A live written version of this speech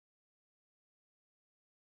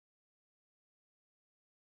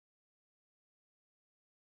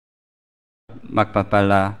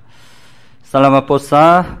magpapala. Salamat po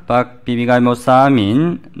sa pagbibigay mo sa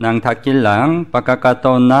amin ng dakilang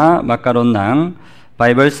pagkakataon na magkaroon ng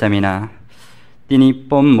Bible Seminar.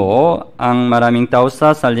 Tinipon mo ang maraming tao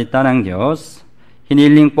sa salita ng Diyos.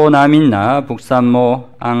 Hiniling po namin na buksan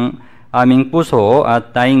mo ang aming puso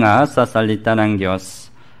at tainga sa salita ng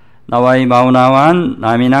Diyos. Naway maunawan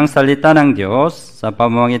namin ang salita ng Diyos sa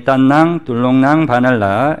pamamagitan ng tulong ng Banal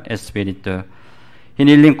na Espiritu.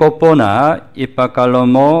 Hiniling ko po na ipagkaloob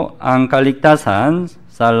mo ang kaligtasan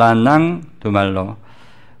sa lahat ng dumalo.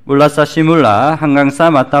 Mula sa simula hanggang sa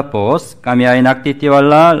matapos, kami ay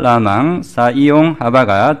nagtitiwala lamang sa iyong habag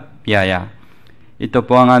at biyaya. Ito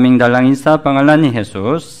po ang aming dalangin sa pangalan ni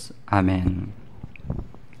Jesus. Amen.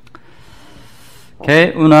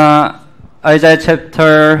 Okay, una Isaiah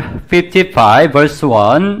chapter 55 verse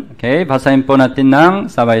 1. Okay, basahin po natin ng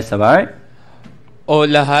sabay-sabay. O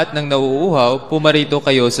lahat ng nauuhaw, pumarito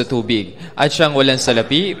kayo sa tubig. At siyang walang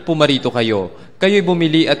salapi, pumarito kayo. Kayo'y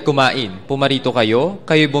bumili at kumain. Pumarito kayo.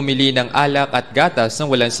 Kayo'y bumili ng alak at gatas ng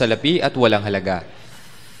walang salapi at walang halaga.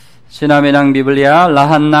 Sinabi ng Biblia,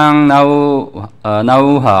 lahat ng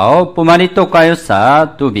nauuhaw, pumarito kayo sa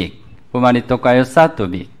tubig. Pumarito kayo sa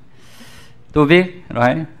tubig. Tubig,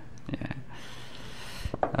 right? Yeah.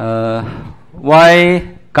 Why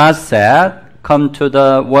God said, come to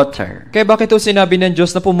the water. Kaya bakit ito sinabi ng Diyos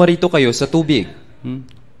na pumarito kayo sa tubig?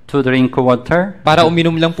 To drink water? Para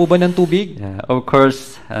uminom lang po ba ng tubig? Yeah, of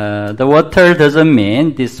course, the water doesn't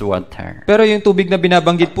mean this water. Pero yung tubig na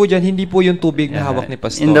binabanggit po dyan, hindi po yung tubig na hawak ni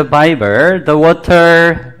Pastor. In the Bible, the water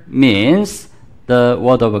means the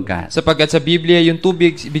word of God. Sapagkat sa Biblia, yung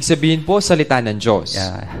tubig, ibig sabihin po, salita ng Diyos.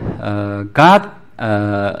 Yeah.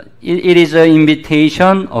 It is an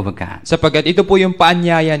invitation of God. Sapagkat ito po yung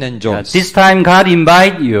paanyaya ng Diyos. This time, God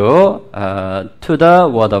invite you to the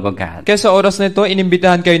word of God. Kaya sa oras na ito,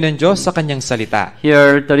 inimbitahan kayo ng Diyos sa kanyang salita.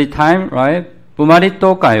 Here, 3 time, right?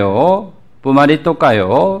 Pumarito kayo, pumarito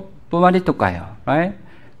kayo, pumarito kayo, right?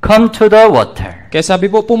 Come to the water. Kaya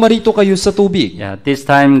sabi po, pumarito kayo sa tubig. Yeah, this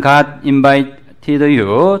time, God invite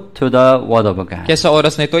you to the word of God. Kaya sa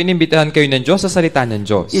oras na ito, inimbitahan kayo ng Diyos sa salita ng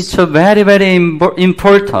Diyos. It's a very, very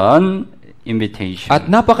important invitation. At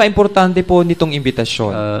napaka-importante po nitong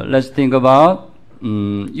imbitasyon. Let's think about,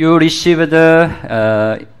 you received the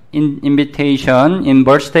invitation in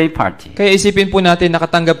birthday party. Kaya isipin po natin,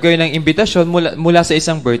 nakatanggap kayo ng imbitasyon mula sa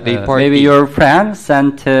isang birthday party. Maybe your friend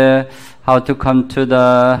sent how to come to the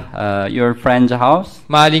your friend's house.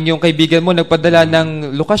 Maaling yung kaibigan mo nagpadala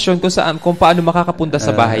ng lokasyon kung paano makakapunta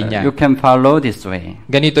sa bahay niya. You can follow this way.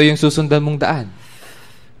 Ganito yung susundan mong daan.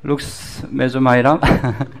 Looks medyo mahirap,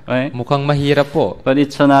 right? Mukhang mahirap po. But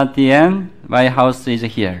it's not the end. My house is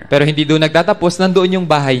here. Pero hindi doon nagtatapos, nandoon yung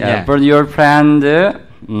bahay niya. But your friend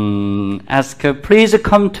ask, please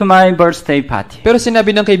come to my birthday party. Pero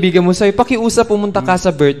sinabi ng kaibigan mo sa'yo, pakiusap pumunta ka sa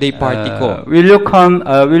birthday party ko. Will you come?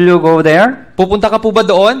 Will you go there? Pupunta ka po ba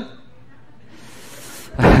doon?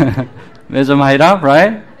 Medyo mahirap,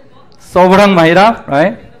 right? Sobrang mahirap,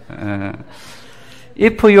 right?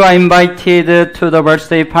 If you are invited to the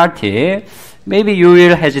birthday party, maybe you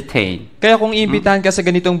will hesitate. Kaya kung iimbitahan ka sa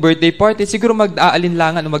ganitong birthday party, siguro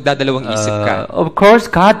mag-aalinlangan o magdadalawang isip ka. Of course,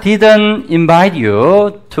 God didn't invite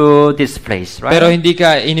you to this place, right? Pero hindi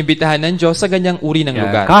ka inimbitahan ng Diyos sa ganyang uri ng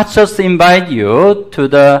lugar. God just invite you to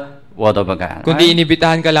the Word of God. Kundi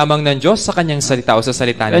inimbitahan ka lamang ng Diyos sa kanyang salita o sa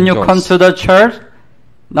salita ng Diyos. When you come to the church,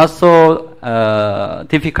 not so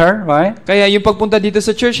difficult, right? Kaya yung pagpunta dito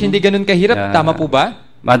sa church, hindi ganun kahirap. Tama po ba?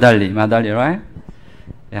 Madali, right?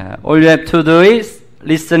 Yeah. All you have to do is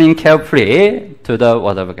listening carefully to the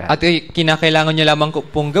Word of God. At kinakailangan nyo lamang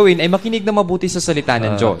pong gawin ay makinig na mabuti sa salita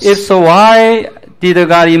ng Diyos. If so, why did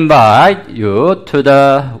God invite you to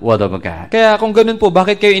the Word of God? Kaya kung ganun po,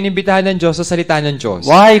 bakit kayo inimbitahan ng Diyos sa salita ng Diyos?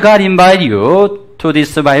 Why God invite you to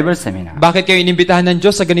this Bible seminar? Bakit kayo inimbitahan ng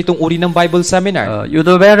Diyos sa ganitong uri ng Bible seminar? You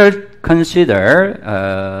do better consider,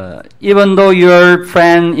 even though your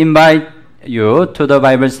friend invite you to the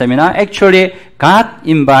Bible seminar, actually, God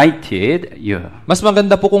invited you. Mas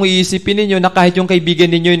maganda po kung iisipin ninyo na kahit yung kaibigan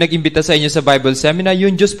ninyo yung nag-imbita sa inyo sa Bible seminar,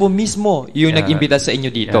 yung Diyos po mismo yung nag-imbita sa inyo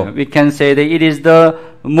dito. We can say that it is the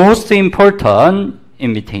most important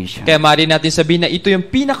invitation. Kaya maaari natin sabihin na ito yung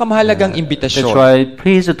pinakamahalagang imbitasyon. That's why,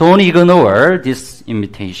 please don't ignore this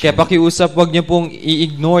invitation. Kaya pakiusap, wag niyo pong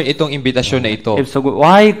i-ignore itong imbitasyon na ito. If so,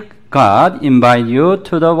 why God invite you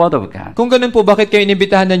to the Word of God? Kung ganun po, bakit kayo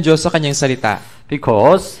inimbitahan ng Diyos sa kanyang salita?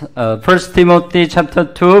 Because 1 Timothy chapter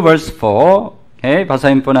 2 verse 4, okay,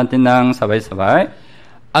 basahin po natin ng sabay-sabay.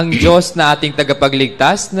 Ang Diyos na ating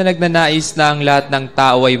tagapagligtas na nagnanais na ang lahat ng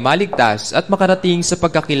tao ay maligtas at makarating sa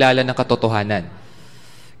pagkakilala ng katotohanan.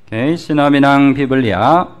 Okay, sinabi ng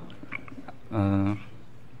Biblia,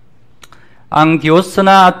 ang Diyos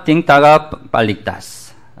na ating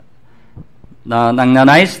tagapagligtas. Na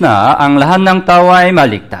nagnanais na ang lahat ng tao ay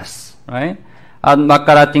maligtas. Right? At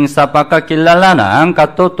makarating sa pagkakilala ng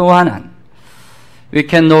katotohanan. We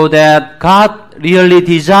can know that God really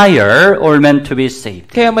desire all men to be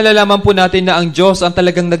saved. Kaya malalaman po natin na ang Diyos ang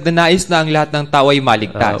talagang nagnanais na ang lahat ng tao ay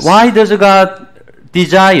maligtas. Why does God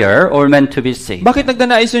desire all men to be saved? Bakit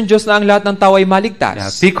nagnanais yung Diyos na ang lahat ng tao ay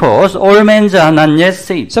maligtas? Because all men are not yet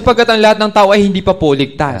saved. Sapagkat ang lahat ng tao ay hindi pa po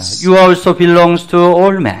ligtas. You also belongs to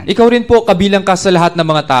all men. Ikaw rin po kabilang ka sa lahat ng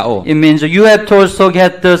mga tao. It means you have to also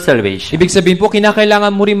get the salvation. Ibig sabihin po,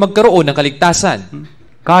 kinakailangan mo rin magkaroon ng kaligtasan.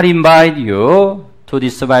 God invite you to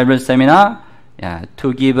this Bible seminar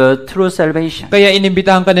to give a true salvation. Kaya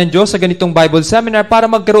inimbitahan ka ng Diyos sa ganitong Bible seminar para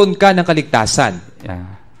magkaroon ka ng kaligtasan.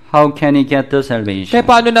 How can he get the salvation? Kaya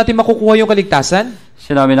paano natin makukuha yung kaligtasan?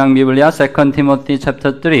 sinabi ng Biblia, 2 Timothy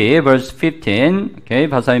chapter 3, verse 15. Okay,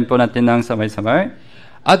 basahin po natin ng sabay-sabay.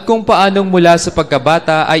 At kung paanong mula sa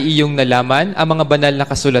pagkabata ay iyong nalaman ang mga banal na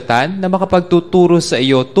kasulatan na makapagtuturo sa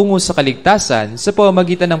iyo tungo sa kaligtasan sa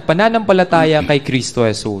pamamagitan ng pananampalataya kay Kristo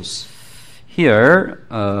Jesus. Here,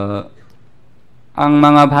 ang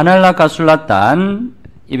mga banal na kasulatan,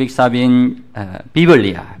 ibig sabihin,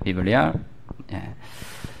 Biblia.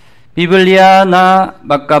 Biblia na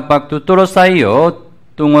makapagtuturo sa iyo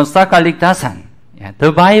tungo sa kaligtasan.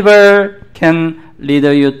 The Bible can lead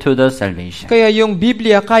you to the salvation. Kaya yung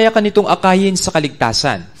Biblia, kaya ka nitong akayin sa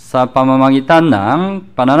kaligtasan. Sa pamamagitan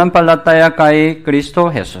ng pananampalataya kay Kristo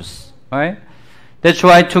Jesus. Right? That's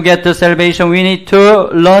why to get the salvation, we need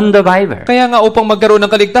to learn the Bible. Kaya nga upang magkaroon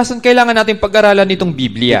ng kaligtasan, kailangan natin pag-aralan nitong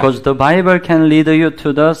Biblia. Because the Bible can lead you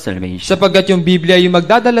to the salvation. Sapagkat yung Biblia yung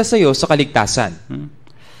magdadala sa iyo sa kaligtasan.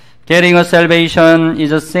 Getting a salvation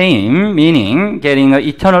is the same, meaning getting an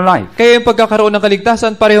eternal life. Kaya yung pagkakaroon ng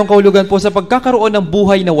kaligtasan, parehong kahulugan po sa pagkakaroon ng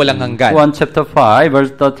buhay na walang hanggan. 1 chapter 5,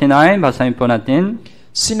 verse 39, basahin po natin.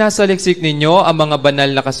 Sinasaliksik ninyo ang mga banal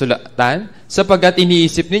na kasulatan, sapagkat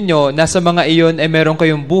iniisip ninyo na sa mga iyon ay meron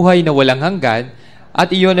kayong buhay na walang hanggan,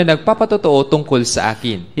 at iyon na nagpapatotoo tungkol sa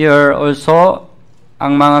akin. Here also,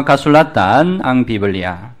 ang mga kasulatan, ang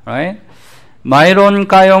Biblia. Right? mayroon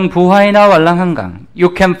kayong buhay na walang hanggan.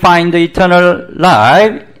 You can find the eternal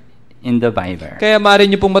life in the Bible. Kaya maaari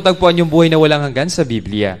niyo pong matagpuan yung buhay na walang hanggan sa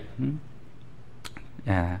Biblia.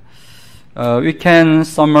 We can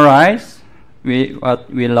summarize what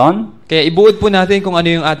we learn. Kaya ibuod po natin kung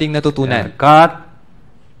ano yung ating natutunan. God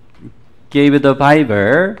gave the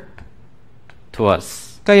Bible to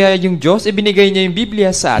us. Kaya yung Diyos, ibinigay niya yung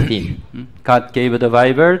Biblia sa atin. God gave the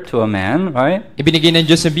Bible to a man, right? Ibinigay ng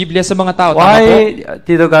Diyos yung Biblia sa mga tao. Tama po? Why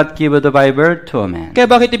did God give the Bible to a man? Kaya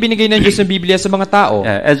bakit ibinigay ng Diyos yung Biblia sa mga tao?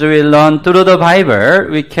 As we learn through the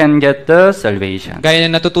Bible, we can get the salvation. Gaya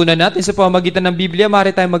na natutunan natin sa pamamagitan ng Biblia,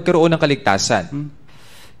 maaari tayong magkaroon ng kaligtasan.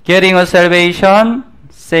 Getting a salvation,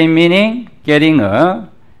 same meaning, getting a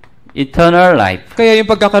eternal life. Kaya yung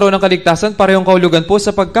pagkakaroon ng kaligtasan, parehong kahulugan po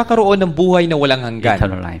sa pagkakaroon ng buhay na walang hanggan.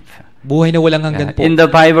 Eternal life. Buhay na walang hanggan po. In the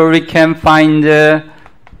Bible, we can find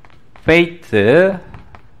faith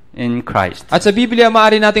in Christ. At sa Biblia,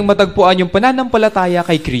 maaari nating matagpuan yung pananampalataya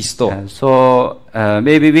kay Kristo.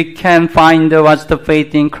 Maybe we can find what's the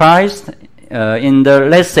faith in Christ in the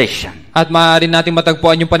last session. At maaari nating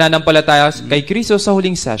matagpuan yung pananampalataya kay Kristo sa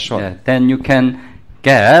huling session. Then you can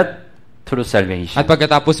get through salvation. At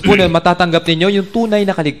pagkatapos po nun, matatanggap ninyo yung tunay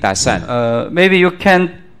na kaligtasan. Maybe you can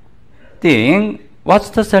think,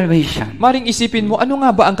 what's the salvation? Maring isipin mo, ano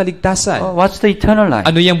nga ba ang kaligtasan? What's the eternal life?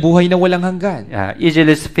 Ano yung buhay na walang hanggan?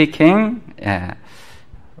 Easily speaking,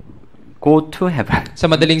 go to heaven. Sa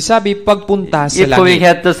madaling sabi, pagpunta sa If we langit.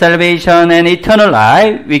 get the salvation and eternal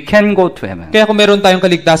life, we can go to heaven. Kaya kung meron tayong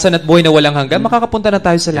kaligtasan at buhay na walang hanggan, makakapunta na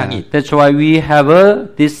tayo sa langit. That's why we have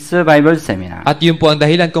this Bible seminar. At yun po ang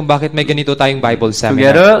dahilan kung bakit may ganito tayong Bible To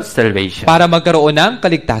get seminar. a salvation. Para magkaroon ng To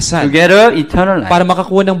kaligtasan. get a eternal life. Para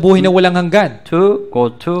makakuha ng buhay na walang hanggan. To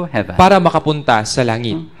go to heaven. Para makapunta sa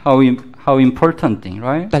langit. How important thing,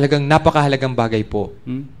 right? Talagang napakahalagang bagay po.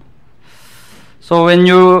 So when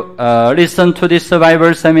you listen to this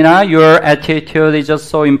Bible seminar, your attitude is just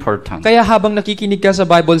so important. Kaya habang nakikinig ka sa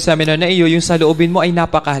Bible seminar na iyo, yung saloobin mo ay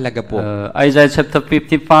napakahalaga po. Isaiah chapter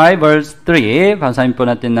 55 verse 3, basahin po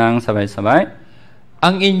natin ng sabay-sabay.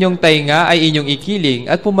 Ang inyong tainga ay inyong ikiling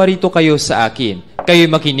at pumarito kayo sa akin. Kayo'y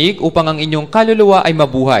makinig upang ang inyong kaluluwa ay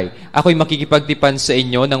mabuhay. Ako'y makikipagtipan sa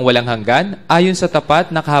inyo ng walang hanggan ayon sa tapat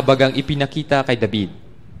na kahabagang ipinakita kay David.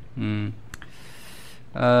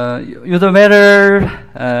 You'd better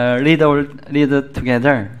read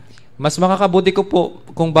together. Mas makakabuti ko po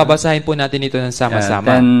kung babasahin po natin ito ng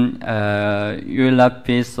sama-sama. Then you will not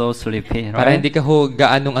be so sleepy, Para right? hindi ka ho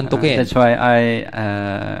gaanong antukin. That's why I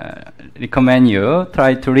recommend you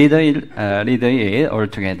try to read it all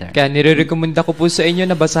together. Kaya nire-recommenda ko po sa inyo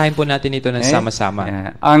na basahin po natin ito ng Okay?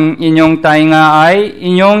 sama-sama. Ang inyong tainga ay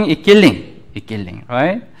inyong ikiling,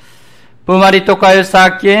 right? Pumarito kayo sa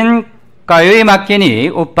akin, kayo'y makinig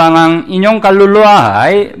upang ang inyong kaluluwa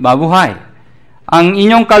ay mabuhay. Ang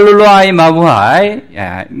inyong kaluluwa ay mabuhay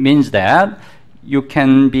means that you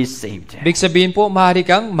can be saved. Ibig sabihin po, maaari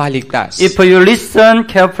kang maligtas. If you listen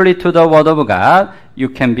carefully to the word of God,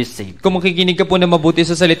 you can be saved. Kung makikinig ka po na mabuti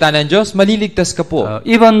sa salita ng Diyos, maliligtas ka po.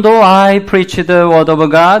 Even though I preach the word of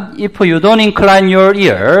God, if you don't incline your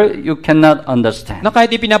ear, you cannot understand. Na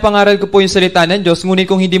kahit ipinapangaral ko po yung salita ng Diyos,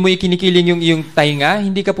 ngunit kung hindi mo ikinikiling yung iyong tainga,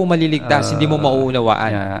 hindi ka po maliligtas, hindi mo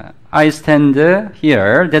mauunawaan. I stand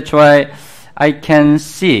here, that's why I can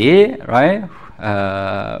see, right,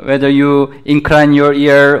 whether you incline your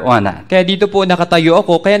ear or not. Kaya dito po nakatayo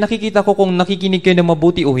ako, kaya nakikita ko kung nakikinig kayo ng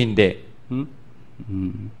mabuti o hindi.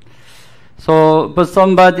 So, but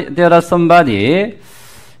there are somebody,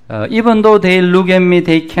 even though they look at me,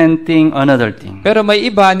 they can think another thing. Pero may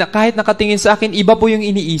iba na kahit nakatingin sa akin, iba po yung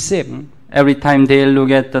iniisip. Every time they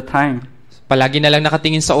look at the time. Palagi na lang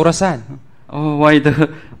nakatingin sa orasan. Oh, why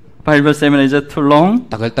the Bible seminar is too long?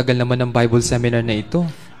 Tagal-tagal naman ng Bible seminar na ito.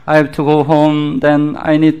 I have to go home, then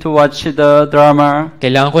I need to watch the drama.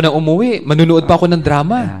 Kailangan ko na umuwi. Manunood pa ako ng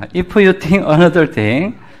drama. If you think another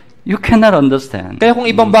thing, you cannot understand. Kaya kung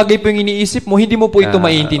ibang bagay po yung iniisip mo, hindi mo po ito Of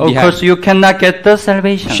maiintindihan. course, you cannot get the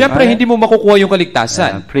salvation. Siyempre, right? hindi mo makukuha yung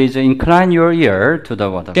kaligtasan. Please incline your ear to the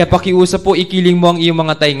word of Kaya God. pakiusap po, ikiling mo ang iyong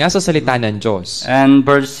mga tainga sa salita ng Diyos. And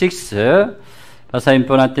verse 6, basahin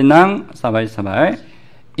po natin ng sabay-sabay.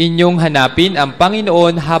 Inyong hanapin ang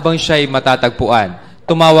Panginoon habang siya'y matatagpuan.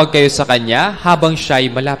 Tumawag kayo sa Kanya habang siya'y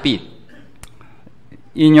malapit.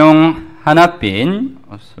 Inyong hanapin,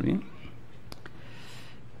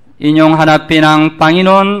 inyong hanapin ang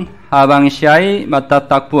Panginoon habang siya'y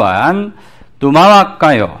matatagpuan. Tumawag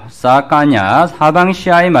kayo sa Kanya habang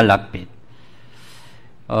siya'y malapit.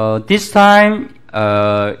 This time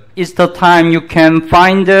is the time you can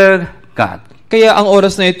find God. Kaya ang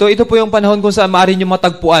oras na ito po yung panahon kung saan maaari nyo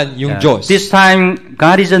matagpuan yung Diyos. This time,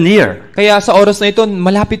 God is near. Kaya sa oras na ito,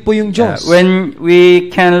 malapit po yung Diyos. When we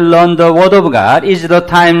can learn the Word of God, is the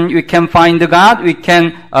time we can find God.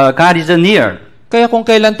 God is near. Kaya kung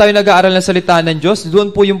kailan tayo nag-aaral ng salita ng Diyos,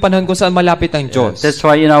 doon po yung panahon kung saan malapit ang Diyos. That's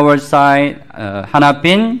why in our side,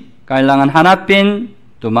 hanapin, kailangan hanapin,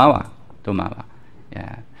 tumawa.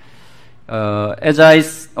 Yeah. As I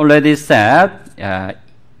already said,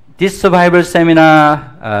 this Bible seminar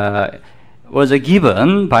was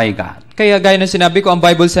given by God. Kaya gaya ng sinabi ko, ang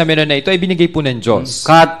Bible seminar na ito ay binigay po ng Diyos.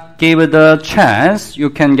 God gave the chance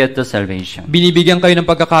you can get the salvation. Binibigyan kayo ng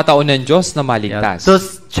pagkakataon ng Diyos na maligtas. The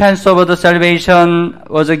chance of the salvation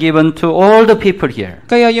was given to all the people here.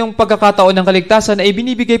 Kaya yung pagkakataon ng kaligtasan ay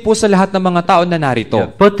binibigay po sa lahat ng mga tao na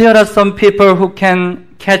narito. But there are some people who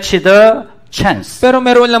can catch the chance. Pero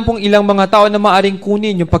meron lang pong ilang mga tao na maaring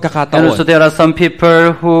kunin yung And pagkakataon. also there are some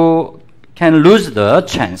people who can lose the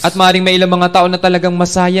chance. At maaring may ilang mga tao na talagang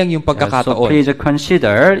masayang yung So pagkakataon. please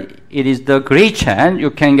consider it is the great chance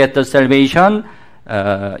you can get the salvation.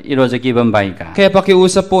 It was given by God. Kaya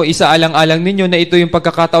pakiusap po, isaalang-alang ninyo na ito yung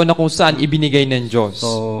pagkakataon na kung saan ibinigay ng Diyos.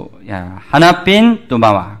 So hanapin,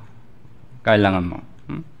 tumawa. Kailangan mo.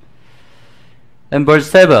 And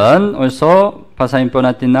verse 7 also, basahin po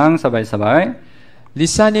natin ng sabay-sabay.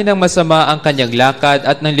 Lisanin ng masama ang kanyang lakad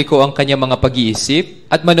at ng liko ang kanyang mga pag-iisip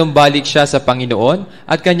at manumbalik siya sa Panginoon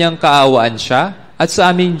at kanyang kaawaan siya at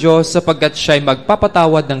sa aming Diyos sapagkat siya'y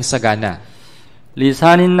magpapatawad ng sagana.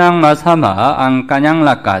 Lisanin ng masama ang kanyang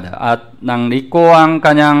lakad at ng liko ang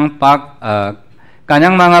kanyang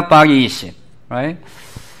mga pag-iisip. Right?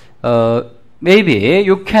 Maybe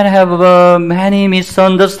you can have many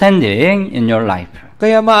misunderstanding in your life.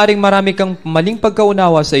 Kaya maaring marami kang maling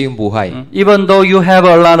pagkaunawa sa iyong buhay. Even though you have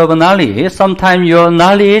a lot of knowledge, sometimes your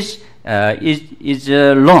knowledge is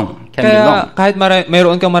wrong. Can be wrong. Kaya kahit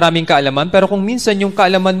mayroon kang maraming kaalaman, pero kung minsan yung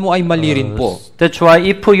kaalaman mo ay mali rin po. That's why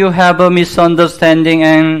if you have a misunderstanding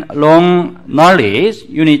and wrong knowledge,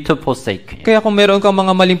 you need to forsake it. Kaya kung mayroon kang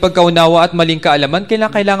mga maling pagkaunawa at maling kaalaman,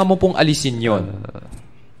 kailangan mo pong alisin yon.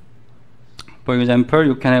 For example,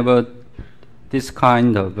 you can have this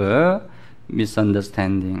kind of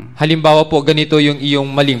misunderstanding. Halimbawa po, ganito yung iyong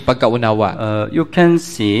maling pagkaunawa. You can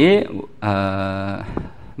see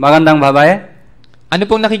magandang babae. Ano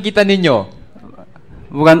pong nakikita ninyo?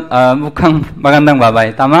 Mukhang magandang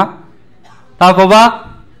babae. Tama? Tama po ba?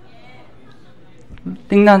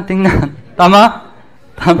 tingnan. Tama?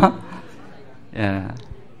 Yeah.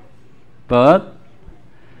 But,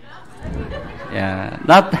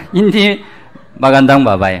 hindi magandang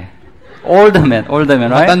babae. Older man,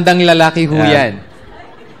 right? Matandang lalaki ho yan.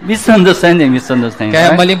 Misunderstanding,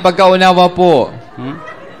 Kaya right? maling pagkaunawa po.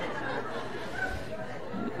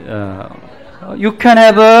 You can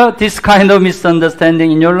have this kind of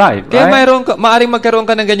misunderstanding in your life, Kaya right? maaring magkaroon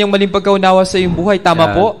ka ng ganyang maling pagkaunawa sa iyong buhay.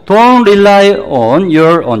 Tama po? Don't rely on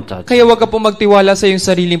your own thoughts. Kaya huwag ka po magtiwala sa iyong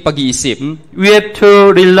sariling pag-iisip. We have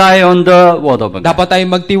to rely on the Word of God. Dapat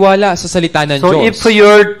tayong magtiwala sa salita ng So Diyos. if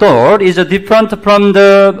your thought is different from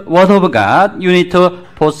the Word of God, you need to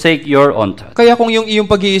forsake your own thought. Kaya kung yung iyong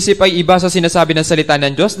pag-iisip ay iba sa sinasabi ng salita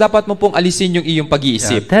ng Diyos, dapat mo pong alisin yung iyong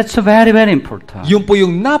pag-iisip. That's very, very important. Yun po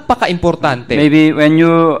yung napaka-importante. Maybe when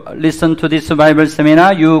you listen to this Bible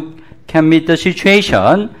seminar, you can meet the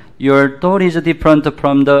situation. Your thought is different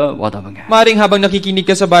from the Word of God. Maaring habang nakikinig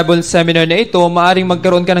ka sa Bible seminar na ito, maaring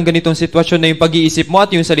magkaroon ka ng ganitong sitwasyon na yung pag-iisip mo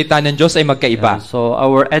at yung salita ng Diyos ay magkaiba. So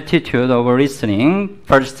our attitude, our listening,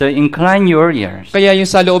 first incline your ears. Kaya yung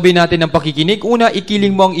sa loobin natin ng pakikinig, una,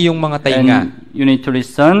 ikiling mo ang iyong mga tainga. And you need to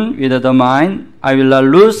listen with the mind, I will not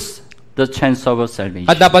lose the chance of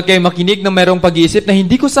salvation. At dapat kayo makinig ng mayroong pag-iisip na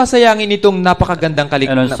hindi ko sasayangin itong napakagandang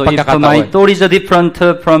And so if my pagkakataon. thought is different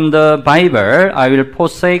from the Bible, I will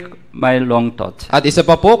forsake my long thought. At isa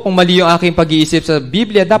pa po, kung mali yung aking pag-iisip sa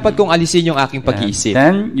Biblia, dapat kong alisin yung aking pag-iisip.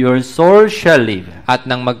 Then your soul shall live. At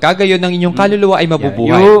nang magkagayon ng inyong kaluluwa ay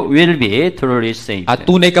mabubuhay. You will be truly saved. At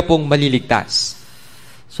tunay ka pong maliligtas.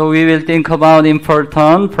 So we will think about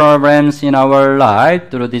important problems in our life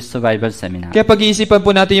through this Bible seminar. Kaya pag-iisipan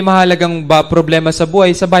po natin yung mahalagang problema sa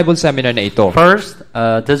buhay sa Bible seminar na ito. First,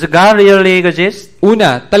 does God really exist?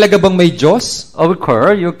 Una, talaga bang may Diyos? Of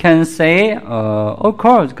course, you can say, of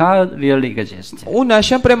course, God really exists. Una,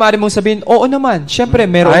 syempre maaari mong sabihin, oo naman, syempre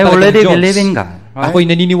meron I talagang already Diyos. believe in God. Right? Ako'y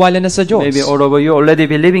naniniwala na sa Diyos. Maybe all of you already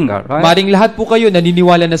believe in God, right? Maaring lahat po kayo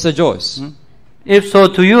naniniwala na sa Diyos. If so,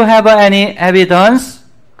 do you have any evidence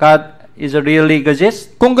God is really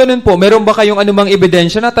exist? Kung ganun po, meron ba kayong anumang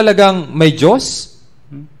ebidensya na talagang may Diyos?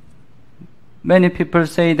 Many people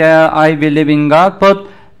say that I believe in God, but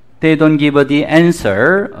they don't give the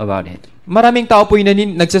answer about it. Maraming tao po yung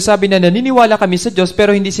nagsasabi na naniniwala kami sa Diyos pero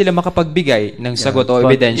hindi sila makapagbigay ng sagot o But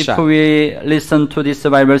ebidensya. if we listen to this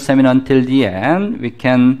Bible seminar until the end, we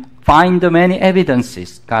can find many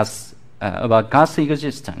evidences about God's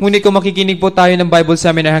existence. Ngunit kung makikinig po tayo ng Bible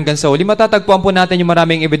seminar hanggang sa uli, matatagpuan po natin yung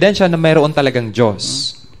maraming ebidensya na mayroon talagang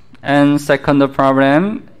Diyos. And second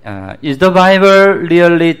problem, is the Bible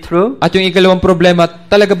really true? At yung ikalawang problema,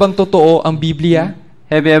 talaga bang totoo ang Biblia?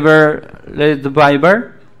 Have you ever read the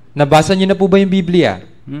Bible? Nabasa niyo na po ba yung Biblia?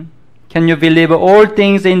 Can you believe all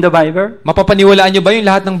things in the Bible? Mapapaniwalaan niyo ba yung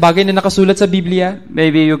lahat ng bagay na nakasulat sa Biblia?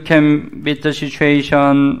 Maybe you can beat the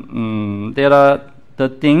situation. There are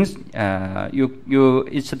the things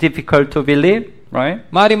it's difficult to believe, right?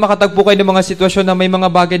 Maaaring makatagpo kayo ng mga sitwasyon na may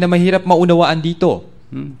mga bagay na mahirap maunawaan dito.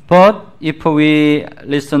 But if we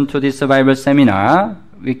listen to this Bible seminar,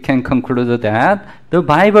 we can conclude that the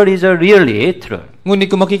Bible is really true.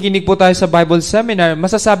 Ngunit kung makikinig po tayo sa Bible seminar,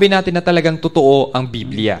 masasabi natin na talagang totoo ang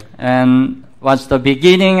Biblia. And what's the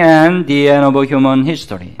beginning and the end of human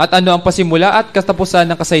history? At ano ang pasimula at katapusan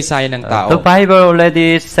ng kasaysayan ng tao? The Bible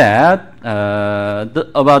already said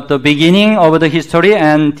about the beginning of the history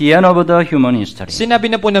and the end of the human history.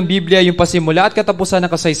 Sinabi na po ng Biblia yung pasimula at katapusan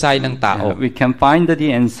ng kasaysayan ng tao. We can find the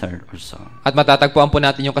answer also. At matatagpuan po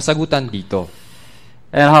natin yung kasagutan dito.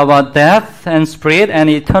 And how about death and spirit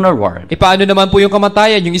and eternal world? Paano naman po yung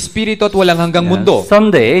kamatayan, yung espiritu at walang hanggang mundo?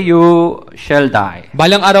 Someday you shall die.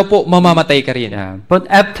 Balang araw po, mamamatay ka rin.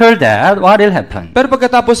 But after that, what will happen? Pero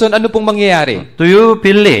pagkatapos nun, ano pong mangyayari? Do you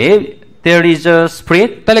believe there is a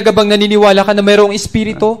spirit? Talaga bang naniniwala ka na mayroong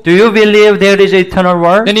espiritu? Do you believe there is eternal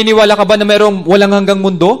world? Naniniwala ka ba na mayroong walang hanggang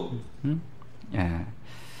mundo?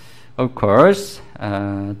 Of course,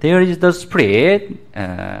 there is the spirit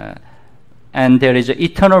and there is an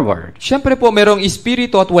eternal world. Siyempre po, mayroong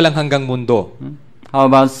espiritu at walang hanggang mundo. How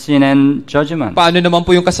about sin and judgment? Paano naman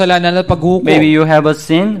po yung kasalanan at paghukom? Maybe you have a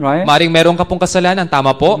sin, right? Maring meron ka pong kasalanan,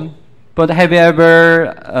 tama po? But have you ever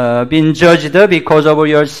been judged because of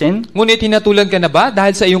your sin? Ngunit hinatulan ka na ba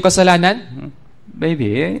dahil sa iyong kasalanan?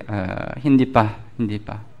 Maybe, hindi pa.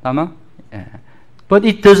 Tama? But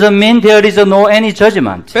it doesn't mean there is no any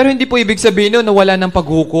judgment. Pero hindi po ibig sabihin nun na wala ng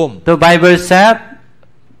paghukom. The Bible said,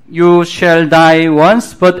 you shall die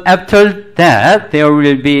once, but after that, there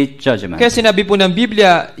will be judgment. Kaya sinabi po ng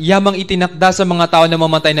Biblia, yamang itinakda sa mga tao na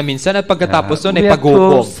mamatay na minsan at pagkatapos nun ay we have to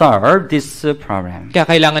paghukom. solve this problem. Kaya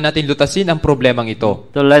kailangan natin lutasin ang problemang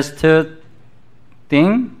ito. The last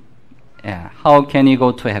thing, how can you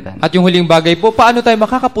go to heaven? At yung huling bagay po, paano tayo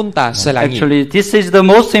makakapunta sa langit? Actually, this is the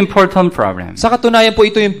most important problem. Sa katunayan po,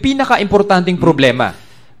 ito yung pinaka-importanting problema.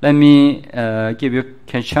 Let me give you a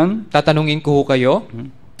question. Tatanungin ko ho kayo,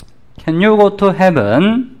 Can you go to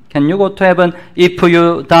heaven? Can you go to heaven if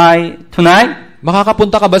you die tonight?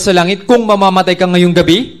 makakapunta ka ba sa langit kung mamamatay ka ngayong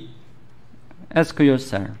gabi? Ask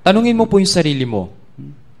yourself. Tanungin mo po yung sarili mo.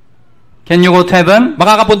 Can you go to heaven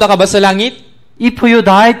Makakapunta ka ba sa langit if you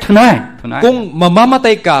die tonight? kung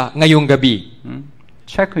mamamatay ka ngayong gabi?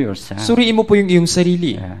 Check yourself. Suriin mo po yung iyong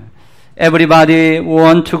sarili. Everybody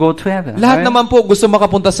want to go to heaven. Lahat right? naman po gusto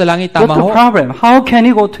makapunta sa langit, What's tama the ho? problem? How can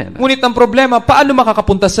you go to heaven? Ngunit ang problema, paano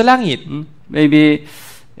makakapunta sa langit? Maybe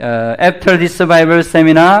after this Bible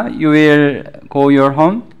seminar, you will go your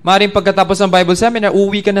home. Maaaring pagkatapos ng Bible seminar,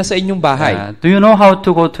 uuwi ka na sa inyong bahay. Do you know how to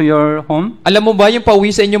go to your home? Alam mo ba yung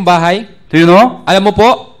pauwi sa inyong bahay? Do you know? Alam mo po?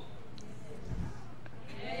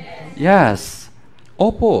 Yes.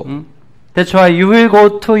 Opo. That's why you will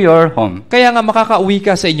go to your home. Kaya nga makakauwi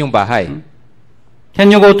ka sa inyong bahay. Can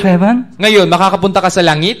you go to heaven? Ngayon, makakapunta ka sa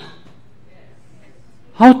langit?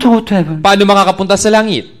 How to go to heaven? Paano makakapunta sa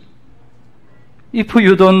langit? If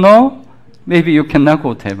you don't know, maybe you cannot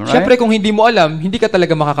go to heaven, right? Siyempre, kung hindi mo alam, hindi ka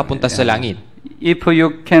talaga makakapunta sa langit. If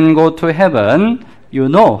you can go to heaven, you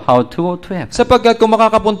know how to go to heaven. Sapagkat kung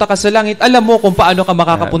makakapunta ka sa langit, alam mo kung paano ka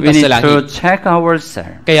makakapunta We need sa to langit. check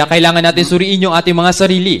ourselves. Kaya kailangan natin suriin yung ating mga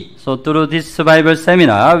sarili. So through this Bible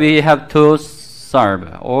seminar, we have to solve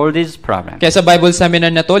all these problems. Kaya sa Bible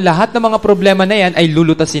seminar na to, lahat ng mga problema na yan ay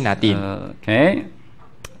lulutasin natin. Okay.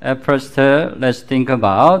 At first, let's think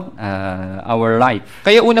about our life.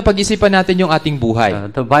 Kaya una pag-isipan natin yung ating buhay.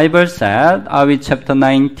 The Bible said, Awit chapter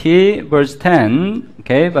 90, verse 10.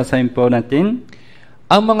 Okay, basahin po natin.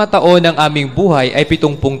 Ang mga taon ng aming buhay ay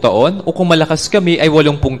 70 taon o kung malakas kami ay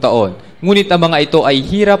 80 taon. Ngunit ang mga ito ay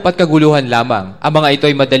hirap at kaguluhan lamang. Ang mga ito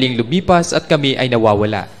ay madaling lumipas at kami ay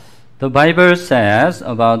nawawala. The Bible says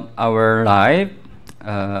about our life,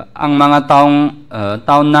 ang mga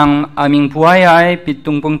taon ng aming buhay ay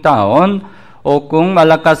 70 taon o kung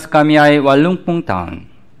malakas kami ay 80 taon.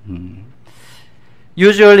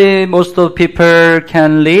 Usually, most of people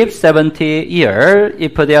can live 70 years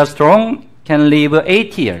if they are strong. Can live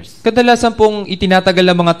 80 years. Kadalasan pong itinatagal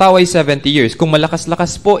ng mga tao ay 70 years. Kung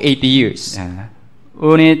malakas-lakas po, 80 years.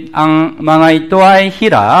 Ngunit ang mga ito ay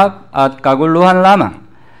hirap at kaguluhan lamang.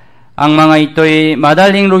 Ang mga ito ay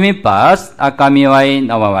madaling lumipas at kami ay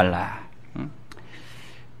nawawala.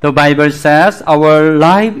 The Bible says our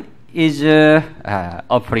life is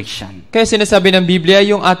affliction. Kaya sinasabi ng Biblia,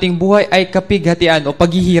 yung ating buhay ay kapighatian o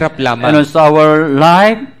paghihirap And lamang. also our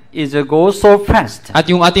life is go so fast.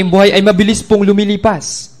 At yung ating buhay ay mabilis pong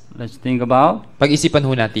lumilipas. Let's think about. Pag-isipan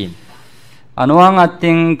ho natin. Ano ang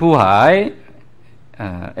ating buhay?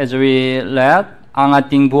 As we read, ang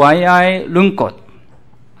ating buhay ay lungkot.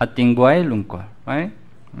 Ating buhay lungkot. Right?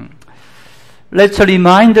 Let's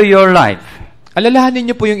remind your life.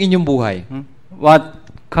 Alalahanin niyo po yung inyong buhay. What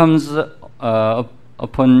comes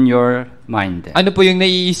upon your mind? Ano po yung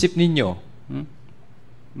naiisip ninyo?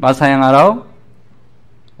 Masayang araw?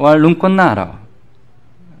 O lungkot na araw?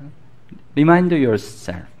 Remind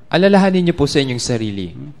yourself. Alalahanin niyo po sa inyong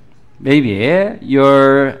sarili. Maybe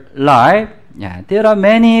your life, there are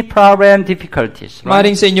many problem, difficulties. Right?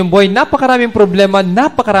 Maring sa inyong buhay, napakaraming problema,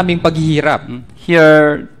 napakaraming paghihirap.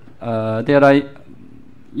 Here, there are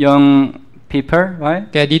young people, right?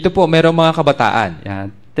 Kaya dito po, merong mga kabataan.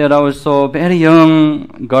 There are also very young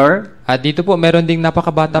girl. At dito po, meron ding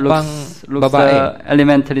napakabata pang looks babae.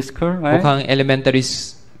 Elementary school, right? Mukhang elementary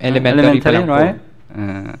pa lang right? po.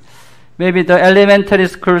 Maybe the elementary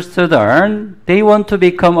school student, they want to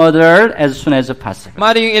become adult as soon as possible.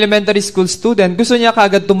 Mari yung elementary school student, gusto niya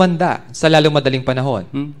kaagad tumanda sa lalong madaling panahon.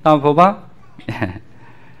 Tama po ba?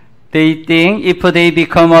 They think if they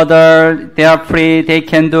become adult, they are free, they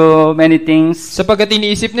can do many things. Sapagkat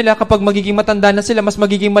iniisip nila kapag magiging matanda na sila, mas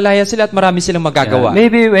magiging malaya sila at marami silang magagawa.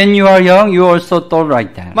 Maybe when you are young, you also thought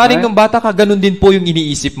like that. Maring nung bata ka, ganun din po yung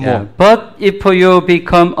iniisip mo. But if you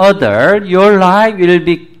become adult, your life will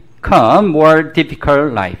become more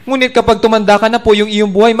difficult life. Ngunit kapag tumanda ka na po, yung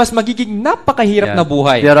iyong buhay, mas magiging napakahirap na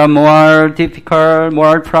buhay. There are more difficult,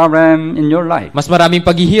 more problem in your life. Mas maraming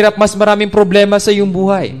paghihirap, mas maraming problema sa iyong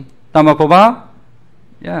buhay. Tama po ba?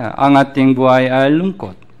 Ang ating buhay ay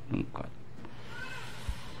lungkot.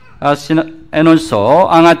 And also,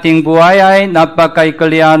 ang ating buhay ay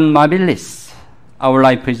napakaiklian mabilis. Our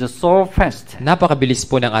life is so fast. Napakabilis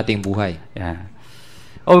po ng ating buhay.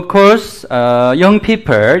 Of course, young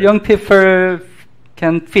people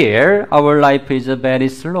can feel our life is very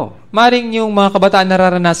slow. Maring yung mga kabataan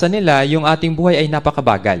nararanasan nila, yung ating buhay ay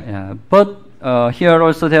napakabagal. Yeah, but here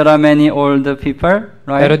also there are many old people,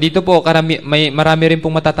 Pero right? dito po, marami rin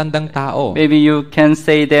pong matatandang tao. Maybe you can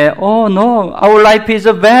say that, oh no, our life is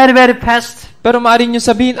very, very fast. Pero maaaring nyo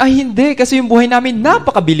sabihin, ay hindi, kasi yung buhay namin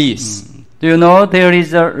napakabilis. Do you know there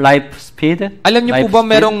is a life speed? Alam niyo po Life ba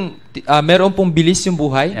speed? meron pong bilis yung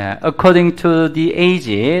buhay? Yeah, according to the age,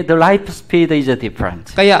 the life speed is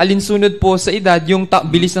different. Kaya alinsunod po sa edad, yung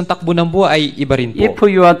bilis ng takbo ng buhay ay iba rin If po.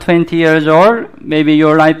 you are 20 years old, maybe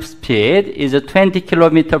your life speed is 20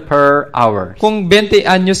 km per hour. Kung 20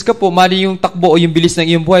 anyos ka po, mali yung takbo o yung bilis ng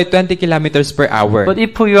iyong buhay, 20 kilometers per hour. But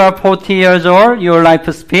if you are 40 years old, your life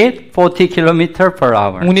speed 40 km per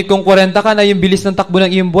hour. Ngunit kung 40 ka na, yung bilis ng takbo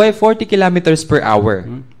ng iyong buhay, 40 kilometers per hour.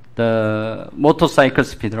 The motorcycle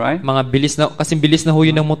speed, right? Kasing bilis na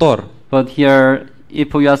huyo ng motor. But here,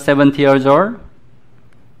 if you are 70 years old,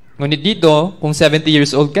 Ngunit dito, kung 70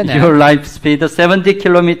 years old ka na, your life speed is 70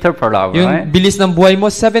 km per hour, yung right? bilis ng buhay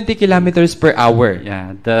mo, 70 kilometers per hour.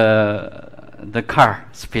 Yeah, the car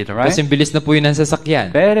speed, right? Kasing bilis na po yun ng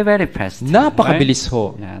sasakyan. Very, very fast. Napakabilis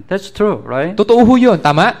ho. Right? Yeah, that's true, right? Totoo ho yun,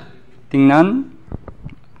 tama? tingnan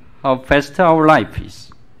how fast our life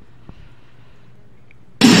is.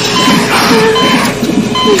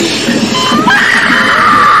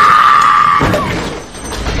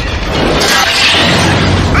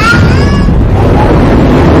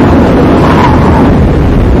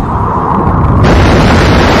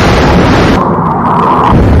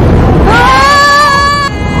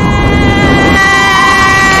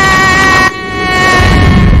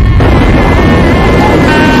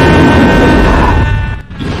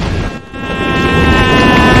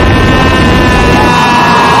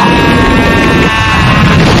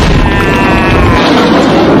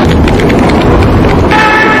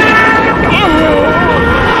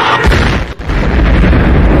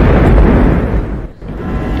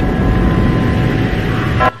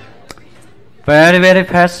 Very, very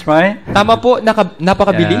fast, right? Tama po,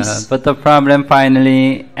 napakabilis. Yeah, but the problem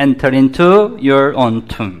finally enter into your own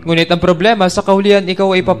tomb. Ngunit ang problema, sa kahulihan,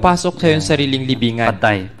 ikaw ay papasok sa iyong sariling libingan.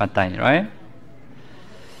 Patay, right?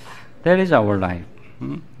 That is our life.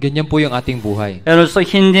 Ganyan po yung ating buhay. 그래서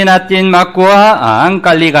hindi natin makuha ang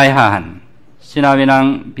kaligayahan. Sinabi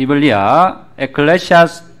ng Biblia,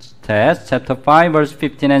 Ecclesiastes chapter 5 verse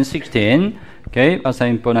 15 and 16. Okay,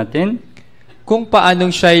 basahin po natin. Kung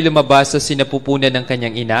paanong siya'y lumabas sa sinapupunan ng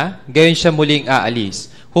kanyang ina, gayon siya muling aalis.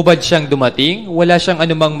 Hubad siyang dumating, wala siyang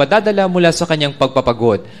anumang madadala mula sa kanyang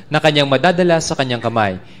pagpapagod, na kanyang madadala sa kanyang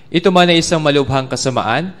kamay. Ito man ay isang malubhang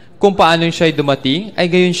kasamaan, kung paanong siya'y dumating, ay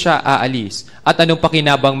gayon siya aalis. At anong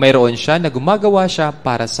pakinabang mayroon siya na gumagawa siya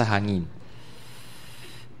para sa hangin.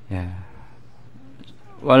 Yeah.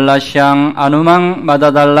 Wala siyang anumang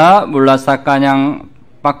madadala mula sa kanyang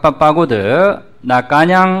pagpapagod, na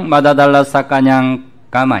kanyang madadala sa kanyang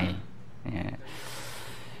kamay. Yeah.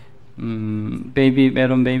 Baby,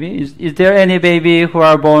 meron baby? Is there any baby who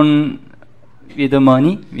are born with the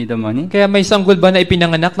money? With the money? Kaya may sanggol ba na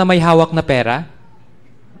ipinanganak na may hawak na pera?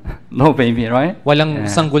 No baby, right? Walang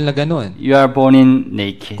sanggol na ganun. You are born in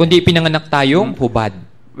naked. Kundi ipinanganak tayong hubad.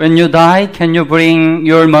 When you die, can you bring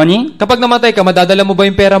your money? Kapag namatay ka, madadala mo ba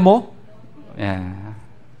yung pera mo? Yeah.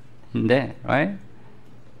 Hindi, right?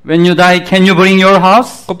 When you die, can you bring your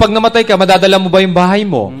house? Kapag namatay ka, madadala mo ba yung bahay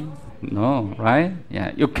mo? No, right?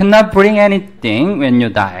 Yeah, you cannot bring anything when you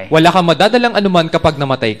die. Wala kang madadalang anuman kapag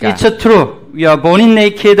namatay ka. It's true. We are born in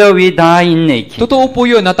naked, we die in naked. Totoo po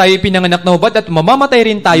yun na tayo pinanganak na hubad at mamamatay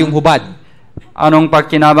rin tayong hubad. Anong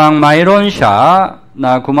pakinabang mayroon siya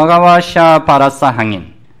na gumagawa siya para sa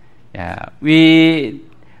hangin. Yeah, we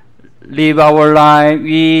live our life,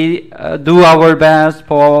 we do our best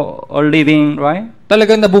for a living, right?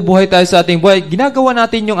 Talagang nabubuhay tayo sa ating buhay. Ginagawa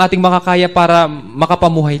natin yung ating makakaya para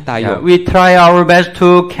makapamuhay tayo. Yeah, we try our best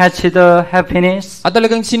to catch the happiness. At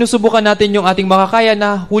talagang sinusubukan natin yung ating makakaya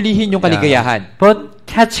na hulihin yung kaligayahan. But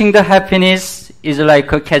catching the happiness is like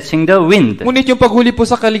catching the wind. Ngunit yung paghuli po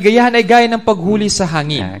sa kaligayahan ay gaya ng paghuli sa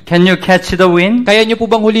hangin. Yeah. Can you catch the wind? Kaya nyo po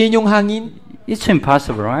bang hulihin yung hangin? It's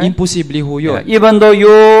impossible, right? Imposible ho yun. Yeah. Even though you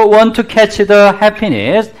want to catch the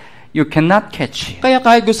happiness, you cannot catch it. Kaya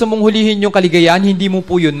kahit gusto mong hulihin yung kaligayahan, hindi mo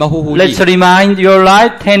po yun mahuhuli. Let's remind your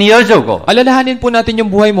life 10 years ago. Alalahanin po natin yung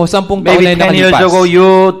buhay mo, 10 taon Maybe na 10 years nakalipas. ago you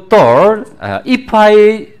thought, if I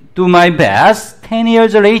do my best, 10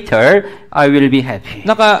 years later, I will be happy.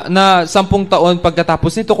 Na 10 taon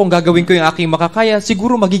pagkatapos nito, kung gagawin ko yung aking makakaya,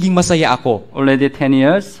 siguro magiging masaya ako. Already 10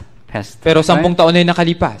 years passed. Pero 10 right? taon na yung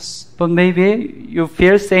nakalipas. But maybe you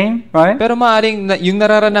feel same, right? Pero maaring yung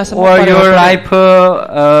nararanasan mo Or pareho your pa rin. life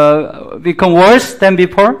become worse than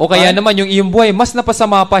before. O kaya right? naman yung iyong buhay mas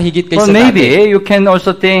napasama pa higit But kaysa maybe dati. you can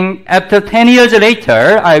also think, after 10 years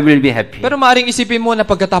later, I will be happy. Pero maaring isipin mo na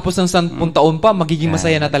pagkatapos ng 10 taon pa, magiging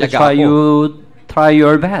masaya na That's talaga why ako. you try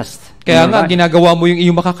your best. Kaya in your nga, life. ginagawa mo yung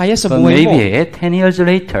iyong makakaya sa But buhay mo. maybe 10 years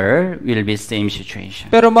later will be same situation.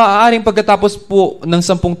 Pero maaaring pagkatapos po ng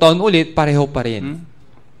 10 taon ulit, pareho pa rin.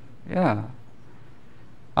 Yeah.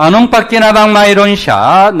 Anong pagkinabang mayroon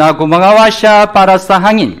siya na gumagawa siya para sa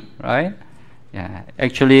hangin, right? Yeah.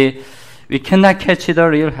 Actually, we cannot catch the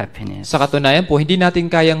real happiness. Sa katunayan po, hindi natin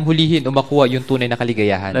kayang hulihin o makuha yung tunay na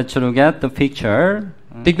kaligayahan. Let's look at the picture.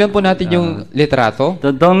 Tignan po natin yung litrato.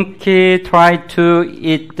 The donkey tried to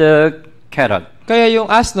eat the carrot. Kaya yung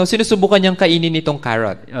asno, sinusubukan niyang kainin itong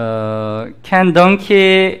carrot. Can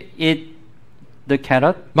donkey eat the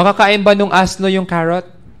carrot? Makakain ba nung asno yung carrot?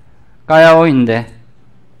 Kaya o hindi?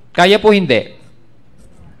 Kaya po hindi.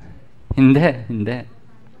 hindi.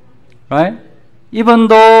 Right?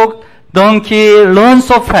 Even though donkey runs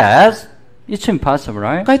so fast, it's impossible,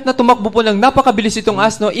 right? Kahit na tumakbo po ng napakabilis itong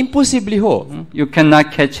asno, imposible ho. You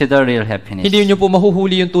cannot catch the real happiness. Hindi niyo po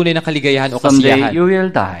mahuhuli yung tunay na kaligayahan o Someday kasiyahan. you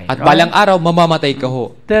will die. At right? balang araw, mamamatay ka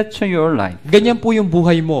ho. That's your life. Ganyan po yung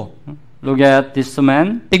buhay mo. Look at this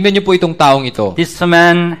man. Tignan niyo po itong taong ito. This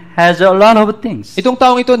man has a lot of things. Itong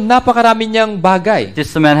taong ito, napakarami niyang bagay.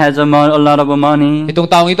 This man has a lot of money, Itong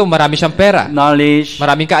taong ito, marami siyang pera. knowledge,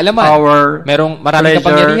 Maraming kaalaman. power, Maraming pleasure,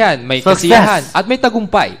 kapangyarihan. May success. kasiyahan. At may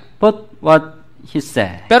tagumpay. But what he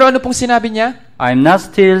said, Pero ano pong sinabi niya? I'm not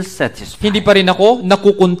still satisfied. Hindi pa rin ako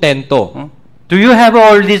nakukontento. Do you have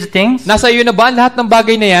all these things? Nasa iyo na ba ang lahat ng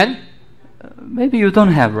bagay na yan? Maybe you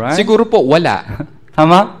don't have, right? Siguro po, wala.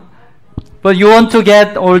 Tama? But you want to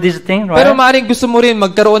get all these things, right? Pero maaaring gusto mo rin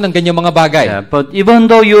magkaroon ng ganyang mga bagay. Yeah, but even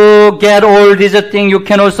though you get all these things, you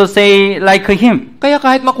can also say like him, Kaya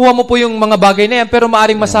kahit makuha mo po yung mga bagay na yan, pero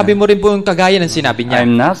maaaring masabi mo rin po yung kagaya ng sinabi niya.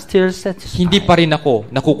 I'm not still satisfied. Hindi pa rin ako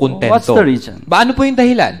nakukontento. What's the reason? Ba, ano po yung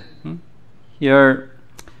dahilan? Here,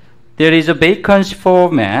 there is a vacancy for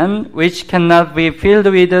man which cannot be filled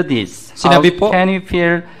with this. Sinabi po? Can you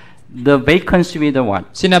fill the vacancy with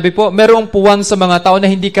what? Sinabi po, merong puwang sa mga tao na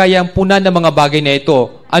hindi kayang punan ng mga bagay na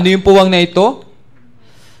ito. Ano yung puwang na ito?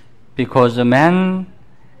 Because a man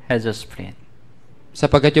has a spirit.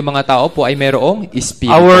 Sapagkat yung mga tao po ay merong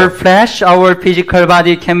espiritu. Our flesh, our physical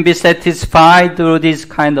body can be satisfied through these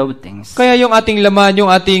kind of things. Kaya yung ating laman, yung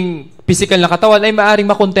ating physical na katawan ay maaaring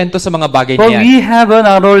makontento sa mga bagay na But yan. we have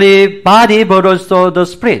not only body but also the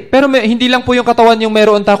spirit. Pero hindi lang po yung katawan yung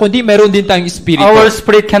meron tayo, kundi meron din tayong espiritu. Our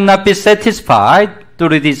spirit cannot be satisfied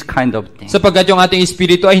through these kind of things. Sapagkat yung ating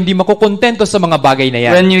espiritu ay hindi makukontento sa mga bagay na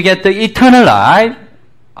yan. When you get the eternal life,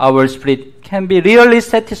 our spirit can be really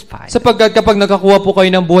satisfied. Sapagkat kapag nakakuha po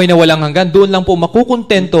kayo ng buhay na walang hanggan, doon lang po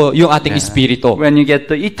makukontento yung ating espiritu. When you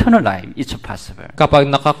get the eternal life, it's possible.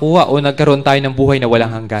 Kapag nakakuha o nagkaroon tayo ng buhay na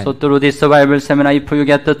walang hanggan. So through this Bible seminar, if you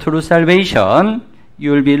get the true salvation,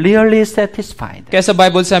 you will be really satisfied. Kaya sa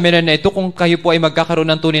Bible seminar na ito, kung kayo po ay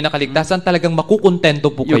magkakaroon ng tunay na kaligtasan, talagang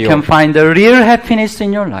makukontento po You kayo. can find the real happiness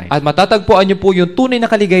in your life. At matatagpuan niyo po yung tunay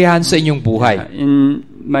na kaligayahan sa inyong buhay. In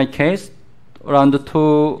my case, around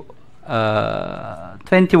 21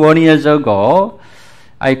 years ago,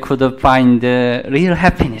 I could find real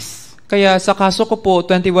happiness. Kaya sa kaso ko po,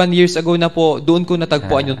 21 years ago na po, doon ko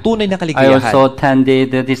natagpuan yung tunay na I kaligayahan. also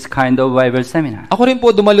attended this kind of Bible seminar. Ako rin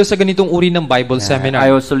po dumalo sa ganitong uri ng Bible seminar.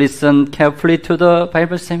 I also listened carefully to the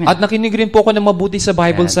Bible seminar. At nakinig rin po ako ng mabuti sa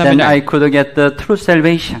Bible Then seminar. I could get the true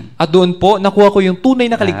salvation. At doon po, nakuha ko yung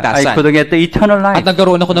tunay na I kaligtasan. could get the eternal At life.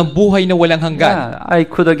 nagkaroon ako ng buhay na walang hanggan. I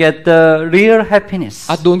could get the real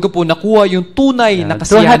happiness. At doon ko po nakuha yung tunay na The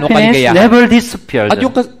kasiyahan o happiness kaligayahan. never disappeared At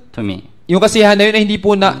yung to me. Yung kasiyahan na yun ay hindi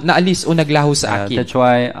po naalis o naglaho sa akin. That's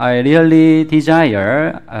why I really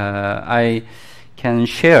desire I can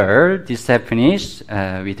share this happiness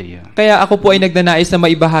with you. Kaya ako po ay nagnanais na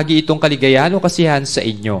maibahagi itong kaligayahan o kasiyahan sa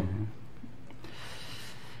inyo.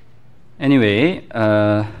 Anyway,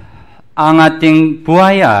 ang ating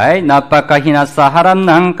buhay ay napakahina sa harap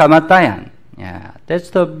ng kamatayan. Yeah,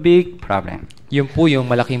 that's the big problem. Yun po yung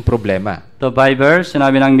malaking problema. The Bible,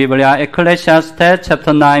 sinabi ng Biblia, Ecclesiastes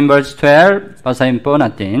chapter 9 verse 12, basahin po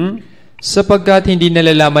natin. Sapagkat hindi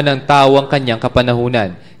nalalaman ng tao ang kanyang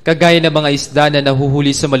kapanahunan, kagaya ng mga isda na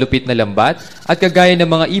nahuhuli sa malupit na lambat, at kagaya ng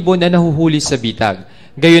mga ibon na nahuhuli sa bitag.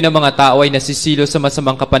 Gayon ang mga tao ay nasisilo sa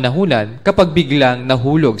masamang kapanahunan kapag biglang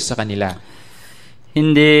nahulog sa kanila.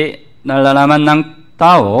 Hindi nalalaman ng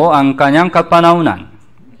tao ang kanyang kapanahunan.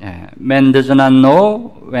 Yeah. Man does not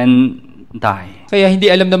know when die. Kaya hindi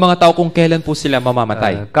alam ng mga tao kung kailan po sila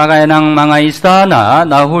mamamatay. Kagaya ng mga isda na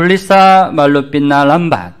nahuli sa malupit na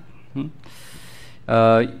lambat.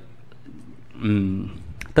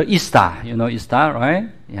 The isda, you know isda, right?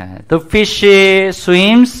 Yeah. The fish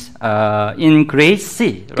swims in great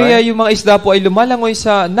sea, Kaya right? yung mga isda po ay lumalangoy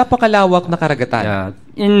sa napakalawak na karagatan. Yeah.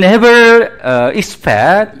 It never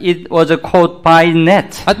expect it was caught by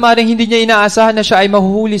net. At maaaring hindi niya inaasahan na siya ay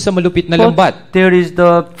mahuhuli sa malupit na lambat. But there is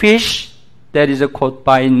the fish that is caught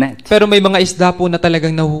by net. Pero may mga isda po na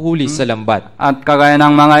talagang nahuhuli sa lambat. At kagaya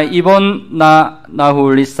ng mga ibon na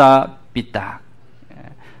nahuli sa bitak.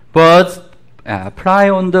 Birds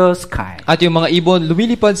fly on the sky. At yung mga ibon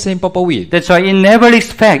lumilipad sa himpapawid. That's why it never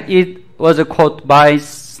expect it was caught by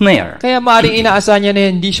snare. Kaya maaaring inaasahan niya na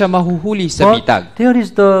hindi siya mahuhuli sa bitag. But there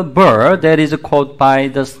is the bird that is caught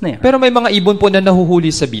by the snare. Pero may mga ibon po na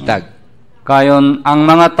nahuhuli sa bitag. Gayon, ang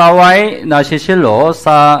mga tao ay nasisilo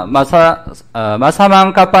sa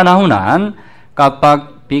masamang kapanahunan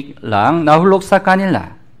kapag biglang nahulog sa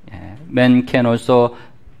kanila. Men can also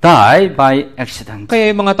die by accident. Kaya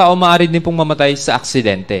yung mga tao maaari din pong mamatay sa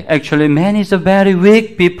aksidente. Actually, man is very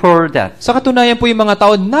weak before death. Sa katunayan po yung mga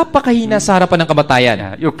tao napakahina sa harapan ng kamatayan.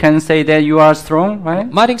 You can say that you are strong, right?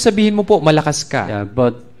 Maaring sabihin mo po malakas ka.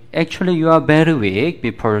 But actually, you are very weak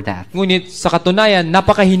before death. Ngunit sa katunayan,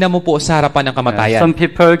 napakahina mo po sa harapan ng kamatayan. Some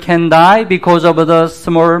people can die because of the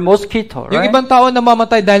small mosquito, Yung right? ibang tao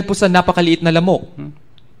namamatay dahil po sa napakaliit na lamok.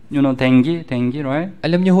 You know, dengue, right?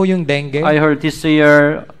 Alam niyo ho yung dengue? I heard this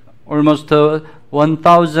year almost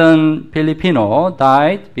 1,000 Filipino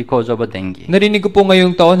died because of dengue. Narinig ko po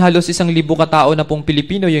ngayong taon, halos 1,000 katao na pong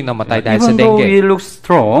Pilipino yung namatay dahil sa Even though dengue. we look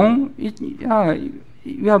strong,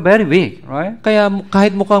 we are very weak, right? Kaya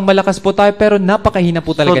kahit mukhang malakas po tayo, pero napakahina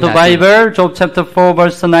po So talaga the natin. Bible, Job chapter 4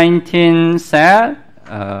 verse 19 said,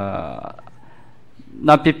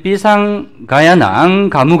 napipisang gaya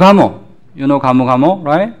ng gamu-gamu. You know gamu-gamu,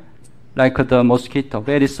 right? Like the mosquito,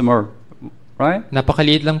 very small, right?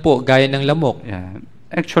 Napakaliit lang po, gaya ng lamok. Yeah.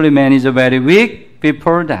 Actually, man is very weak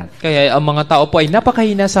before that. Kaya ang mga tao po ay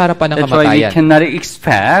napakahina sa harapan ng That's why we kamatayan. cannot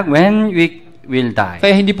expect when we will die.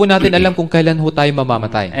 Kaya hindi po natin alam kung kailan ho tayo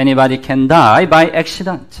mamamatay. Anybody can die by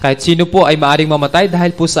accident. Kahit sino po ay maaring mamatay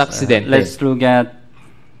dahil po sa aksidente. Let's look at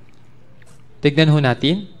Tignan ho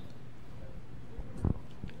natin.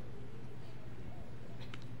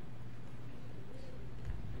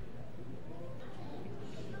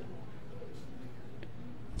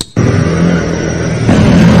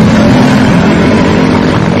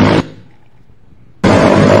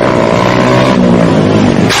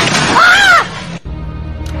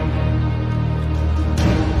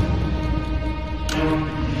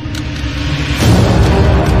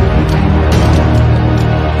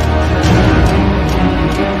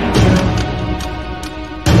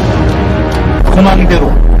 공항대로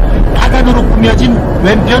바단으로 꾸며진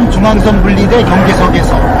왼편 중앙선 분리대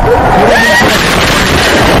경계석에서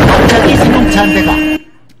갑자기 승용차 한 대가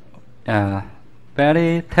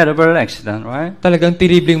very terrible accident, right? Talagang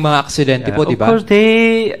terribleng mga aksidente po, di Of ba? course,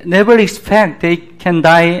 they never expect they can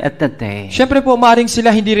die at that day. Siyempre po, maaring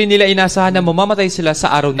sila, hindi rin nila inasahan na mamamatay sila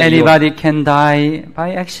sa araw na iyon. Anybody can die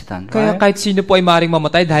by accident, Kaya right? kahit sino po ay maaring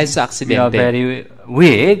mamatay dahil sa We are aksidente. very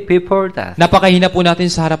weak before that. Napakahina po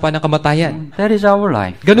natin sa harapan ng kamatayan. That is our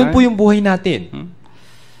life. Ganun right? po yung buhay natin.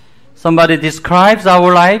 Somebody describes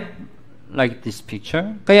our life like this picture.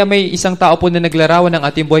 Kaya may isang tao po na naglarawan ng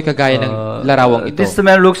ating buhay kagaya ng larawang ito. This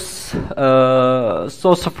man looks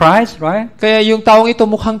so surprised, right? Kaya yung taong ito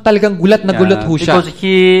mukhang talagang gulat na gulat ho siya. Because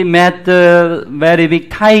he met a very big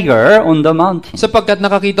tiger on the mountain. Sapagkat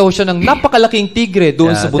nakakita ho siya ng napakalaking tigre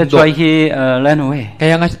doon sa That's why bundok. he ran away.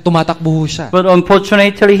 Kaya nga tumatakbo ho siya. But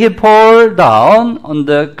unfortunately, he fell down on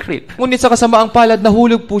the cliff. Ngunit sa kasamaang palad,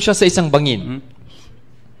 nahulog po siya sa isang bangin.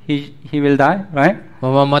 He will die, right?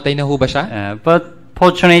 Mamamatay na ho ba siya? But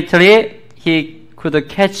fortunately, he could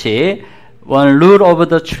catch one root of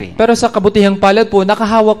the tree. Pero sa kabutihang palad po,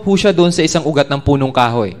 nakahawak po siya doon sa isang ugat ng punong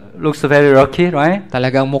kahoy. Looks very lucky, right?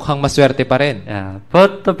 Talagang mukhang maswerte pa rin.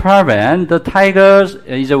 But the problem, the tiger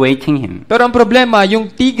is awaiting him. Pero ang problema,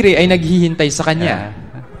 yung tigre ay naghihintay sa kanya.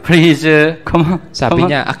 Please, come on. Sabi come on.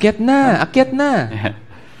 niya, akyat na, akyat na.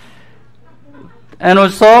 And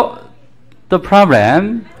also, the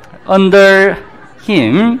problem, under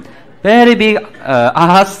him, very big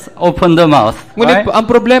ahas opened the mouth. Ngunit Right? ang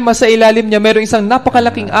problema sa ilalim niya, mayroong isang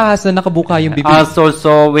napakalaking ahas na nakabuka yung bibig. Ahas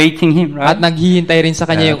also waiting him, At right? naghihintay rin sa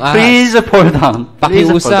kanya yung ahas. Please fall down. Please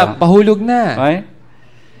fall Pakiusap, down. pahulog na. Right?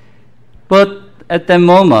 But at that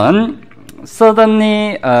moment,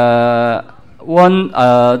 suddenly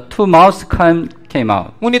two mouse came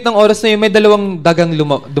out. Ngunit ng oras na yun, may dalawang dagang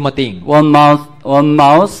dumating. One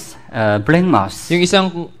mouse, black mouse. Yung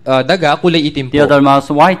isang daga, kulay itim po. The other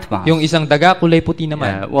mouse, white mouse. Yung isang daga, kulay puti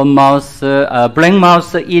naman. One mouse, black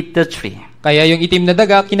mouse eat the tree. Kaya yung itim na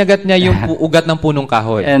daga, kinagat niya yung ugat ng punong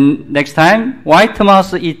kahoy. And next time, white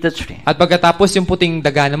mouse eat the tree. At pagkatapos yung puting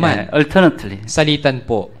daga naman, Alternately, salitan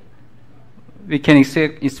po. we can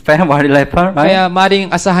expect what will happen, right? Kaya maring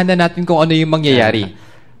asahan na natin kung ano yung mangyayari.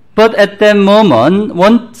 But at that moment,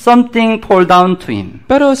 something fall down to him.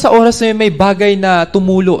 Pero sa oras na yun, may bagay na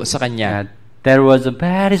tumulo sa kanya. There was a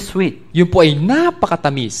very sweet. Yun po ay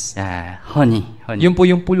napakatamis. Honey. Yun po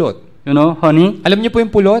yung pulot. You know, honey? Alam niyo po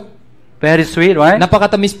yung pulot? Very sweet, right?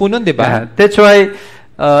 Napakatamis po nun, di ba? That's why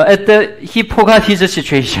he forgot his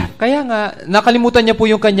situation. Kaya nga, nakalimutan niya po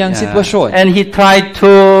yung kanyang sitwasyon. And he tried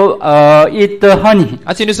to eat the honey.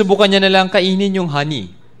 At sinusubukan niya na lang kainin yung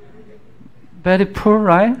honey. Very poor,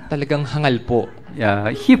 right? Talagang hangal po.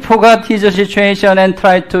 He forgot his situation and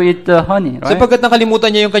tried to eat the honey, right? Sapagkat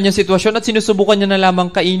nakalimutan niya yung kanyang sitwasyon at sinusubukan niya na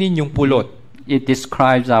lamang kainin yung pulot. It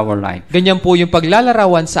describes our life. Ganyan po yung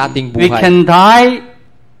paglalarawan sa ating buhay. We can die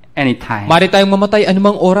anytime. Maaari tayong mamatay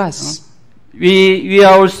anumang oras. We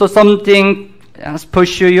are also something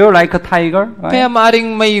pursue you like a tiger, right? Kaya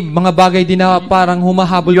maaring may mga bagay din na parang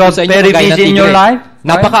humahabol You po are sa inyo very kagaya ng busy in your tigre. life, right?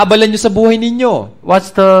 Napakaabalan nyo sa buhay ninyo. What's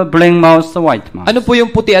the black mouse, the white mouse? Ano po yung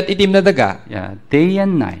puti at itim na daga? Day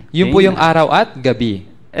and night. Yun po yung araw at gabi.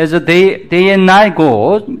 As the day and night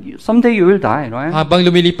go, someday you will die, right? Habang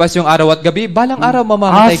lumilipas yung araw at gabi, balang araw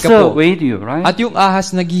mamamatay ka po. Wait you, right? At yung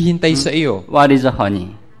ahas naghihintay sa iyo. What is the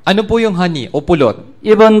honey? Ano po yung honey o pulot?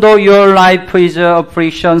 Even though your life is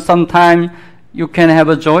affliction, sometimes you can have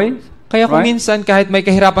a joy. Kaya kung right? minsan kahit may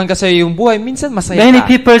kahirapan ka sa iyong buhay, minsan masaya Many ka.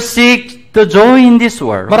 people seek the joy in this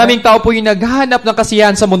world. Maraming tao po yung naghahanap ng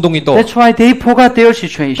kasiyahan sa mundong ito. That's why they forgot their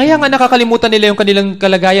situation. Kaya nga nakakalimutan nila yung kanilang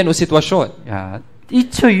kalagayan o sitwasyon.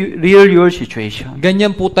 It's a real your situation.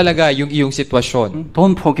 Ganyan po talaga yung iyong sitwasyon.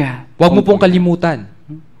 Don't forget. Huwag mo pong kalimutan.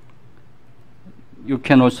 You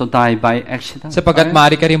can also die by accident. Sapagkat right?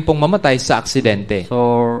 maaari ka rin pong mamatay sa aksidente.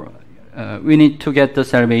 So, we need to get the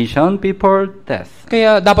salvation before death.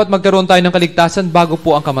 Kaya dapat magkaroon tayo ng kaligtasan bago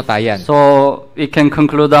po ang kamatayan. So, we can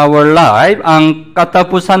conclude our life. Ang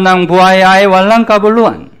katapusan ng buhay ay walang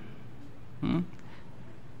kabuluhan.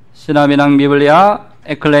 Sinabi ng Biblia,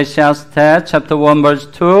 Ecclesiastes chapter 1 verse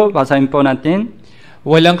 2, basahin po natin.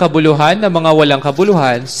 Walang kabuluhan na mga walang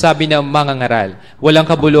kabuluhan, sabi ng mga ngaral. Walang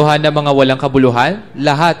kabuluhan na mga walang kabuluhan,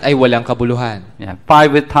 lahat ay walang kabuluhan. 5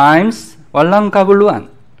 times, walang kabuluhan.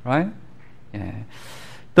 Right?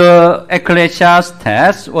 The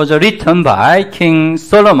Ecclesiastes was written by King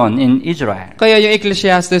Solomon in Israel. Kaya yung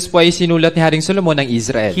Ecclesiastes po ay sinulat ni Haring Solomon ng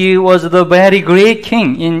Israel. He was the very great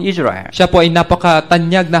king in Israel. Siya po ay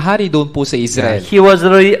napakatanyag na hari doon po sa Israel. He was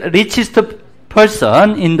the richest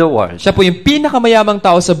person in the world. Siya po yung pinakamayamang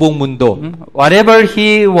tao sa buong mundo. Whatever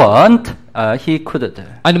he want, he could do.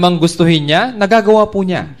 Ano mang gustuhin niya, nagagawa po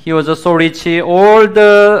niya. He was so rich, all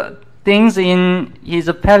the things in his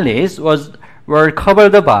palace were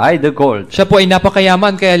covered by the gold. Siya po ay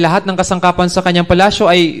napakayaman, kaya lahat ng kasangkapan sa kanyang palasyo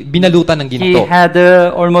ay binalutan ng He ginto. had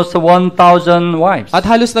almost 1,000 wives. At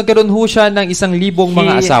halos nagkaroon ho siya ng 1,000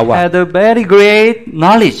 mga He asawa. had a very great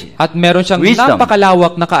knowledge. At meron siyang Wisdom.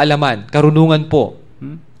 napakalawak na kaalaman, karunungan po.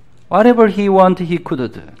 Whatever he want, he could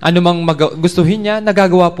do. Ano mang gustuhin niya,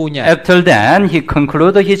 nagagawa po niya. After that, he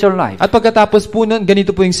concluded his life. At pagkatapos po nun,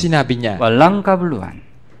 ganito po yung sinabi niya. Walang kabuluhan.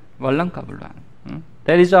 Walang kabuluhan.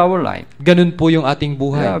 That is our life. Ganun po yung ating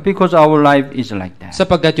buhay. Because our life is like that.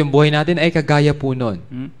 Sapagkat yung buhay natin ay kagaya po nun.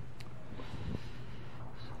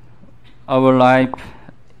 Our life,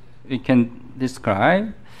 we can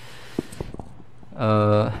describe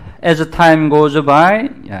as time goes by,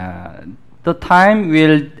 the time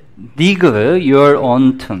will dig your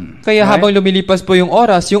own tomb. Kaya habang lumilipas po yung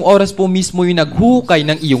oras po mismo yung naghukay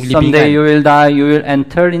ng iyong Someday you libingan. will die, you will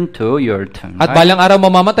enter into your tomb. At balang araw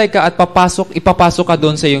mamamatay ka at ipapasok ka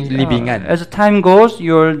doon sa iyong libingan. As time goes,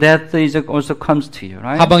 your death is also comes to you,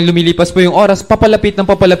 right? Habang lumilipas po yung oras, papalapit ng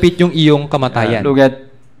papalapit yung iyong kamatayan. Look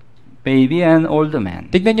at baby and old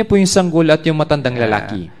man. Tignan niyo po yung sanggol at yung matandang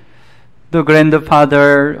lalaki. The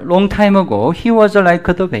grandfather, long time ago, he was like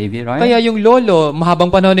the baby, right? Kaya yung lolo, mahabang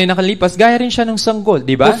panahon na nakalipas, gaya rin siya ng sanggol,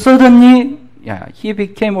 di ba? But suddenly, he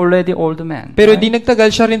became already old man. Pero right? di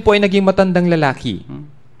nagtagal, siya rin po ay naging matandang lalaki.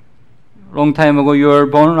 long time ago you were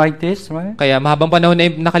born like this, right? Kaya mahabang panahon na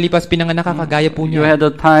nakalipas pinanganak ka, kagaya po You niya. had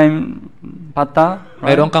a time, bata,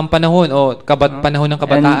 right? Mayroon kang panahon o panahon ng And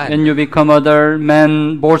kabataan. when you become other,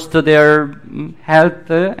 men boast their health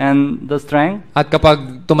and the strength. At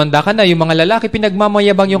kapag tumanda ka na, yung mga lalaki,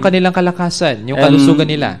 pinagmamayabang yung kanilang kalakasan, yung kalusugan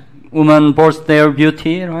nila. Women boast their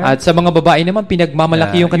beauty, right? At sa mga babae naman,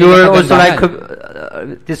 pinagmamalaki yung You kanilang were also like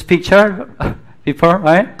kagandahan. this picture before,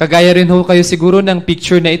 right? Kagaya rin ho kayo siguro ng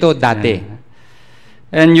picture na ito dati.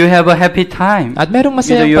 And you have a happy time. At merong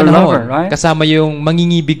masayang With your panahon lover, right? kasama yung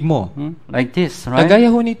mangingibig mo. Like this, right? Kagaya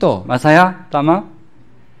ho nito. Masaya, tama?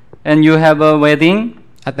 And you have a wedding.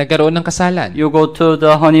 At nagkaroon ng kasalan. You go to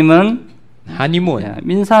the honeymoon. Honeymoon. Yeah,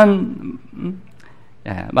 minsan,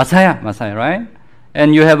 masaya, right?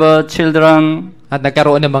 And you have a children. At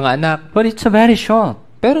nagkaroon ng mga anak. But it's very short.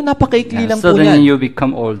 Pero napakaikli lang po Suddenly yan. you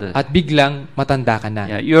become older. At biglang matanda ka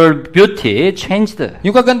na. Your beauty changed.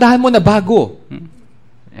 Yung kagandahan mo na bago.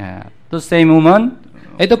 The same woman.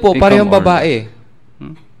 Ito po, Become parehong older. babae.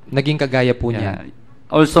 Naging kagaya po niya.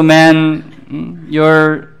 Also man,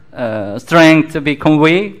 your strength become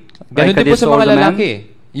weak. Ganun Like din po this sa mga old man. lalaki.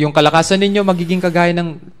 Yung kalakasan ninyo magiging kagaya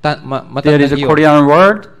ng There is a matandang iyo. Korean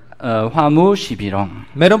word, 화무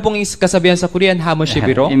시비롱. Meron pong kasabihan sa Korean, hamo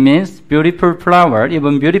shibiro. It means beautiful flower.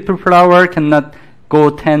 Even beautiful flower cannot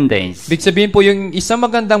go 10 days. Ibig sabihin po, yung isang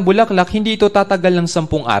magandang bulaklak, hindi ito tatagal ng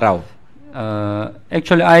 10 araw.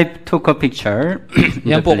 Actually, I took a picture.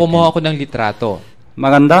 Yan po, kumuha ako ng litrato.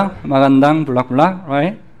 magandang bulaklak,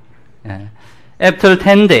 right? After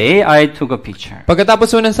 10 days, I took a picture. Pagkatapos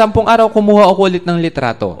po ng 10 araw, kumuha ako ulit ng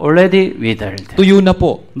litrato. Already withered. Tuyo na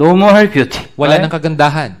po. No more beauty. Wala right? ng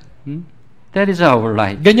kagandahan. That is our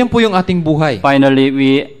life. Ganyan po yung ating buhay. Finally,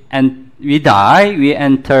 we die, we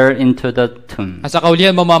enter into the tomb. At sa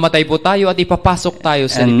kaulihan, mamamatay po tayo at ipapasok tayo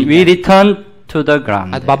sa And we libingan. return to the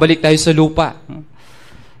ground. At babalik tayo sa lupa.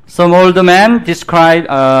 Some old man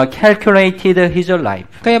calculated his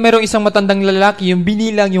life. Kaya merong isang matandang lalaki yung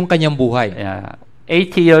binilang yung kanyang buhay.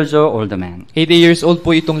 80 years old man. 80 years old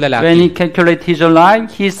po itong When he lalaki. calculated his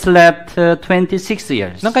life, he slept 26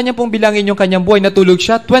 years. Nang kanya pong bilangin yung kanyang buhay, natulog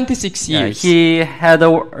siya 26 years. He had a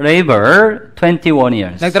labor 21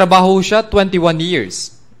 years. Nagtrabaho siya 21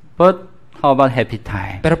 years. But how about happy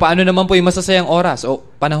time? Pero paano naman po yung masasayang oras o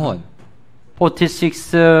panahon?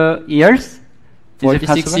 46 years? Is it 46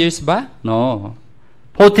 possible? years ba? No.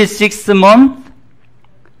 46 months?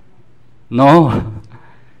 No.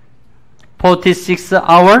 46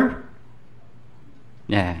 hour?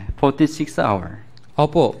 Yeah, 46 hour.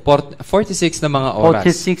 Opo, 46 na mga oras.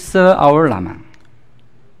 46 hour lamang.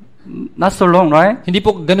 Not so long, right? Hindi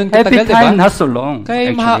po ganun Happy katagal, time, diba? not so long.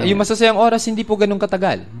 Kaya yung masasayang oras, hindi po ganun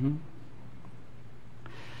katagal.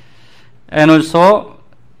 And also,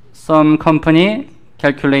 some company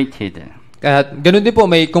calculated At ganun din po,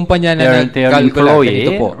 may kumpanya na their nag-calculate employee,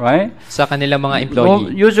 ganito po right? sa kanilang mga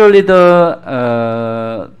employee. Usually the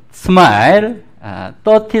smile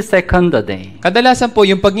 30 seconds a day. Kadalasan po,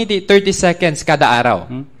 yung pagngiti, 30 seconds kada araw.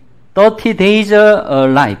 30 days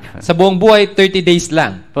life. Sa buong buhay, 30 days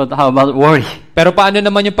lang. But how about worry? Pero paano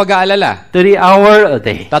naman yung pag-aalala? 3 hours a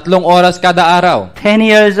day. 3 oras kada araw. 10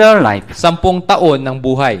 years life. 10 taon ng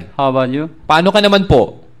buhay. How about you? Paano ka naman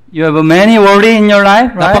po? You have many worry in your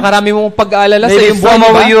life, right? Napakarami mong pag-aalala sa Maybe iyong buhay, some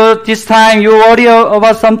of diba? you this time you worry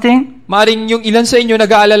about something. Maaring yung ilan sa inyo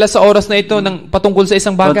nag-aalala sa oras na ito ng patungkol sa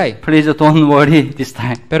isang bagay. But please don't worry this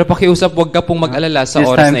time. Pero pakiusap, huwag ka pong mag-alala sa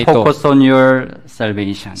This oras time na ito. focus on your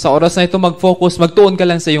salvation. Sa oras na ito, mag-focus, magtuon ka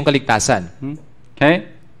lang sa iyong kaligtasan. Okay?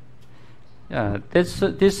 Yeah,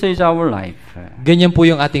 this is our life. Ganyan po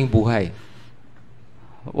yung ating buhay.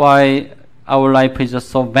 Why our life is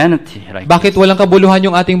so vanity like Bakit walang kabuluhan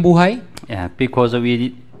yung ating buhay? Yeah, because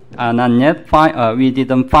we are not yet we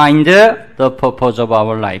didn't find the purpose of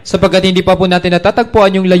our life. Sapagkat hindi pa po natin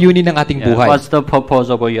natatagpuan yung layunin ng ating Yeah, buhay. what's the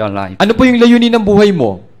purpose of your life? Ano po yung layunin ng buhay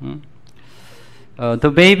mo?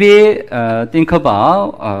 The baby think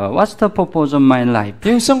about what's the purpose of my life?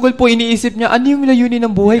 Yung sanggol po, iniisip niya, ano yung layunin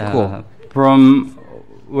ng buhay ko? From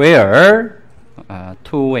where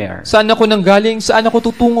to where? Saan ako nanggaling? Saan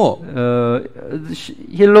ako tutungo?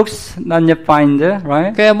 He looks not yet find,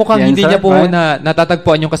 right? Kaya mukhang The hindi answer, niya po right?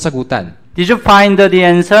 natatagpuan yung kasagutan. Did you find the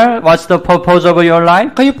answer? What's the purpose of your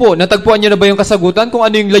life? Kayo po, natagpuan niyo na ba yung kasagutan kung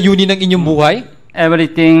ano yung layunin ng inyong buhay?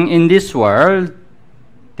 Everything in this world,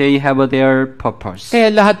 they have their purpose.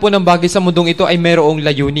 Kaya lahat po ng bagay sa mundong ito ay mayroong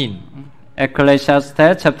layunin.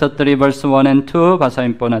 Ecclesiastes chapter 3 verse 1 and 2,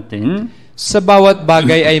 basahin po natin. Sa bawat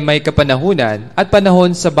bagay ay may kapanahunan at panahon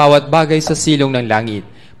sa bawat bagay sa silong ng langit.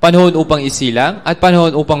 panahon upang isilang at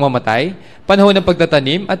panahon upang mamatay, panahon ng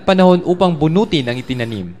pagtatanim at panahon upang bunutin ang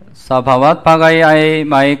itinanim. Sa bawat bagay ay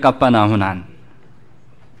may kapanahunan.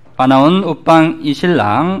 Panahon upang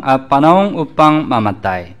isilang at panahon upang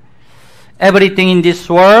mamatay. Everything in this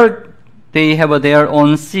world, they have their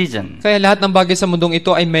own season. Kaya lahat ng bagay sa mundong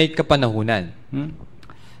ito ay may kapanahunan.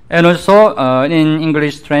 And also, in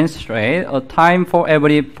English translate, a time for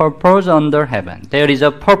every purpose under heaven. There is a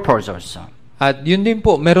purpose also. At yun din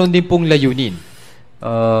po, meron din pong layunin.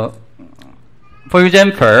 For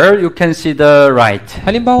example, you can see the light.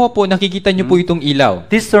 Halimbawa po, nakikita niyo po itong ilaw.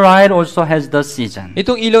 This light also has the season.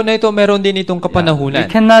 Itong ilaw na ito, meron din itong kapanahunan.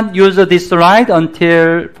 We cannot use this light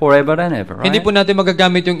until forever and ever, right? Hindi po natin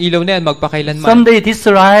magagamit yung ilaw na yan magpakailanman. Someday this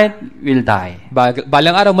light will die.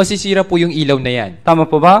 Balang araw, masisira po yung ilaw na yan.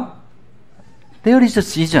 Tama po ba? There is a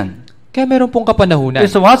season. Kaya meron pong kapanahunan.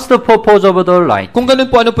 So what's the purpose of the light? Kung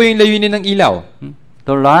ganun po, ano po yung layunin ng ilaw?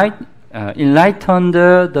 The light enlightened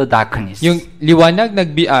the darkness. Yung liwanag,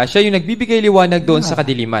 siya yung nagbibigay liwanag doon sa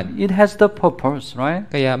kadiliman. It has the purpose, right?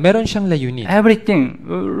 Kaya meron siyang layunin. Everything,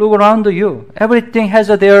 look around you. Everything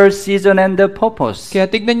has their season and the purpose.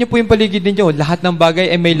 Kaya tignan niyo po yung paligid ninyo. Lahat ng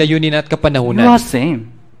bagay ay may layunin at You kapanahunan. are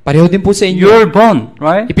same. Pareho din po sa inyo. You're born,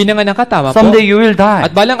 right? Ipinanganak ka, tama po. Someday you will die.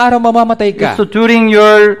 At balang araw mamamatay ka. So during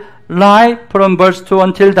your life from birth to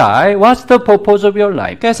until die, what's the purpose of your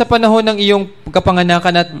life? Kaya sa panahon ng iyong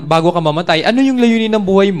kapanganakan at bago ka mamatay, ano yung layunin ng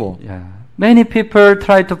buhay mo? Yeah. Many people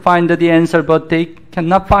try to find the answer, but they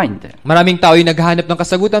cannot find it. Maraming tao yung naghahanap ng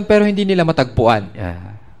kasagutan pero hindi nila matagpuan.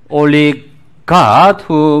 Yeah. Only God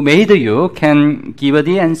who made you can give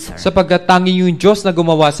the answer. Sapagkat tanging yung Diyos na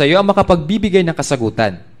gumawa sa iyo ang makapagbibigay ng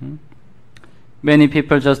kasagutan. Many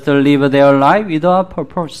people just live their life without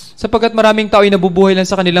purpose. Sapagkat maraming tao ay nabubuhay lang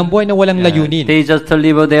sa kanilang buhay na walang layunin. They just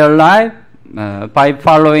live their life by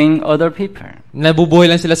following other people. Nabubuhay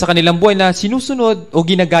lang sila sa kanilang buhay na sinusunod o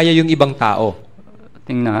ginagaya yung ibang tao.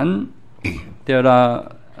 Tingnan, there are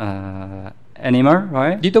animal,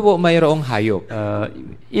 right? Dito po mayroong hayop.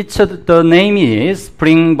 The name is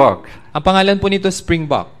springbok. Ang pangalan po nito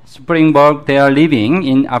springbok. Springbok, they are living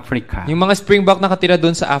in Africa. Yung mga springbok nakatira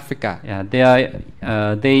doon sa Africa. Yeah,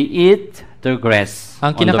 they eat the grass.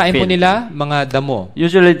 Ang on the kinakain po field. nila, mga damo.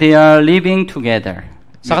 Usually they are living together.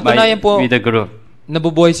 Sa katunayan po, with a group.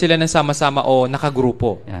 Nabubuhay sila ng sama-sama o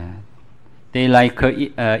nakagrupo. Yeah. They like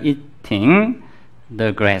eating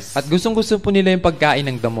the grass. At gustong-gusto po nila yung pagkain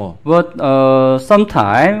ng damo. But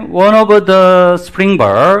sometime one of the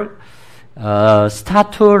springbok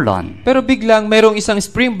start to run. Pero biglang mayroong isang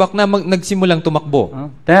springbok na nagsimulang tumakbo.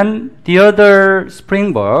 Then the other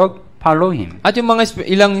springbok follow him. At yung mga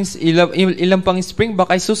ilang pang springbok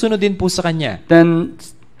ay susunod din po sa kanya. Then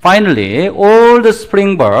finally all the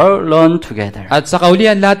springbok run together. At sa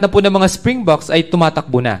kaulihan, lahat na po ng mga springboks ay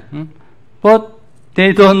tumatakbo na. But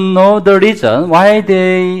they don't know the reason why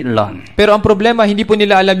they run. Pero ang problema, hindi po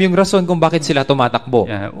nila alam yung rason kung bakit sila tumatakbo.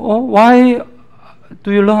 Yeah. Oh, why do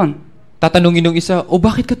you run? Tatanungin ng isa,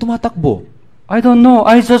 bakit ka tumatakbo? I don't know.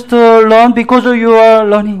 I just run because you are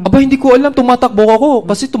running. Aba, hindi ko alam, tumatakbo ako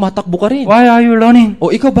kasi tumatakbo ka rin. Why are you running?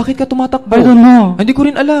 O ikaw, bakit ka tumatakbo? I don't know. Hindi ko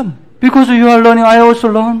rin alam. Because you are running, I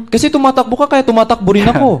also run. Kasi tumatakbo ka, kaya tumatakbo rin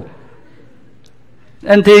ako.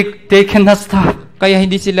 And they cannot stop. Kaya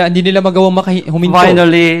hindi nila magawang huminto.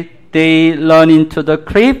 Finally, they run into the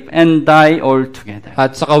cliff and die all together.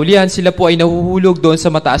 At sa kaulihan, sila po ay nahuhulog doon sa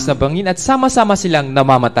mataas na bangin at sama-sama silang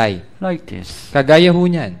namamatay. Like this. Kagaya ho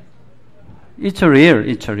niyan. It's real.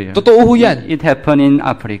 Totoo ho yan. It happened in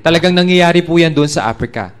Africa. Talagang nangyayari po yan doon sa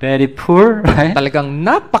Africa. Very poor, right? Talagang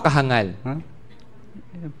napakahangal.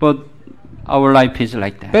 But our life is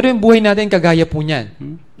like that. Pero yung buhay natin, kagaya po niyan.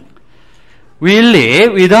 We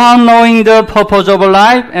live without knowing the purpose of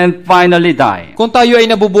life and finally die. Kung tayo ay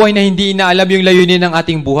nabubuhay na hindi inaalam yung layunin ng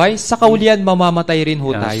ating buhay, sa kaulihan mamamatay rin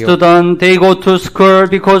ho tayo. Student, they go to school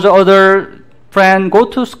because other friend go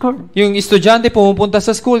to school. Yung estudyante pumupunta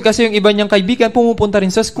sa school kasi yung iba niyang kaibigan pumupunta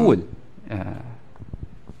rin sa school.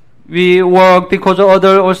 We work because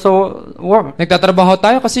other also work. Nagtatrabaho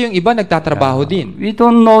tayo kasi yung iba nagtatrabaho din. We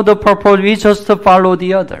don't know the purpose, we just follow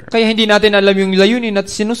the other. Kaya hindi natin alam yung layunin at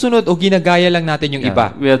sinusunod o ginagaya lang natin yung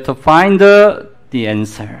iba. We have to find the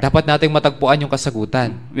answer. Dapat nating matagpuan yung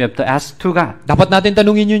kasagutan. We have to ask to God. Dapat natin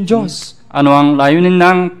tanungin yung Diyos. Ano ang layunin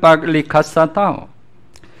ng paglikha sa tao?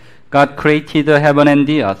 God created the heaven and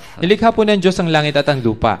the earth. Nilikha po ng Diyos ang langit at ang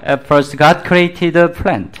lupa. At first, God created the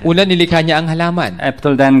plant. Una, nilikha niya ang halaman.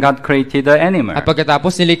 After then, God created the animal. At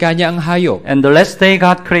pagkatapos, nilikha niya ang hayop. And the last day,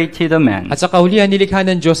 God created the man. At sa kahulihan, nilikha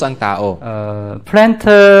ng Diyos ang tao. Plant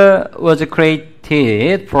was created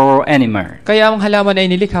created for animal. Kaya ang halaman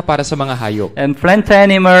ay nilikha para sa mga hayop. And plant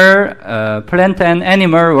and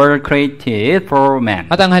animal were created for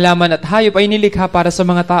man. At ang halaman at hayop ay nilikha para sa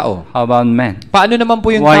mga tao. How about man? Paano naman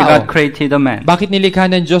po yung Why tao? God created the man? Bakit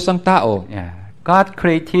nilikha ng Diyos ang tao? Yeah. God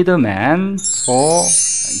created the man for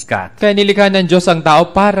God. Kaya nilikha ng Diyos ang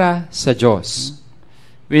tao para sa Diyos.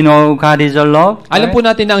 We know God is a love. Alam po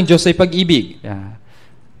natin na ang Diyos ay pag-ibig. Yeah.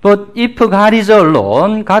 But if God is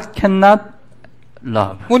alone, God cannot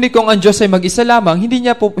love. Ngunit kung ang Diyos ay mag-isa lamang, hindi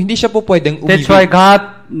siya po pwedeng That's why umibig. God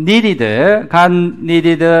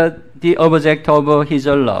needed the object of His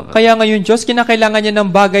love. Kaya ngayon Diyos, kinakailangan niya ng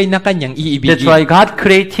bagay na kanyang That's why iibigin. God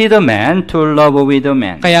created a man to love with a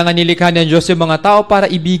man. Kaya nga nilikha ng Diyos yung mga tao para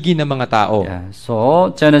ibigin ng mga tao. Yeah. So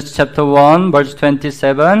Genesis chapter 1 verse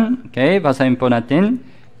 27. Okay, basahin po natin.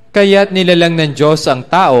 Kaya't nilalang ng Diyos ang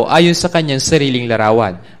tao ayon sa kanyang sariling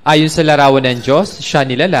larawan. Ayon sa larawan ng Diyos, siya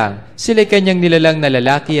nilalang. Sila'y kanyang nilalang na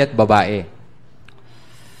lalaki at babae.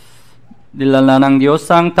 Nilalang ng Diyos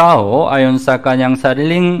ang tao ayon sa kanyang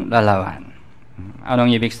sariling larawan.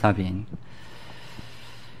 Anong ibig sabihin?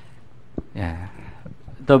 Yeah.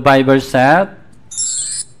 The Bible said,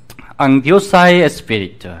 ang Diyos ay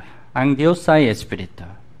Espiritu. Ang Diyos ay Espiritu.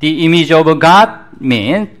 The image of God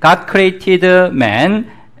means God created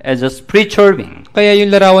man as a spiritual being. Kaya yung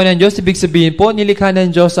larawan ng Diyos, ibig sabihin po, nilikha ng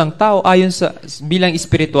Diyos ang tao ayon sa bilang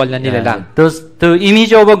espiritual na nilalang. The image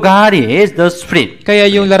of God is the spirit. Kaya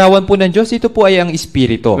yung larawan po ng Diyos, ito po ay ang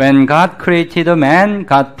espiritu. When God created a man,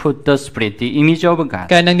 God put the spirit, the image of God.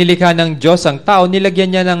 Kaya nang nilikha ng Diyos ang tao, nilagyan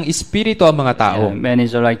niya ng espiritu ang mga tao. Man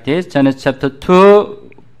is like this. Genesis chapter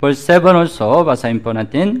 2 verse 7 also, basahin po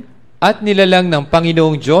natin. At nilalang ng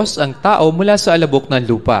Panginoong Diyos ang tao mula sa alabok ng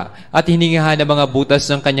lupa, at hiningahan ng mga butas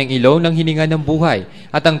ng kanyang ilaw ng hininga ng buhay,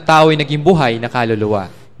 at ang tao ay naging buhay na kaluluwa.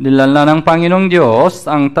 Nilalang ng Panginoong Diyos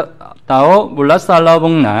ang tao mula sa alabok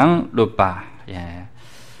ng lupa. Yeah.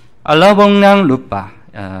 Alabok ng lupa.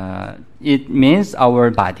 It means our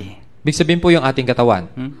body. Ibig sabihin po yung ating katawan.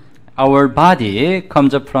 Our body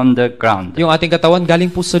comes up from the ground. Yung ating katawan galing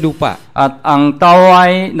po sa lupa. At ang tao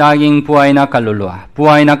ay naging buhay na kaluluwa.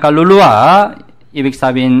 Buhay na kaluluwa, ibig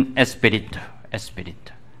sabihin espiritu.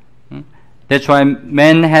 Espiritu. That's why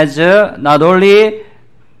man has not only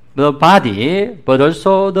the body, but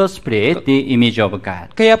also the spirit, the image of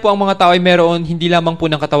God. Kaya po ang mga tao ay meron hindi lamang po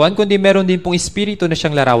ng katawan, kundi meron din pong espiritu na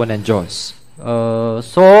siyang larawan ng Diyos.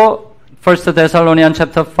 So, 1 Thessalonians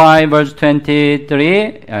chapter 5 verse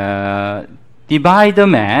 23, divide the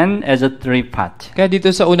man as a three part. Kaya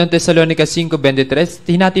dito sa unang Thessalonica 5:23,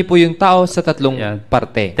 hinati po yung tao sa tatlong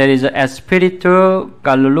parte. There is a espiritu,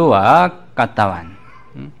 kaluluwa, katawan.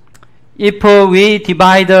 If we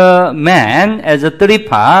divide the man as a three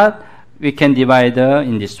part, we can divide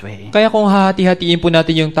in this way. Kaya kung hahati-hatiin po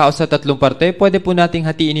natin yung tao sa tatlong parte, pwede po nating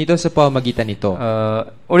hatiin ito sa pamamagitan nito.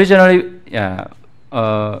 Originally,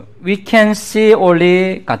 we can see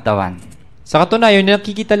only katawan. Sa katunayan,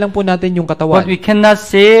 nakikita lang po natin yung katawan. But we cannot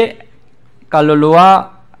see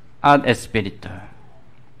kaluluwa at espiritu.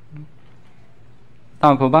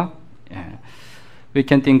 Tama po ba? Yeah. We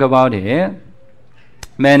can think about it.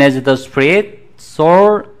 Man has the spirit,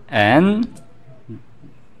 soul, and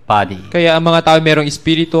body. Kaya ang mga tao merong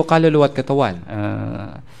espiritu, kaluluwa at katawan.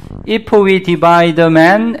 If we divide the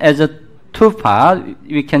man as a two part,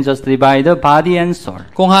 we can just divide the body and soul.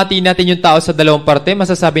 Kung hatiin natin yung tao sa dalawang parte,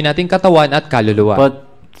 masasabi natin katawan at kaluluwa. But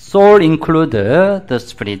soul include the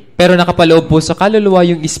spirit. Pero nakapaloob po sa kaluluwa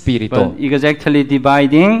yung espiritu. But exactly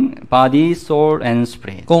dividing body, soul, and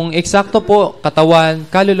spirit. Kung eksakto po, katawan,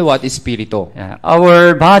 kaluluwa at espiritu. Yeah.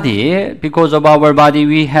 Our body, because of our body,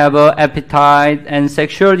 we have appetite and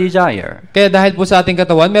sexual desire. Kaya dahil po sa ating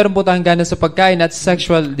katawan, meron po tayong gana sa pagkain at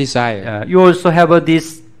sexual desire. You also have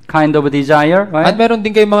this kind of desire, right? At meron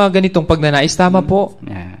din kayong mga ganitong pagnanais. Tama po.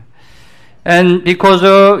 Yeah. And because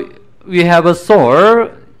we have a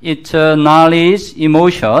soul, it's knowledge,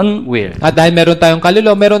 emotion, will. At dahil meron tayong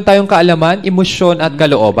kaluluwa, meron tayong kaalaman, emosyon at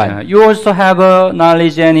kalooban. You also have a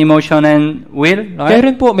knowledge and emotion and will, Kaya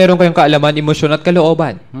right? rin po, meron kayong kaalaman, emosyon at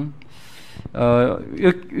kalooban.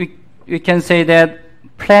 You can say that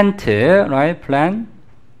plant, right?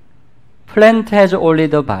 Plant has only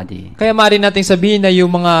the body. Kaya maaari nating sabihin na yung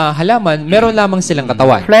mga halaman, meron lamang silang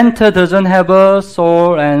katawan. Plant doesn't have a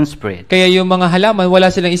soul and spirit. Kaya yung mga halaman, wala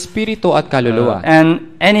silang espiritu at kaluluwa.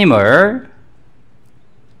 And animal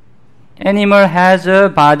has a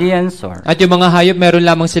body and soul. At yung mga hayop, meron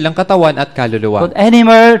lamang silang katawan at kaluluwa. But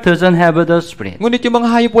animal doesn't have the spirit. Ngunit yung mga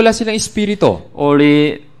hayop, wala silang espiritu.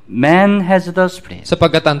 Only man has the spirit.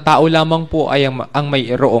 Sapagkat ang tao lamang po ay ang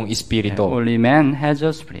mayroong espiritu. Only man has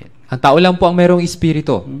a spirit. Ang tao lang po ang mayroong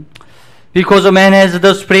espiritu. Because man has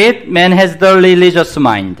the spirit, man has the religious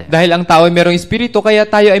mind. Dahil ang tao ay merong espiritu, kaya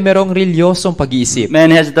tayo ay merong reliyosong pag-iisip.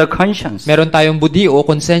 Man has the conscience. Meron tayong budi o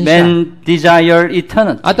konsensya. Man desire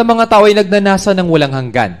eternity. At ang mga tao ay nagnanasa ng walang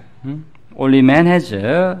hanggan. Only man has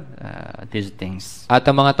these things. At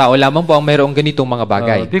ang mga tao lamang po ang mayroong ganitong mga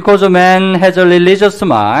bagay. Because man has a religious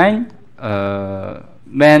mind,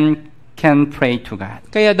 man can pray to God.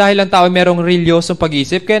 Kaya dahil ang tao ay merong reliyosong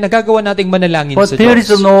pag-iisip, kaya nagagawa nating manalangin But sa there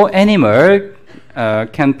is Diyos. no animal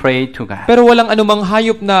can pray to God. Pero walang anumang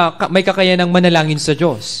hayop na may kakayanang manalangin sa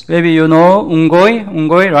Diyos. Maybe you know unggoy,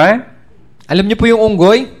 right? Alam niyo po yung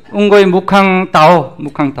unggoy? unggoy mukhang tao,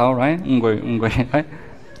 right? unggoy, right?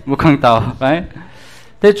 mukhang tao, right?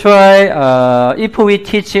 That's why if we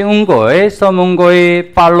teach unggoy, some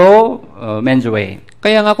unggoy follow man's way.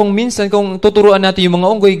 Kaya nga kung minsan, kung tuturuan natin yung mga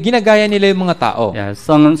unggoy, ginagaya nila yung mga tao. Yeah,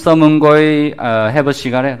 some unggoy have a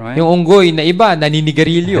cigarette, right? Yung unggoy na iba,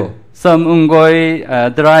 naninigarilyo. Some unggoy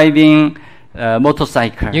driving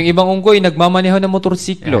motorcycle. Yung ibang unggoy, nagmamaneho ng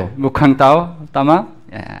motorsiklo. Yeah, mukhang tao, tama?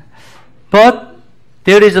 Yeah. But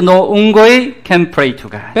there is no unggoy can pray to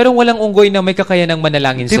God. Pero walang unggoy na may kakayanang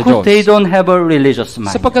manalangin sa Because Diyos. they don't have a religious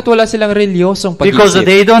mind. Sapagkat wala silang reliyosong Because pag-iisip.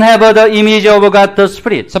 they don't have the image of God, the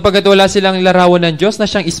Spirit. Sapagkat wala silang larawan ng Diyos na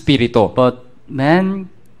siyang espiritu. But man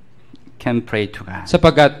can pray to God.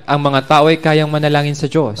 Sapagkat ang mga tao ay kayang manalangin sa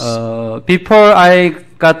Diyos. Before I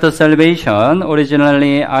got the salvation,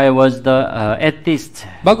 originally I was the atheist.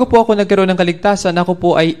 Bago po ako nagkaroon ng kaligtasan, ako po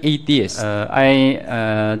ay atheist. I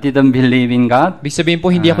didn't believe in God. Ibig sabihin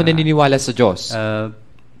po, hindi ako naniniwala sa Diyos.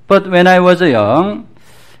 But when I was young,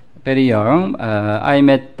 very young, I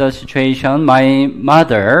met the situation. My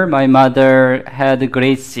mother had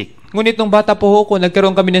great sick. Ngunit nung bata po ako,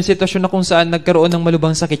 nagkaroon kami ng sitwasyon na kung saan nagkaroon ng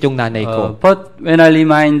malubhang sakit yung nanay ko. But when I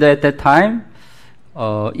reminded at that time,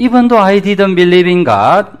 even though I didn't believe in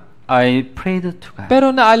God, I prayed to God.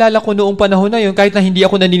 Pero naalala ko noong panahon na yun, kahit na hindi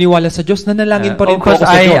ako naniniwala sa Diyos, nanalangin pa rin po Because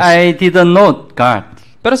ako sa Diyos. I didn't know God.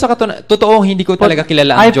 Pero sa totoo, hindi ko talaga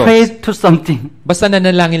kilala I ang Diyos. prayed to something. Basta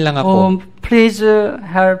nanalangin lang ako. Please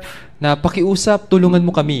help. Na pakiusap, tulungan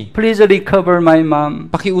mo kami. Please recover my mom.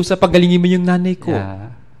 Pakiusap, pagalingin mo yung nanay ko.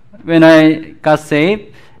 Yeah. When I got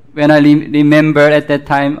saved, when I remember at that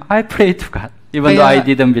time, I prayed to God. Even though I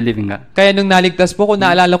didn't believe in God. Kaya nung naligtas po ko,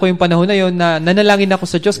 naalala ko yung panahon na yun na nanalangin ako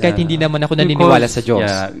sa Diyos kahit hindi naman ako naniniwala sa Diyos.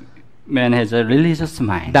 Man has a religious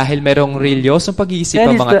mind. Dahil merong reliyosong pag-iisip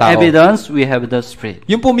That ang is mga the tao. evidence we have the Spirit.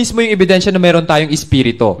 Yun po mismo yung ebidensya na meron tayong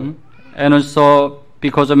espiritu. And also,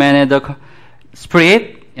 because man has the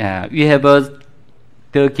Spirit, we have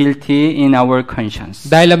the guilty in our conscience.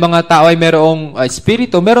 Dahil ang mga tao ay merong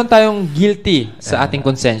espiritu, meron tayong guilty sa ating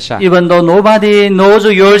konsensya. Even though nobody knows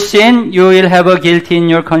your sin, you will have a guilty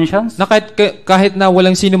in your conscience. Na kahit na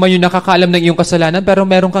walang sino man yung nakakaalam ng iyong kasalanan, pero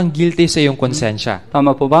meron kang guilty sa iyong konsensya.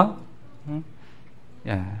 Tama po ba?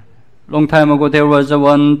 Yeah. Long time ago, there was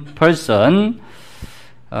one person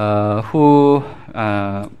who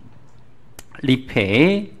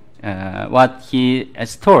repay what he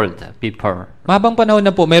stole before. Mahabang panahon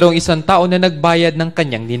na po, mayroong isang tao na nagbayad ng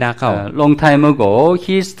kanyang ninakaw. Long time ago,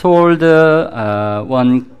 he stole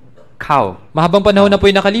one cow. Mahabang panahon na po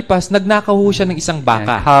yung nakalipas, nagnakaw ho siya ng isang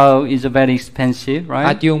baka. Cow is very expensive, right?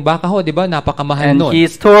 At yung baka ho, di ba, napakamahal And nun. he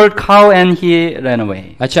stole cow and he ran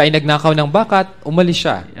away. At siya ay nagnakaw ng baka at umalis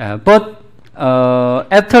siya. But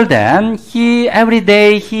after then, every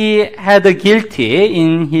day he had a guilty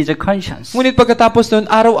in his conscience. Ngunit pagkatapos nun,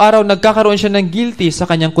 araw-araw nagkakaroon siya ng guilty sa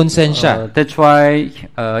kanyang konsensya. That's why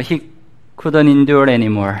he couldn't endure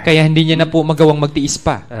anymore. Kaya hindi niya na po magawang magtiis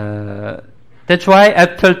pa. That's why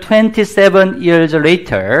after 27 years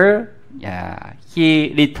later,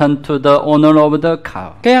 he returned to the owner of the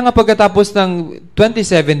cow. Kaya nga pagkatapos ng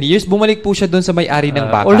 27 years, bumalik po siya doon sa may-ari ng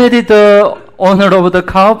baka. Already the owner of the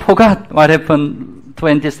cow forgot what happened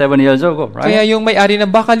 27 years ago, right? Kaya yung may-ari ng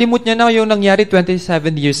baka, limot niya na yung nangyari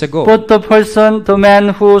 27 years ago. But the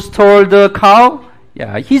man who stole the cow,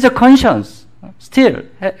 his conscience still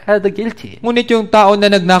had the guilty. Ngunit yung tao na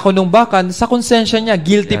nagnakaw ng baka, sa konsensya niya,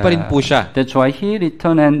 guilty pa rin po siya. That's why he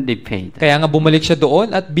returned and repaid. Kaya nga bumalik siya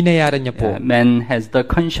doon at binayaran niya po. Man has the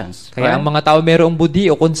conscience. Kaya ang mga tao mayroong budi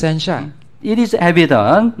o konsensya. It is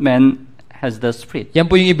evident man has the Spirit. Yan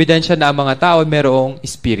po yung ebidensya na ang mga tao mayroong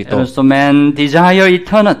espiritu. And also man desire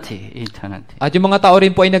eternity. At yung mga tao rin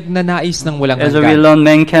po ay nagnanais ng walang As we hanggan. learn,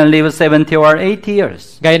 man can live 70 or 80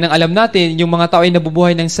 years. Gaya ng alam natin, yung mga tao ay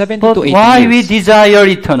nabubuhay ng 70 But to 80 why we years. desire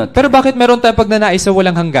eternity? Pero bakit meron tayong pagnanais sa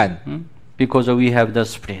walang hanggan? Because we have the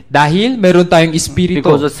Spirit. Dahil meron tayong espiritu.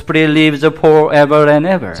 Because the Spirit lives forever and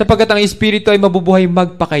ever. Sapagkat ang espiritu ay mabubuhay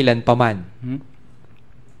magpakailan paman.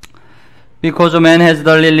 Because man has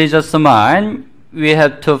the religious mind, we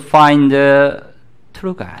have to find the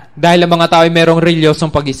true God. Dahil ang mga tao ay merong reliyosong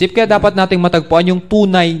pag-isip, kaya dapat nating matagpuan yung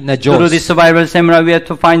tunay na Diyos. Through this Bible seminar, we have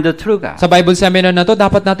to find the true God. Sa Bible seminar na to,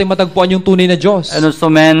 dapat nating matagpuan yung tunay na Diyos. And also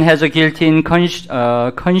man has a guilty in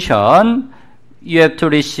conscience, you have to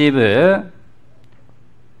receive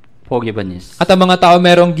forgiveness. At ang mga tao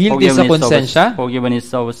merong guilty sa konsensya, Forgiveness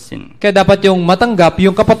of sin. kaya dapat yung matanggap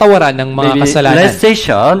yung kapatawaran ng mga Maybe kasalanan. last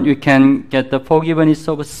session, you can get the forgiveness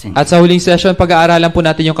of sin. At sa huling session, pag-aaralan po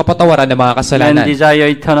natin yung kapatawaran ng mga Man kasalanan. desire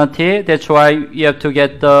eternity, that's why you have to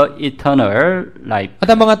get the eternal life. At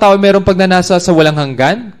ang mga tao merong pagnanasa sa walang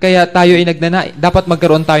hanggan, kaya tayo ay dapat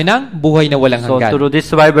magkaroon tayo ng buhay na walang So hanggan. through this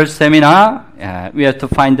Bible seminar, we have to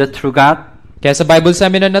find the true God. Kaya sa Bible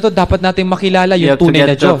seminar na to, dapat nating makilala You yung have to tunay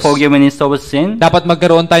na get the Diyos. forgiveness of sin. Dapat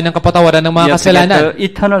magkaroon tayo ng kapatawaran ng mga You have to get kasalanan. the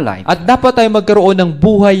eternal life. At dapat tayo magkaroon ng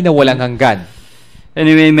buhay na walang hanggan.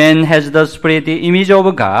 Anyway, man has the spirit, the image of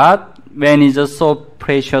God. Man is so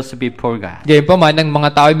precious before God. Gayun pa man, ang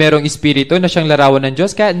mga tao ay merong espiritu na siyang larawan ng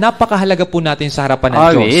Diyos, kaya napakahalaga po natin sa harapan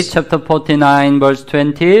ng Diyos. chapter 49, verse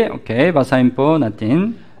 20. Okay, basahin po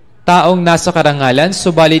natin. Taong nasa karangalan,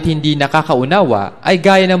 subalit hindi nakakaunawa, ay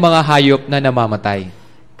gaya ng mga hayop na namamatay.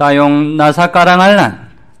 Tayong nasa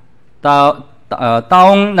karangalan.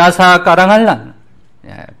 Taong nasa karangalan.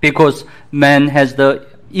 Because man has the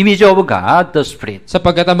image of God, the Spirit.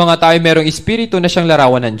 Sapagkat ang mga tao ay merong espiritu na siyang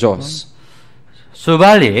larawan ng Diyos.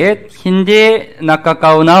 Subalit, hindi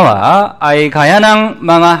nakakaunawa ay gaya ng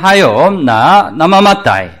mga hayop na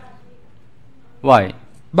namamatay. Why?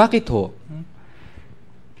 Bakit ho?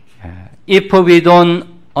 If we don't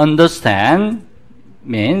understand,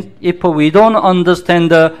 means if we don't understand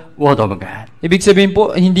the Word of God, Ibig sabihin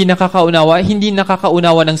po, hindi nakakaunawa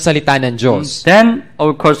ng salita ng Diyos. then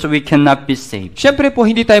of course we cannot be saved. Siyempre po,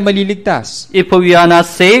 hindi tayo maliligtas. If we are not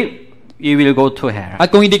saved, we will go to hell.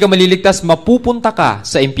 At kung hindi ka maliligtas, mapupunta ka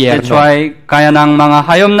sa That's impyerno. why kaya ng mga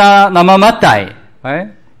hayop na namamatay.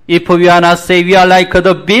 Right? If we are not saved, we are like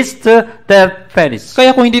the beast that perish.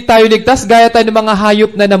 Kaya kung hindi tayo ligtas, gaya tayo ng mga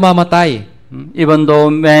hayop na namamatay. Even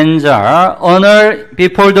though men are honored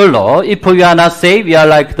before the law, if we are not saved, we are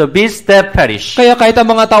like the beast that perish. Kaya kahit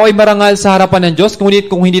ang mga tao ay marangal sa harapan ng Diyos,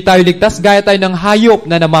 kung hindi tayo ligtas, gaya tayo ng hayop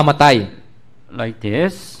na namamatay. Like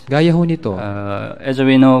this. Gaya ho nito. As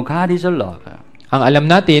we know, God is a love. Ang alam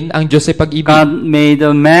natin, ang Diyos ay pag-ibig. God made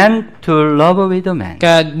a man to love with a man.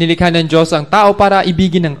 Kaya nilikha ng Diyos ang tao para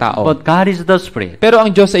ibigin ng tao. But God is the Spirit. Pero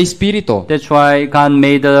ang Diyos ay espiritu. That's why God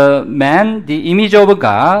made a man, the image of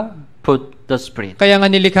God, put the Spirit. Kaya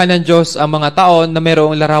nga nilikha ng Diyos ang mga tao na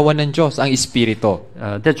mayroong larawan ng Diyos, ang espiritu.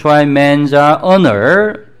 That's why men are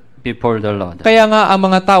honored before the Lord. Kaya nga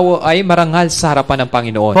ang mga tao ay marangal sa harapan ng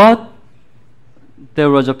Panginoon. But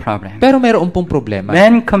there was a problem. Pero mayroon pong problema.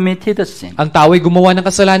 Man committed a sin. Ang tao ay gumawa ng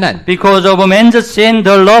kasalanan. Because of man's sin,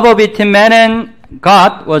 the love between man and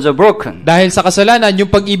God was broken. Dahil sa kasalanan,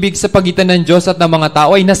 yung pag-ibig sa pagitan ng Diyos at ng mga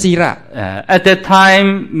tao ay nasira. At that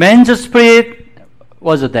time, man's spirit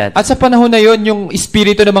was dead. At sa panahon na yon, yung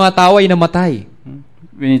espiritu ng mga tao ay namatay.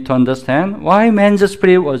 We need to understand why man's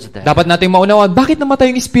spirit was dead. Dapat nating maunawan, bakit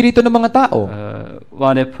namatay yung espiritu ng mga tao?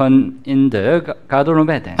 What happened in the Garden of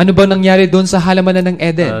Eden? Ano ba nangyari doon sa halamanan ng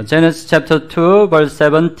Eden? Genesis chapter 2, verse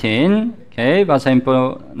 17. Okay, basahin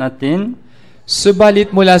po natin.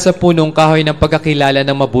 Subalit mula sa punong kahoy ng pagkakilala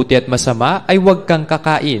ng mabuti at masama ay huwag kang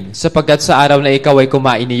kakain, sapagkat sa araw na ikaw ay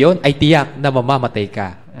kumain niyon ay tiyak na mamamatay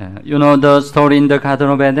ka. You know the story in the Garden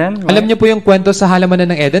of Eden? Alam niyo po yung kwento sa halamanan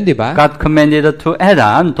ng Eden, di ba? God commanded to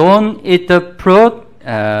Adam, don't eat the fruit,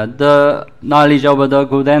 the knowledge of the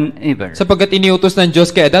good and evil. Sapagkat iniutos ng Diyos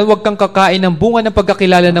kay Adan, huwag kang kakain ng bunga ng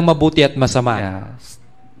pagkakilala ng mabuti at masama.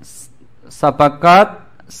 Sapagkat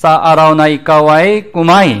sa araw na ikaw ay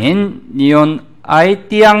kumain, niyon ay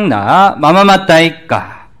tiyak na mamamatay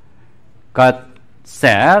ka. God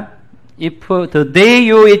said, if the day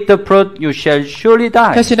you eat the fruit, you shall surely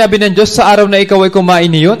die. Kasi sinabi ng Diyos, sa araw na ikaw ay kumain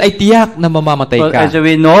niyon, ay tiyak na mamamatay But ka. as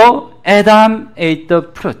we know, Adam ate the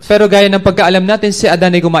fruit. Pero gaya ng pagkaalam natin, si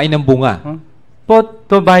Adan ay kumain ng bunga. But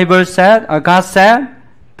the Bible said, God said,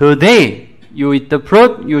 today you eat the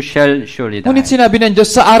fruit, you shall surely die. Ngunit sinabi ng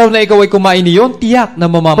Diyos, sa araw na ikaw ay kumain niyon, tiyak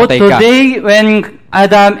na But mamamatay ka. today when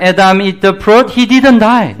Adam eat the fruit, he didn't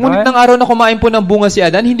die. Ngunit ng araw na kumain po ng bunga si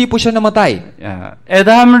Adan, hindi po siya namatay.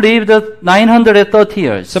 Adam lived 930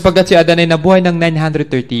 years. Sapagkat si Adan ay nabuhay ng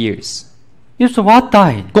 930 years. Yes, what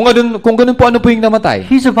died? Kung ganun po, ano po yung namatay?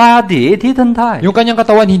 His body didn't die. Yung kanyang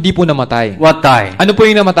katawan, hindi po namatay. What died? Ano po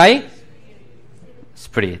yung namatay?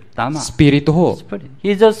 Spirit. Tama. Spirito ho. Spirit.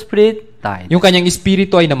 His spirit died. Yung kanyang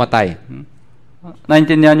espiritu ay namatay.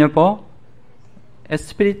 Naintindihan niyo po?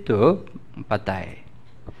 Espiritu patay.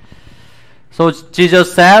 So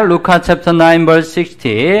Jesus said, Luke chapter 9 verse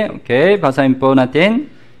 60. Okay, basahin po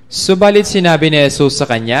natin. Subalit sinabi ni Jesus sa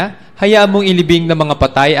kanya, hayaan mong ilibing ng mga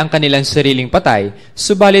patay ang kanilang sariling patay,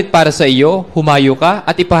 subalit para sa iyo, humayo ka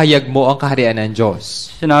at ipahayag mo ang kaharian ng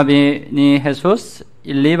Diyos. Sinabi ni Jesus,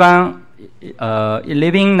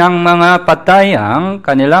 ilibing ng mga patay ang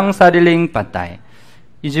kanilang sariling patay.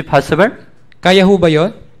 Is it possible? Kaya ho ba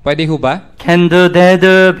yun? Pwede ho ba? Can the dead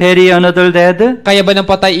bury another dead? Kaya ba ng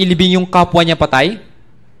patay ilibing yung kapwa niya patay?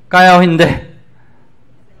 Kaya o hindi?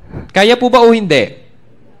 Kaya po ba o hindi?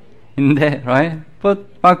 Hindi, right?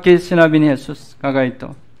 But bakit sinabi ni Jesus?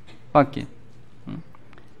 Kagaito. Bakit?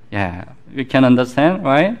 Yeah, we can understand,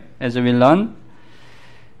 right? As we learn.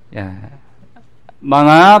 Yeah.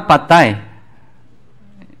 Mga patay.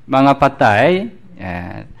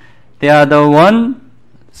 Yeah. They are the one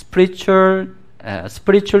spiritually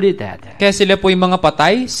dead. Kaya sila po yung mga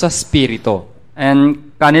patay sa spirito.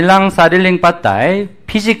 And kanilang sariling patay,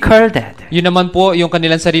 physical dead. Yun naman po yung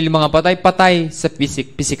kanilang sariling mga patay sa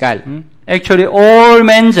physical. Actually, all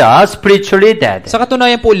men are spiritually dead. Sa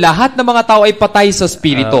katunayan po, lahat ng mga tao ay patay sa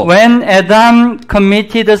spirito. When Adam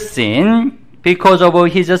committed a sin, because of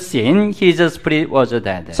his sin, his spirit was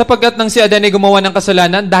dead. Sapagkat nang si Adan ay gumawa ng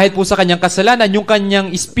kasalanan, dahil po sa kanyang kasalanan, yung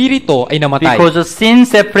kanyang espiritu ay namatay. Because sin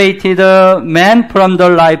separated man from the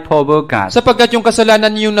life of God. Sapagkat yung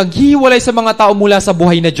kasalanan yung naghiwalay sa mga tao mula sa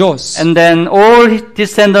buhay na Diyos. And then all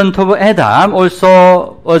descendants of Adam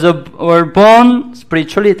also were born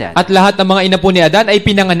spiritually dead. At lahat ng mga ina po ni Adan ay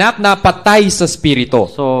pinanganak na patay sa spirito.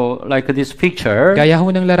 So, like this picture, Gaya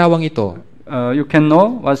ho ng larawang ito. you can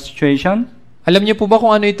know what situation? Alam niyo po ba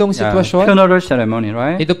kung ano itong sitwasyon? Funeral ceremony,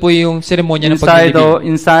 right? Ito po yung seremonya ng paglilibing.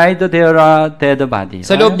 Inside there are dead body.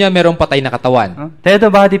 Sa loob niya merong patay na katawan. Dead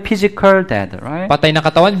body, physical dead, right? Patay na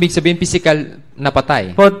katawan, ibig sabihin physical na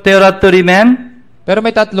patay. But there are 3 men. Pero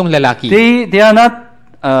may tatlong lalaki. They are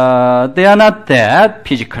not dead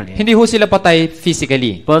physically. Hindi ho sila patay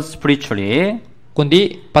physically, But spiritually,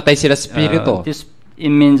 kundi patay sila sa spirito.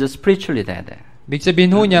 it means spiritually dead. Ibig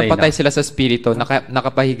sabihin ho niya, Later. patay sila sa spirito,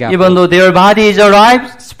 nakapahiga Even po. though their body is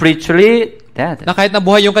alive, spiritually dead. Na kahit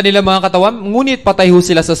nabuhay yung kanilang mga katawan, ngunit patay ho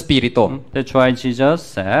sila sa spirito. That's why Jesus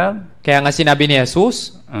said, Kaya nga sinabi ni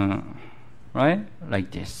Jesus, right,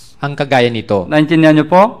 like this. ang kagaya nito. Naintindihan niyo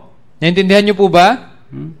po? Naintindihan niyo po ba?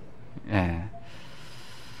 Yeah.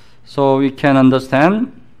 So we can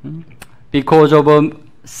understand, because of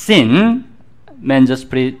sin, man's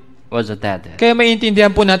spirit was dead. Kaya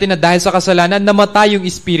maintindihan po natin na dahil sa kasalanan, namatay yung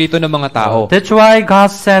espiritu ng mga tao. That's why God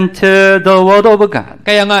sent the word of God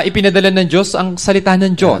Kaya nga ipinadala ng Diyos ang salita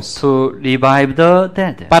ng Diyos to revive the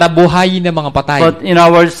dead. para buhayin ng mga patay. But in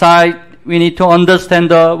our side, we need to understand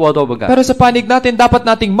the word of God. Pero sa panig natin, dapat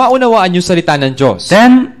nating maunawaan yung salita ng Diyos.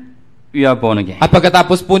 Then we are born again. At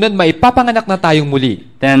pagkatapos po nun, maipapanganak na tayong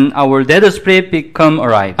muli. Then our dead spirit become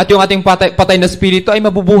alive. At yung ating patay na espiritu ay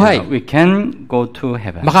mabubuhay. We can go to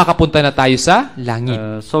heaven. Makakapunta na tayo sa langit.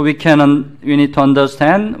 So we need to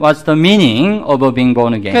understand what's the meaning of being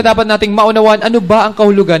born again. Kaya dapat nating maunawaan ano ba ang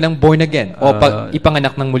kahulugan ng born again o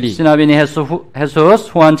ipanganak ng muli. Sinabi ni Jesus,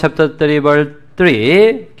 Juan chapter 3 verse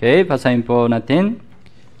 3. Okay, basahin po natin.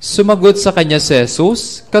 Sumagot sa kanya si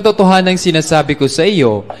Jesus, katotohanang sinasabi ko sa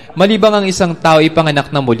iyo, malibang ang isang tao ipanganak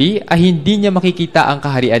na muli, ay hindi niya makikita ang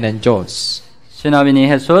kaharian ng Diyos. Sinabi ni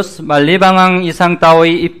Jesus, malibang ang isang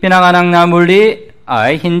tao'y ipinanganak na muli,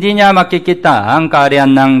 ay hindi niya makikita ang kaharian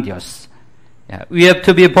ng Diyos. Yeah. We have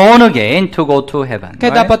to be born again to go to heaven. Kaya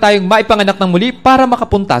right? dapat tayong maipanganak ng muli para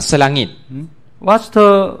makapunta sa langit. What's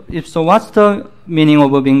the meaning of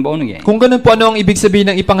being born again? Kung ganun po, ano ang ibig sabihin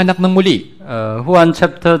ng ipanganak ng muli? Juan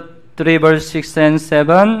chapter 3 verse 6 and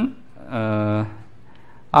 7,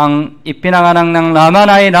 ang ipinanganak ng laman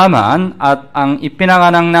ay laman at ang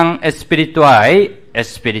ipinanganak ng espiritu ay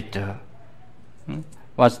espiritu.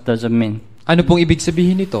 What does it mean? Ano pong ibig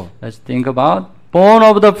sabihin nito? Let's think about. Born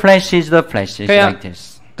of the flesh is the flesh. It's Kaya- like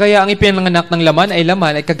this. Kaya ang ipinanganak ng laman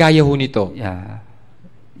ay kagaya ho nito. Yeah.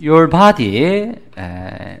 Your body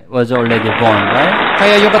was already born, right?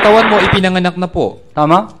 Kaya yung katawan mo ipinanganak na po.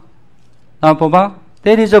 Tama? Tama po ba?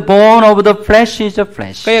 That is a born of the flesh is a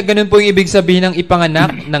flesh. Kaya ganun po yung ibig sabihin ng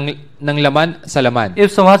ipanganak ng laman sa laman.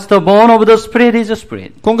 If so, what's the born of the spirit is a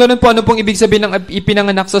spirit. Kung ganun po, ano pong ibig sabihin ng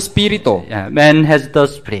ipinanganak sa spirito? Yeah, man has the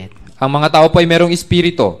spirit. Ang mga tao po ay merong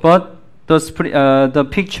espirito. But this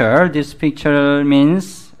picture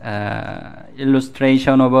means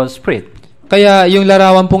illustration of a spirit. Kaya yung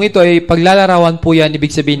larawan pong ito ay paglalarawan po yan,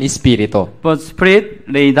 ibig sabihin espiritu. But spirit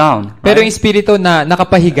lay down. Pero yung Right? espiritu na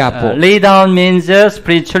nakapahiga po. Lay down means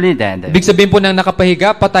spiritually dead. Ibig sabihin po ng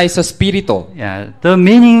nakapahiga, patay sa espiritu. Yeah, the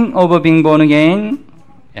meaning of being born again,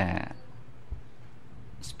 yeah,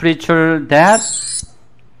 spiritual death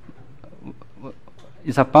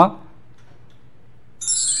is about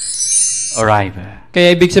arrival.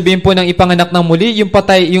 Kaya ibig sabihin po ng ipanganak ng muli, yung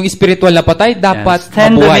patay, yung spiritual na patay, dapat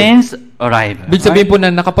Stand mabuhay. means arrival. Ibig sabihin po na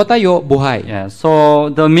nakapatayo, buhay. Yeah, so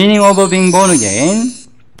the meaning of being born again,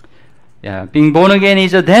 being born again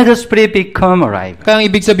is a dead spirit become alive. Kaya ang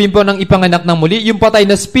ibig sabihin po ng ipanganak ng muli, yung patay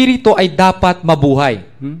na spirito ay dapat mabuhay.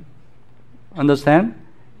 Understand?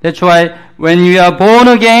 That's why when we are born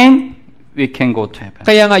again, we can go to heaven.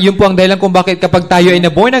 Kaya nga, yun po ang dahilan kung bakit kapag tayo ay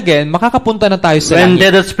na-born again, makakapunta na tayo sa When langit.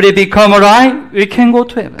 dead spirit become alive, we can go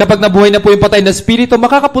to heaven. Kapag nabuhay na po yung patay na spirito,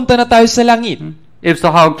 makakapunta na tayo sa langit. If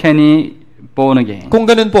so, how can he born again? Kung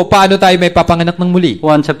ganun po, paano tayo may papanganak ng muli?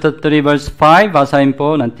 1 chapter 3 verse 5, basahin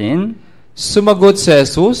po natin. Sumagot si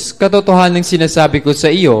Jesus, katotohanan ng sinasabi ko sa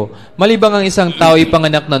iyo, malibang ang isang tao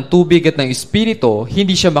ipanganak ng tubig at ng espiritu,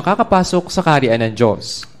 hindi siya makakapasok sa kaharian ng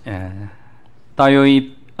Diyos.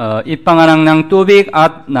 Tayo'y ipanganak ng tubig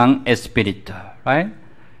at ng espiritu. Right?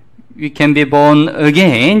 We can be born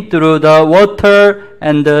again through the water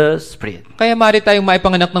and the spirit. Kaya maaari tayong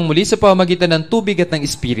maipanganak ng muli sa pamamagitan ng tubig at ng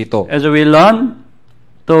espiritu. As we learn,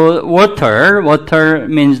 the water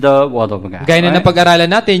means the word of God. Gaya na right? napag-aralan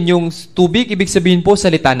natin, yung tubig, ibig sabihin po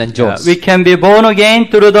salita ng Diyos. We can be born again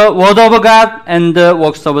through the word of God and the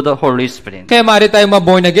works of the Holy Spirit. Kaya maaari tayong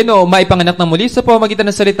maborn again o maipanganak ng muli sa pamagitan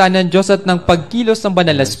ng salita ng Diyos at ng pagkilos ng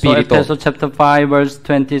banal na So espiritu. Ephesians chapter 5 verse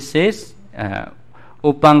 26,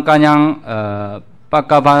 upang kanyang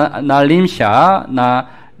pagkabanalin siya na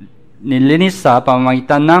nilinis sa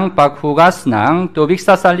pamamagitan ng paghugas ng tubig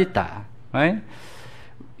sa salita. Right?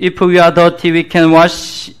 If we are dirty, we can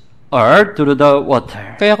wash earth through the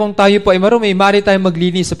water. Kaya kung tayo po ay marumi, maaari tayong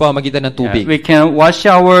maglinis sa pamamagitan ng tubig. We can wash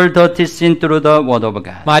our dirty sin through the word of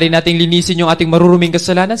God. Maaari nating linisin yung ating maruruming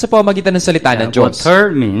kasalanan sa pamamagitan ng salita ng Diyos. Water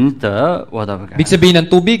means the word of God. Ibig sabihin ng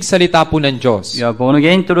tubig, salita po ng Diyos. You are born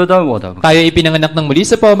again through the word of God. Tayo ay ipinanganak ng muli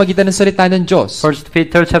sa pamamagitan ng salita ng Diyos. 1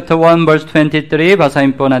 Peter chapter 1 verse 23,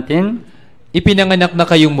 basahin po natin. Ipinanganak na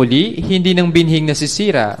kayong muli, hindi ng binhing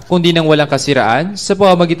nasisira, kundi ng walang kasiraan, sa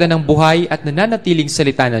pamamagitan ng buhay at nananatiling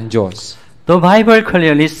salita ng Diyos. The Bible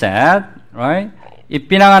clearly said, right?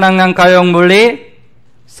 Ipinanganak ng kayong muli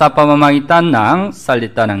sa pamamagitan ng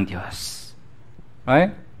salita ng Diyos.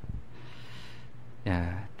 Right?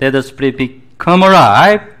 That the spirit become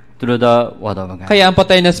alive through the word of God. Kaya ang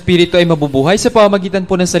patay na spirito ay mabubuhay sa pamamagitan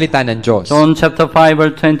po ng salita ng Diyos. John chapter 5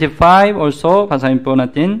 verse 25 also, basahin po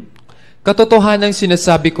natin. Katotohanan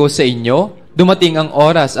sinasabi ko sa inyo, dumating ang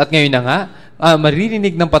oras at ngayon na nga,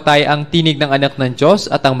 maririnig ng patay ang tinig ng anak ng Diyos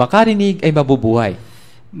at ang makarinig ay mabubuhay.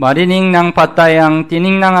 Marinig ng patay ang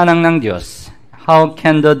tinig ng anak ng Diyos. How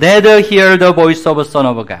can the dead hear the voice of the Son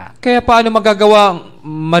of God? Kaya paano magagawa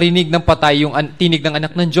marinig ng patay yung tinig ng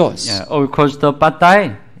anak ng Diyos? Of course, the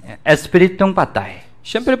patay, espiritong patay.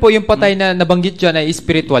 Siyempre po yung patay na nabanggit dyan ay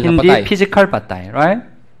spiritual na Hindi patay. physical patay, right?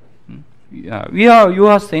 You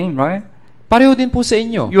are same, right? Pareho din po sa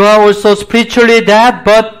inyo. You are also spiritually dead,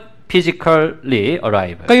 but physically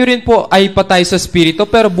alive. Kayo rin po ay patay sa spirito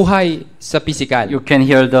pero buhay sa pisikal. You can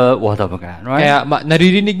hear the word of God, right? Kaya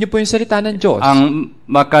naririnig niyo po yung salita ng Diyos. Ang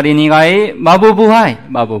makarinig ay mabubuhay.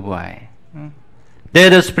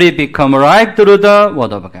 Dead spirit become alive through the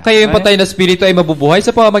word of God. Kaya yung patay na spirito ay mabubuhay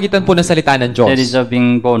sa pamamagitan po ng salita ng Diyos. That is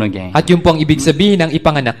being born again. At yun po ang ibig sabihin ng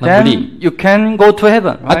ipanganak ng muli. Then you can go to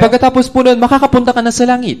heaven, At right? pagkatapos po nun, makakapunta ka na sa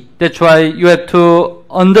langit. That's why you have to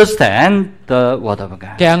understand the word of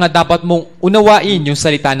God. Kaya nga dapat mong unawain yung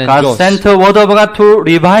salita ng God Diyos. sent the word of God to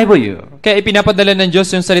revive you, Kaya ipinapadala ng Diyos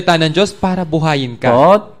yung salita ng Diyos para buhayin ka.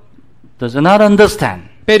 but does not understand.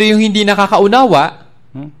 Pero yung hindi nakakaunawa,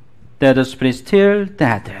 That the spirit still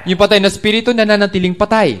dead. yung patay na spirito nananatiling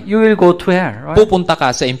patay. You will go to hell, right? Pupunta ka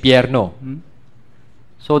sa impyerno.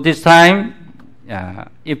 So this time,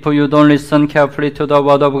 if you don't listen carefully to the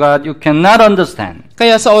word of God, you cannot understand.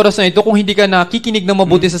 Kaya sa oras na ito, kung hindi ka nakikinig ng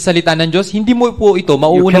mabuti sa salita ng Diyos, hindi mo po ito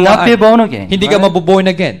You cannot be mauunawaan. born again. Hindi ka right? mabuborn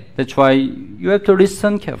again. That's why you have to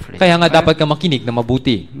listen carefully. Kaya nga dapat ka makinig na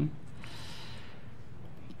mabuti.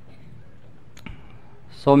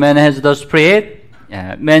 So man has the spirit,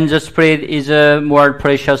 man's spirit is more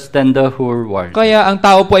precious than the whole world. Kaya ang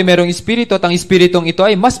tao po ay merong espiritu at ang espiritong ito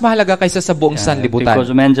ay mas mahalaga kaysa sa buong sanlibutan.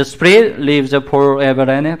 Because man's spirit lives forever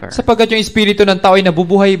and ever. Sapagkat yung espiritu ng tao ay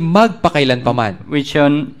nabubuhay magpakailanpaman. Which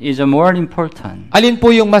one is more important? Alin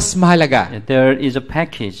po yung mas mahalaga? There is a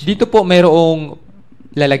package. Dito po mayroong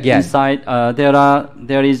lalagyan. Inside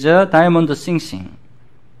there is a diamond sing.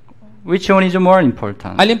 Which one is more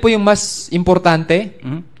important? Alin po yung mas importante?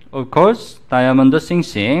 Of course, diamond sing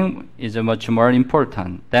is much more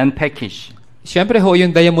important than package. Siyempre ho,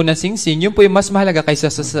 yung diamond na singsing, yun po yung mas mahalaga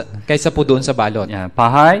kaysa po doon sa balot.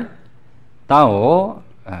 Bahay, tao,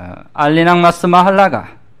 alin ang mas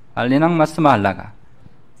mahalaga? Alin ang mas mahalaga?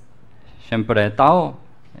 Siyempre, tao,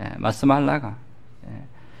 mas mahalaga.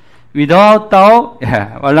 Without tao,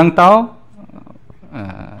 walang tao,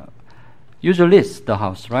 usually it's the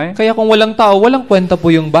house, right? Kaya kung walang tao, walang kwenta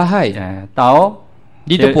po yung bahay. Tao,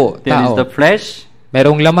 dito po, there is tao. the flesh,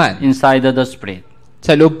 merong laman. Inside the spirit.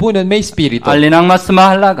 Sa loob po nun, may espiritu. Alin ang mas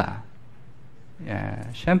mahalaga?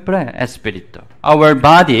 Siyempre, espiritu. Our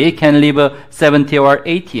body can live 70 or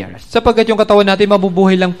 8 years. Sapagkat yung katawan natin,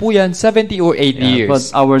 mabubuhay lang po yan 70 or 8 years. But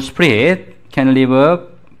our spirit can live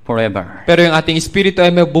forever. Pero yung ating espiritu ay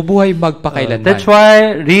mabubuhay magpakailanman. That's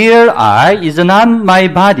why real I is not my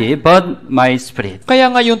body but my spirit. Kaya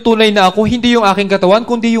nga yung tunay na ako, hindi yung aking katawan,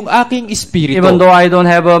 kundi yung aking espiritu. Even though I don't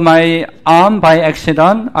have my arm by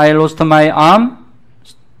accident, I lost my arm,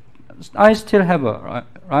 I still have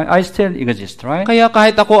I still exist, right? Kaya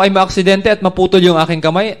kahit ako ay maaksidente at maputol yung aking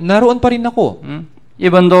kamay, naroon pa rin ako.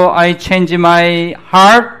 Even though I change my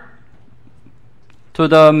heart to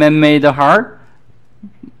the man-made heart,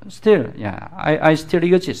 still, I still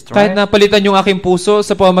exist, right? Kahit napalitan yung aking puso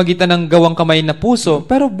sa pamamagitan ng gawang kamay na puso,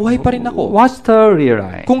 pero buhay pa rin ako. What's the real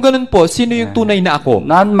I? Kung ganun po, sino yung tunay na ako?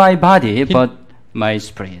 Not my body, but my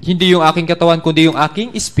spirit. Hindi yung aking katawan, kundi yung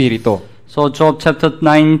aking espiritu. So, Job chapter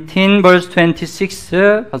 19, verse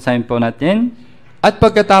 26, basahin po natin. At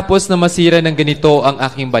pagkatapos na masira ng ganito ang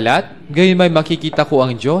aking balat, gayon may makikita ko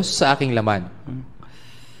ang Diyos sa aking laman.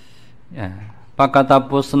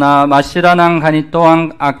 Pagkatapos na masira ng ganito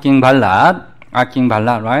ang aking balat,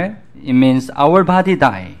 right? It means our body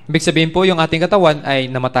die. Ibig sabihin po, yung ating katawan ay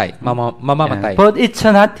namatay, mamamatay. But it's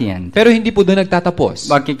not the end. Pero hindi po doon nagtatapos.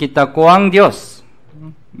 Makikita ko ang Diyos.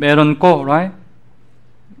 Meron ko, right?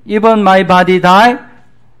 Even my body die,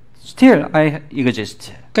 still I exist.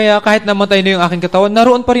 Kaya kahit namatay na yung aking katawan,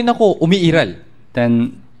 naroon pa rin ako, umiiral.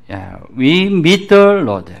 Then, we meet the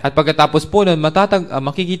Lord. At pagkatapos po nun,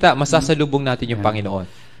 makikita, masasalubong natin yung Panginoon.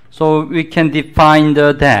 So, we can define the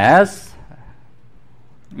death.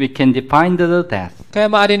 We can define the death. Kaya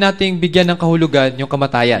maaari nating bigyan ng kahulugan yung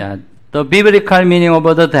kamatayan. The biblical meaning of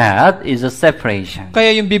the death is a separation.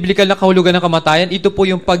 Kaya yung biblical na kahulugan ng kamatayan, ito po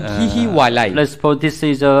yung paghihiwalay. Let's suppose this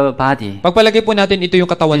is a body. Pagpalagay po natin, ito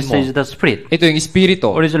yung katawan mo. This is the spirit. Ito yung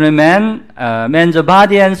espiritu. Originally, man's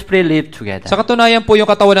body and spirit live together. Sa katunayan po,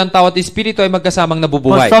 yung katawan ng tao at espiritu ay magkasamang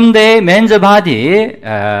nabubuhay. But someday, man's body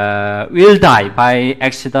will die by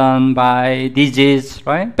accident, by disease,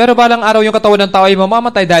 right? Pero balang araw yung katawan ng tao ay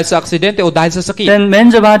mamamatay dahil sa aksidente o dahil sa sakit. Then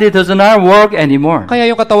man's body does not work anymore. Kaya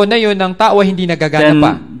yung katawan na yun ng tao ay hindi nagagana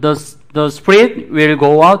pa. The spirit will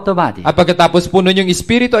go out the body. At pagkatapos po nun, yung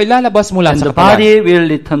espiritu ay lalabas mula And sa the katawan. body will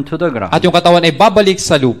return to the ground. At yung katawan ay babalik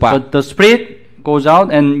sa lupa. But the spirit goes out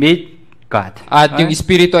and meet God. At yung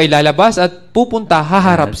espiritu ay lalabas at pupunta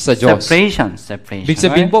haharap sa Diyos. Separation. Ibig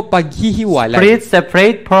sabihin po, paghihiwalay. Spirit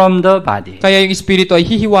separate from the body. Kaya yung espiritu ay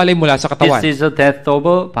hihiwalay mula sa katawan. This is the death of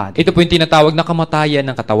the body. Ito po yung tinatawag na kamatayan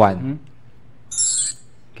ng katawan.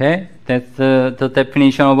 Okay, that's the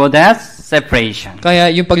definition of death, separation. Kaya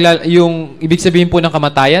yung ibig sabihin po ng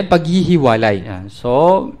kamatayan, paghihiwalay.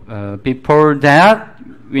 So, before that,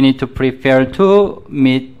 we need to prepare to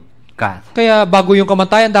meet God. Kaya bago yung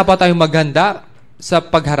kamatayan, dapat tayong maghanda sa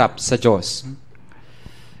pagharap sa Diyos.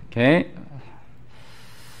 Okay.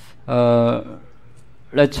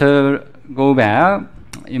 Let's go back.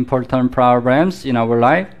 Important problems in our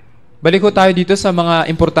life. Balik ko tayo dito sa mga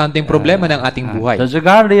importanteng problema ng ating buhay. Does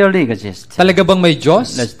God really exist? Talaga bang may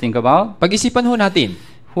Diyos? Let's think about. Pag-isipan ho natin.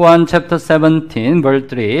 Juan chapter 17, verse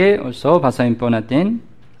 3. Also, basahin po natin.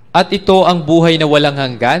 At ito ang buhay na walang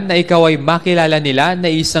hanggan, na ikaw ay makilala nila na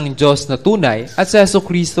isang Diyos na tunay at sa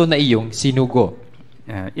Jesucristo na iyong sinugo.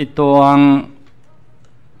 Ito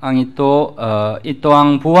ang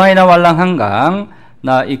buhay na walang hanggang,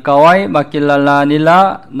 na ikaw ay makilala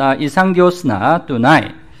nila na isang Diyos na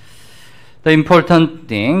tunay. The important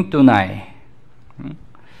thing, tunay.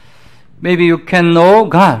 maybe you can know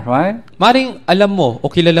God, right? Maring alam mo o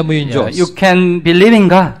kilala mo yung Diyos. You can believe in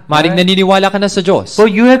God. Maring right? naniniwala ka na sa Diyos. So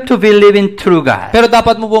you have to believe in true God. Pero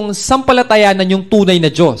dapat mo pong sampalatayanan yung tunay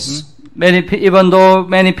na Diyos. Even though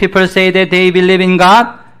many people say that they believe in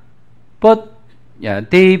God, but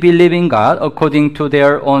they believe in God according to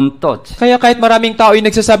their own thoughts. Kaya kahit maraming tao yung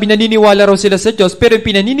nagsasabi naniniwala raw sila sa Diyos, pero yung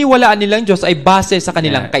pinaniniwalaan nilang Diyos ay base sa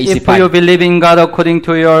kanilang If kaisipan. you believe in God according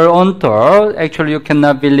to your own thought, actually you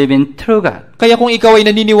cannot believe in true God. Kaya kung ikaw ay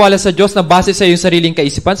naniniwala sa Diyos na base sa iyong sariling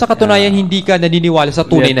kaisipan, sa katunayan hindi ka naniniwala sa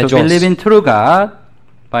You tunay na have to Diyos. believe in true God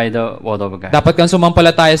by the word of God. Dapat kang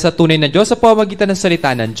sumampalataya sa tunay na Diyos sa pamamagitan ng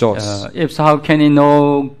salita ng Diyos. If so, how can you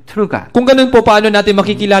know true God? Kung ganun po, paano natin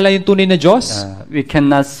makikilala yung tunay na Diyos? We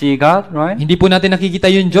cannot see God, right? Hindi po natin nakikita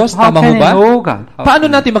yung Diyos, How tama can ho you ba? know God? Paano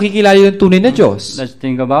natin makikilala yung tunay na Diyos? Let's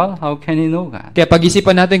think about how can you know God. Kaya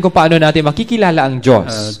pag-isipan natin kung paano natin makikilala ang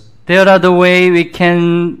Diyos. There are the way we can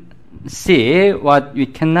see what we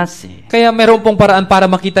cannot see. Kaya meron pong paraan para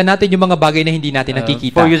makita natin yung mga bagay na hindi natin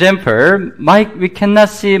nakikita. For example, we cannot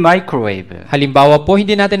see microwave. Halimbawa po,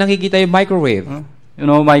 hindi natin nakikita yung microwave. You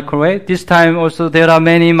know microwave? This time also there are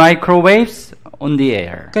many microwaves on the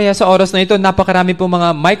air. Kaya sa oras na ito, napakarami po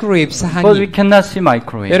mga microwaves sa But we hangin. cannot see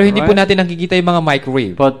microwave. Pero hindi po right? natin nakikita yung mga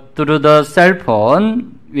microwave. But through the cell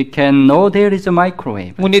phone, we can know there is a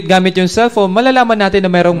microwave. Ngunit gamit yung cellphone, malalaman natin na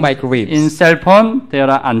merong In microwaves. cell phone, there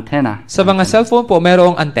are antenna. Sa mga cellphone po,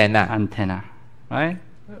 merong antena. Antenna, right?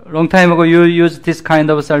 Long time ago, you use this kind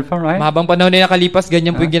of cell phone, right? Mahabang panahon na nakalipas,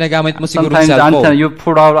 ganyan po yung ginagamit mo siguro Sometimes sa the antenna, cellphone. you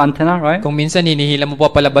pull out antenna, right? Kung minsan, hinihila mo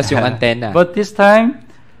pa palabas yung antena. But this time,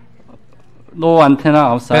 no antenna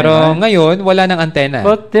outside. Pero right? ngayon, wala ng antena.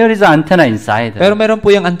 But there is an antenna inside. Pero meron po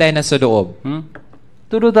yung antena sa loob.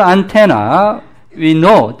 Through the antenna, we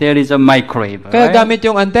know there is a microwave. Kaya right? gamit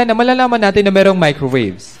yung antena, malalaman natin na merong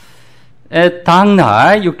microwaves. At dark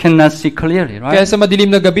night, you cannot see clearly, right? Kaya sa madilim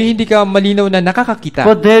na gabi, hindi ka malinaw na nakakakita.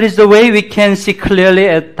 But there is a way we can see clearly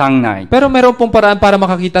at dark night. Pero meron pong paraan para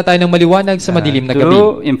makakita tayo ng maliwanag sa madilim na gabi.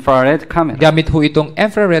 Through infrared camera. Gamit ho itong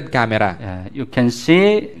infrared camera. You can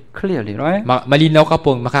see clearly, right? Malinaw ka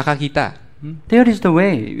pong makakakita. There is the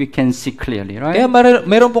way we can see clearly, right? Kaya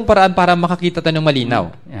meron pong paraan para makakita tayo ng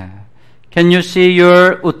malinaw. Yeah. Can you see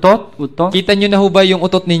your utot? Utot? Kita nyo na ho ba yung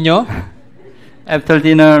utot ninyo? After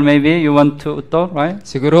dinner, maybe you want to utot, right?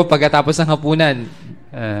 Siguro pagkatapos ng hapunan.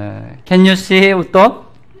 Can you see utot?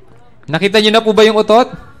 Nakita nyo na po ba yung utot?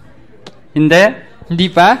 Hindi? Hindi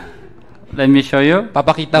pa? Let me show you.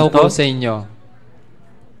 Papakita ko po Utot? sa inyo.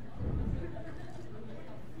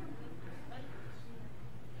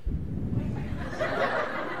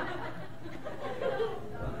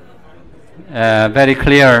 Very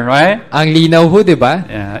clear, right? Ang linaw ho, di ba?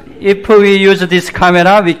 If we use this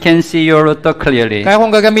camera, we can see your utot clearly. Kaya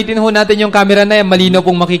kung gagamitin ho natin yung camera na yan, malinaw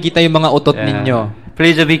pong makikita yung mga utot ninyo.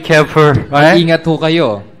 Please be careful, right? Mag-ingat ho kayo.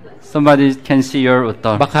 Somebody can see your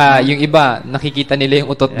utot. Baka yung iba, nakikita nila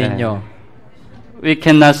yung utot ninyo. We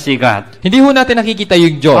cannot see God. Hindi ho natin nakikita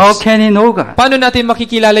yung How Diyos. can you know God? Paano natin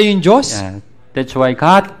makikilala yung Diyos? That's why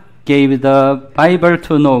God gave the Bible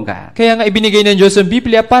to know God. Kaya nga ibinigay ng Diyos ang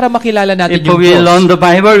Biblia para makilala natin If yung we Diyos. learn the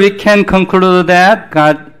Bible, we can conclude that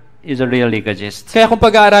God is a really exists. Kaya kung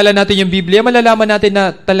pag-aaralan natin yung Biblia, malalaman natin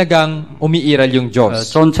na talagang umiiral yung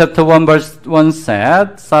Diyos. John chapter 1 verse 1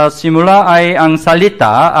 said, Sa simula ay ang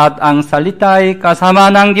salita at ang salita ay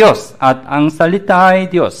kasama ng Diyos at ang salita ay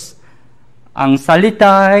Diyos. Ang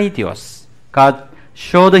salita ay Diyos. God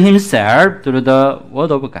showed Himself through the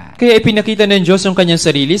Word of God. Kaya ipinakita ng Diyos ang kanyang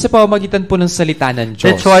sarili sa pamamagitan po ng salita ng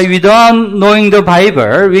Diyos. That's why without knowing the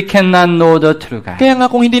Bible, we cannot know the true God. Kaya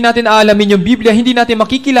nga kung hindi natin aalamin yung Biblia, hindi natin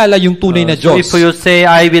makikilala yung tunay na So Diyos. if you say,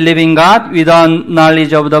 I believe in God without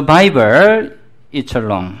knowledge of the Bible, it's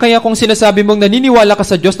wrong. Kaya kung sinasabi mong naniniwala ka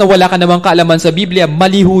sa Diyos na wala ka namang kaalaman sa Biblia,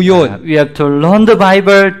 mali ho yun. We have to learn the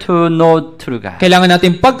Bible to know true God. Kailangan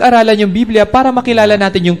natin pag-aralan yung Biblia para makilala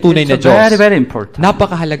natin yung tunay na It's Diyos. very, very important.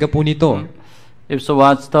 Napakahalaga po nito. If so,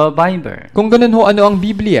 what's the Bible? Kung ganun ho, ano ang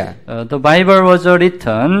Biblia? The Bible was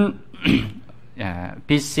written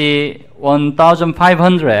BC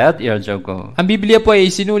 1,500 years ago. Ang Biblia po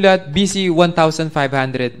ay sinulat BC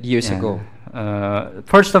 1,500 years ago.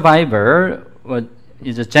 First Bible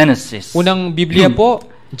is Genesis. Unang Biblia po,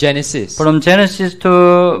 Genesis. From Genesis to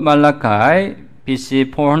Malachi,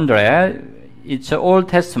 BC 400, it's Old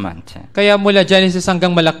Testament. Kaya mula Genesis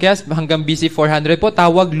hanggang Malakyas, hanggang BC 400 po,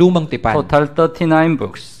 tawag Lumang Tipan. Total 39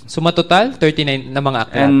 books. Sumatotal, 39 na mga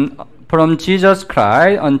aklat. And from Jesus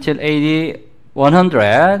Christ until AD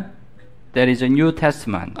 100, there is a New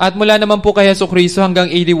Testament. At mula naman po kay Jesucristo hanggang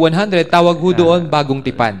AD 100, tawag ho doon Bagong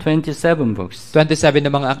Tipan. 27 books. 27 na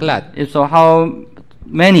mga aklat. So how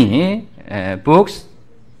many books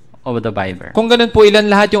of the Bible. Kung ganun po, ilan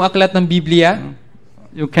lahat yung aklat ng Biblia?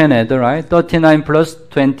 You can add, right? 39 plus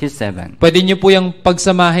 27. Pwede nyo po yung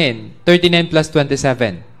pagsamahin. 39 plus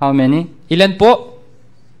 27. How many? Ilan po?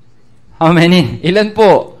 How many? Ilan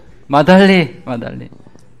po? Madali.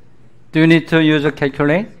 Do you need to use a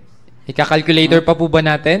calculate? Ika-calculator pa po ba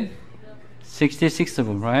natin? 66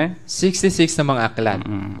 book, right? 66 na mga aklat.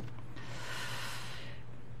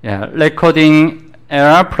 Yeah, recording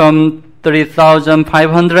era from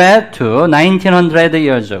 3,500 to 1,900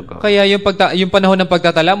 years ago. Kaya yung panahon ng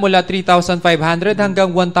pagtatala mula 3,500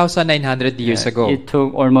 hanggang 1,900 years ago. It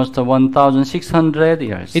took almost 1,600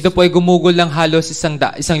 years. Ito po ay gumugol ng halos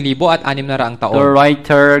 1,600 The taon.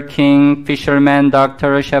 writer, king, fisherman,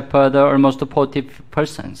 doctor, shepherd, almost 40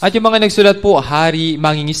 persons. At yung mga nagsulat po, hari,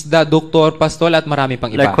 mangingisda, doktor, pastol at marami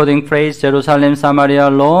pang iba. Recording phrase, Jerusalem,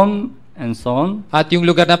 Samaria, Rome, and so on. At yung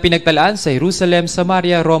lugar na pinagtalaan sa Jerusalem,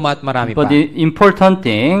 Samaria, Roma at marami pa. But the important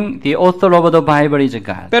thing, the author of the Bible is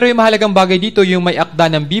God. Pero yung mahalagang bagay dito, yung may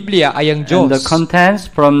akda ng Biblia ay ang And the Diyos. contents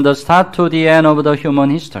from the start to the end of the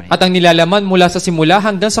human history. At ang nilalaman mula sa simula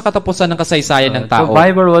hanggang sa katapusan ng kasaysayan ng The tao.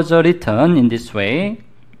 Bible was written in this way.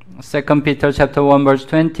 2 Peter chapter 1 verse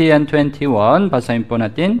 20 and 21. Basahin po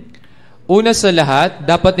natin. Una sa lahat,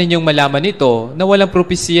 dapat ninyong malaman ito na walang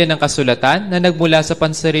propesiya ng kasulatan na nagmula sa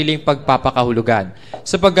pansariling pagpapakahulugan,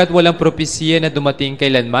 sapagkat walang propesiya na dumating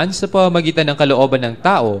kailanman sa pamamagitan ng kalooban ng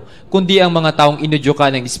tao, kundi ang mga taong inudyukan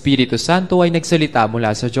ng Espiritu Santo ay nagsalita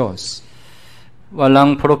mula sa Diyos.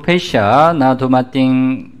 Walang propesya na dumating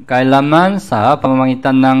kailanman sa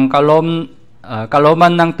pamamagitan ng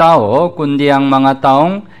kalooban ng tao, kundi ang mga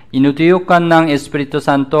taong inutiyukan ng Espiritu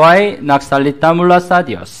Santo ay nagsalita mula sa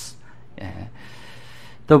Diyos.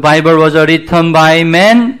 The Bible was written by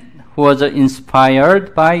men who was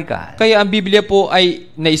inspired by God. Kaya ang Biblia po ay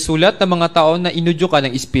naisulat ng mga tao na inudyukan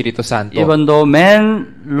ng Espiritu Santo. Even though men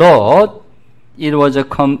wrote, it was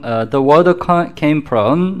the word came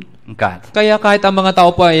from God. Kaya kahit ang mga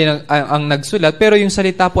tao po ay ang nagsulat, pero yung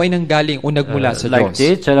salita po ay nanggaling o nagmula sa Like Diyos.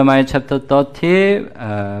 this, Jeremiah chapter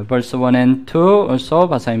 30, verse 1 and 2, also,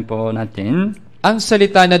 basahin po natin. Ang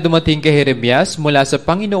salita na dumating kay Jeremias mula sa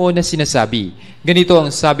Panginoon na sinasabi, ganito ang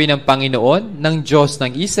sabi ng Panginoon, ng Diyos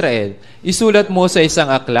ng Israel, isulat mo sa isang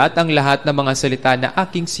aklat ang lahat ng mga salita na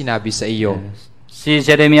aking sinabi sa iyo. Si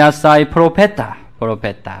Jeremias ay propeta.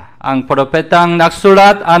 Ang propetang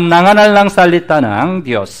nagsulat ang nanganal ng salita ng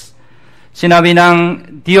Diyos. Sinabi ng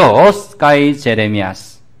Diyos kay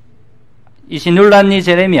Jeremias. Isinulat ni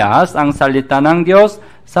Jeremias ang salita ng Diyos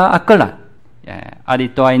sa aklat. At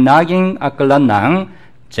ito ay naging aklat ng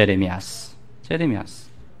Jeremias.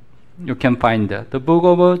 You can find the book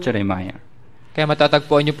of Jeremiah. Kaya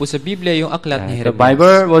matatagpuan niyo po sa Biblia yung aklat ni The Jeremias.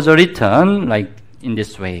 Bible was written like in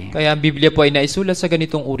this way. Kaya ang Biblia po ay naisulat sa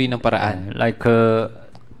ganitong uri ng paraan. Like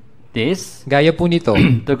this. Gaya po nito.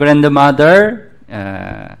 The grandmother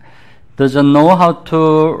doesn't know how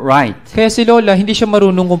to write. Kaya si Lola, hindi siya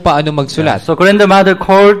marunong kung paano magsulat. So grandmother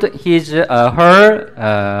called her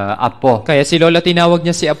apo. Kaya si Lola tinawag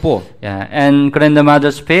niya si Apo. And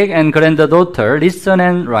grandmother speak and granddaughter listen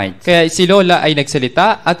and write. Kaya si Lola ay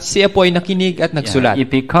nagsalita at si Apo ay nakinig at nagsulat.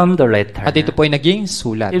 It become the letter. At ito po ay naging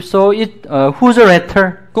sulat. If so, who's the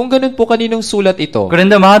letter? Kung ganun po, kaninong sulat ito?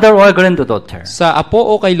 Grandmother or granddaughter? Sa Apo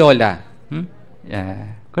o kay Lola?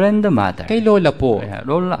 Grandmother. Kay Lola po.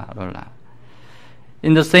 Lola.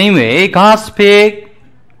 In the same way, God speak,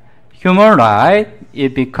 human right,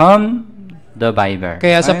 it become the Bible.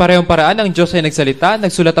 Kaya sa parehong paraan, ang Diyos ay nagsalita,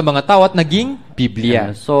 nagsulat ang mga tao at naging Biblia.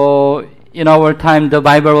 So, in our time, the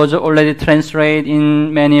Bible was already translated in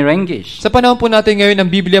many languages. Sa panahon po natin ngayon, ang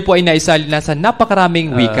Biblia po ay naisalin na sa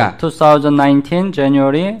napakaraming wika. 2019,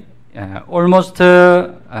 January, almost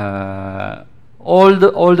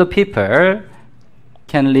all the people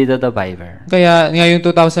can read the Bible. Kaya ngayong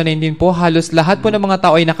 2019 po, halos lahat po ng mga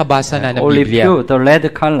tao ay nakabasa na ng Only Biblia. few, the red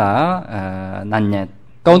color, not yet.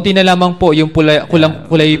 Kaunti na lamang po yung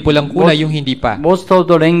pulang-kulay yung hindi pa. Most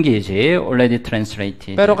of the language already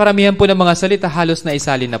translated. Pero karamihan po ng mga salita halos na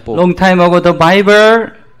isalin na po. Long time ago, the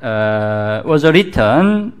Bible was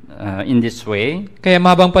written in this way. Kaya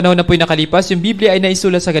mahabang panahon na po yung nakalipas, yung Biblia ay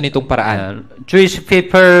naisulat sa ganitong paraan. Jewish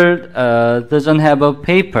people doesn't have a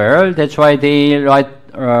paper, that's why they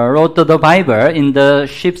wrote the Bible in the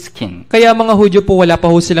sheepskin. Kaya mga Hudyo po wala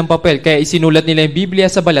pa ho silang papel, kaya isinulat nila yung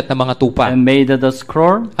Biblia sa balat ng mga tupa. And made the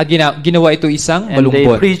scroll. At ginawa ito isang And they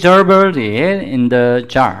balumbot. preserved it in the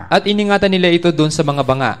jar. At iningatan nila ito doon sa mga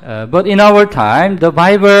banga. But in our time, the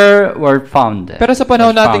Bible were found. Pero sa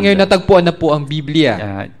panahon natin ngayon, natagpuan na po ang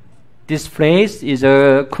Biblia. This place is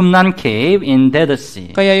a Qumran cave in Dead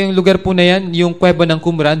Sea. Kaya yung lugar po na yan, yung kuweba ng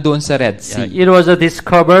Qumran doon sa Red Sea. It was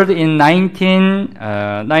discovered in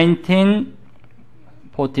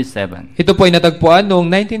 1947. Ito po ay natagpuan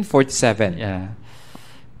noong 1947. Yeah.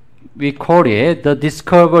 We call it the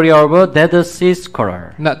discovery of a Dead Sea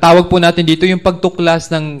Scroll. Tawag po natin dito yung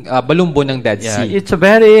pagtuklas ng balumbo ng Dead Yeah, Sea. it's a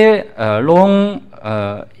very long.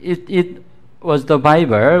 It was the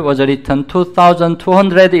Bible was written 2,200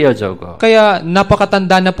 years ago. Kaya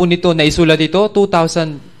napakatanda na po nito na isulat ito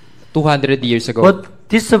 2,200 years ago. But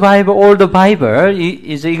this Bible, all the Bible,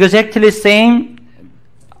 is exactly same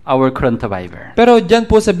our current Bible. Pero diyan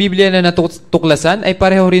po sa Biblia na natuklasan ay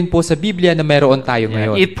pareho rin po sa Biblia na meron tayo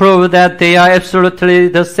ngayon. It proves that they are absolutely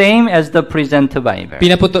the same as the present Bible.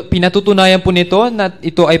 Pinatutunayan po nito na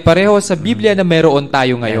ito ay pareho sa Biblia na meron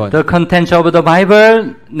tayo ngayon. The content of the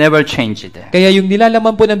Bible never changed. Kaya yung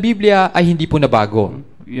nilalaman po ng Biblia ay hindi po nabago.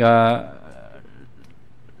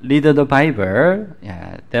 Read the Bible.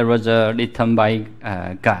 There was written by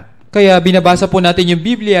God. Kaya binabasa po natin yung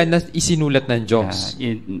Biblia na isinulat ng Diyos.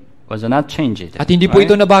 It was not changed. At hindi po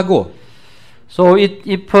ito nabago. So if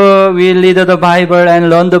we read the Bible and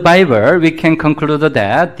learn the Bible, we can conclude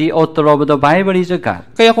that the author of the Bible is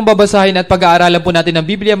God. Kaya kung babasahin at pag-aaralan po natin ng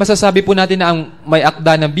Biblia, masasabi po natin na ang may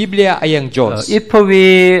akda ng Biblia ay ang Diyos. If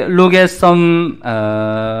we look at some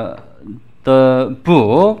the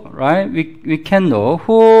book, right? We can know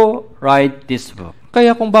who write this book.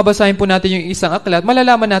 Kaya kung babasahin po natin yung isang aklat,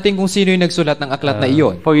 malalaman natin kung sino yung nagsulat ng aklat na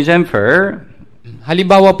iyon. For example,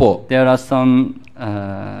 halimbawa po, there are some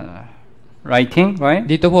writing, right?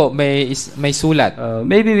 Dito po may sulat.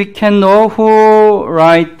 Maybe we can know who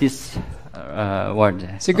write this word.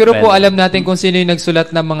 Siguro po alam natin kung sino yung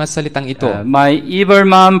nagsulat ng mga salitang ito. My evil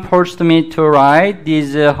mom forced me to write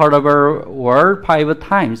this horrible word 5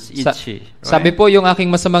 times each. Right? Sabi po, yung aking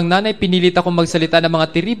masamang nanay, pinilit akong magsalita ng mga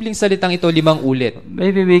terribling salitang ito 5 ulit.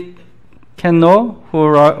 Maybe we can know who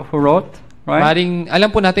wrote, right? Maring alam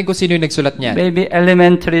po natin kung sino yung nagsulat niyan. Maybe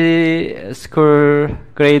elementary school,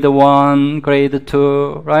 grade 1, grade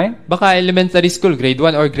 2, right? Baka elementary school, grade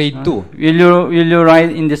 1 or grade 2. Will you write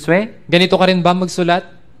in this way? Ganito ka rin ba magsulat?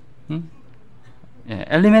 Yeah,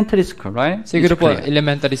 elementary school, right? Siguro po,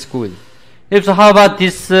 elementary school. If so, how about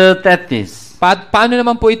this, this? Paano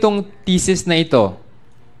naman po itong thesis na ito?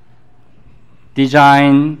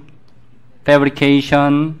 Design,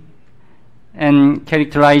 fabrication, and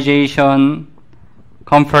characterization,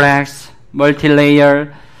 complex,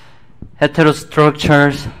 multi-layer,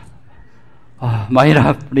 heterostructures.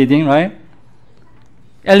 Mahirap reading, right?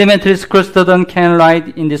 Elementary school student can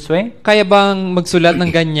write in this way. Kaya bang magsulat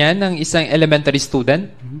ng ganyan ng isang elementary student?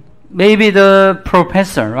 Maybe the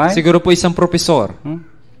professor, right? Siguro po isang profesor.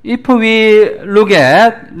 If we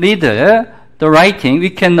read the writing, we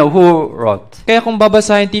can know who wrote. Kaya kung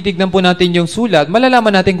babasahin, titignan po natin yung sulat, malalaman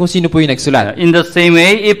natin kung sino po yung nagsulat. In the same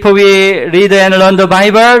way, if we read and learn the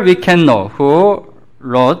Bible, we can know who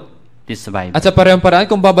wrote this Bible. At sa parehong paraan,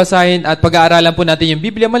 kung babasahin at pag-aaralan po natin yung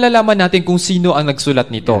Biblia, malalaman natin kung sino ang nagsulat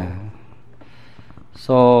nito.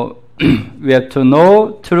 So, we have to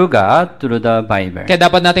know true God through the Bible. Kaya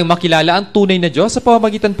dapat nating makilala ang tunay na Diyos sa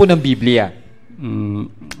pamamagitan po ng Biblia.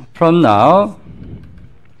 From now,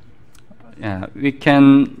 we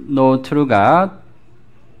can know true God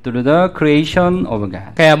through the creation of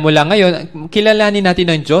God. Kaya mula ngayon, kilalanin natin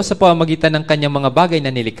ang Diyos sa pamamagitan ng kanyang mga bagay na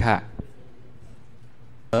nilikha.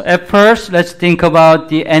 At first, let's think about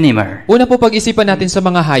the animal. Una po pag-isipan natin sa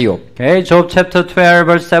mga hayop. Okay, Job chapter 12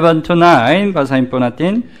 verse 7 to 9. Basahin po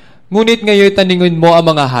natin. Ngunit ngayon taningin mo ang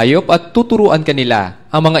mga hayop at tuturuan kanila,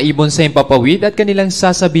 ang mga ibon sa himpapawid at kanilang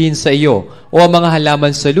sasabihin sa iyo, o ang mga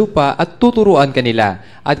halaman sa lupa at tuturuan kanila,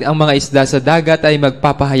 at ang mga isda sa dagat ay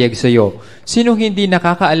magpapahayag sa iyo. Sinong hindi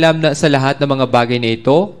nakakaalam na sa lahat ng mga bagay na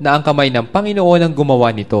ito, na ang kamay ng Panginoon ang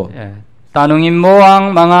gumawa nito? tanungin mo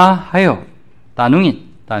ang mga hayop. Tanungin.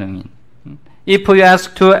 If you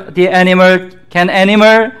ask to the animal, can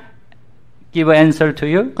animal give an answer to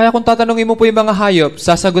you? Kaya kung tatanungin mo po yung mga hayop,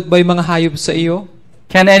 sasagot ba yung mga hayop sa iyo?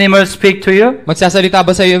 Can animal speak to you? Magsasalita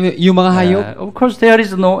ba sa iyo yung mga hayop? Of course, there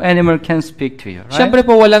is no animal can speak to you, right? Siyempre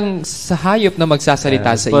po walang sa hayop na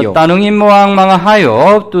magsasalita sa iyo. But tanungin mo ang mga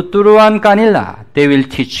hayop, tuturuan kanila. They will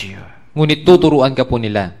teach you. Ngunit tuturuan ka po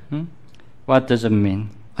nila. What does it mean?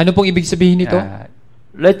 Ano pong ibig sabihin nito?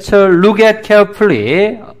 Let's look at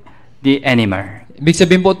carefully the animal. Ibig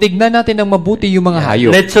sabihin po, tignan natin ng mabuti yung mga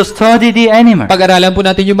hayop. Let's study the animal. Pag-aralan po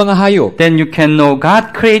natin yung mga hayop. Then you can know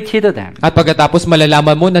God created them. At pagkatapos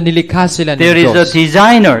malalaman mo na nilikha sila ng There is a Diyos.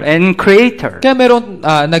 designer and creator. Kaya merong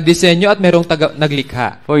nagdisenyo at merong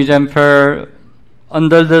naglikha. For example,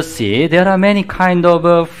 under the sea, there are many kind of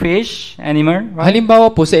fish, animal, right?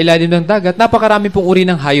 Halimbawa po, sa ilalim ng dagat, napakarami pong uri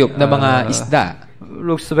ng hayop na mga isda.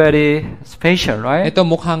 Looks very special, right? Ito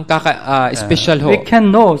mukhang special ho. We can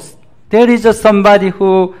know there is somebody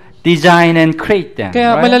who design and create them,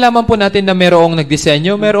 Kaya right? malalaman po natin na mayroong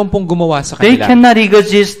nagdisenyo, mayroong pong gumawa sa They kanila. cannot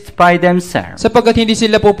exist by themselves. Sapagkat hindi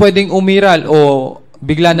sila po pwedeng umiral o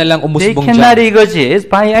bigla na lang They umusbong cannot dyan. exist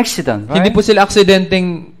by accident, right? Hindi po sila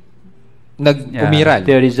aksidenteng nag-umiral.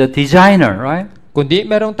 There is a designer, right? Kundi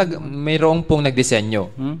mayroong pong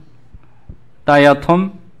nagdisenyo. Diatom.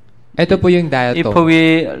 Ito po yung If diatom.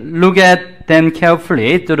 we look at them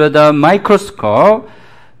carefully through the microscope,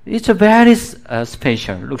 it's a very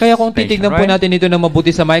special. Looks Kaya kung special, titignan po right? natin ito ng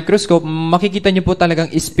mabuti sa microscope, makikita niyo po talagang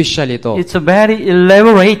special ito. It's a very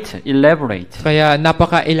elaborate. Kaya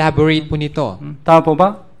napaka-elaborate po nito. Tama po ba?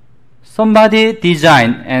 Somebody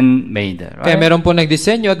designed and made, right? Kaya meron po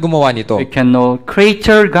nagdisenyo at gumawa nito. We can know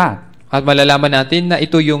creator God. At malalaman natin na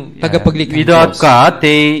ito yung tagapaglikhang Without Diyos. God,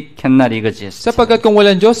 they cannot exist. Sapagkat kung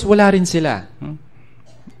walang Diyos, wala rin sila.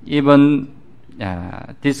 Even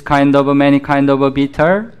many kind of a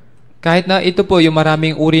bitter. Kahit na ito po yung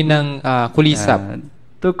maraming uri ng kulisap.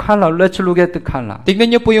 The color. Let's look at the color.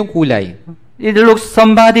 Tignan niyo po yung kulay. It looks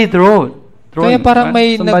somebody drawing. Kaya parang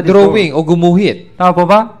may Somebody nag-drawing o gumuhit. Tama po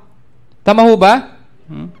ba? Tama ho ba?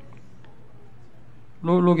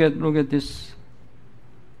 Look at this.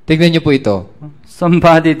 Tignan niyo po ito.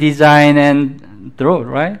 Somebody design and draw,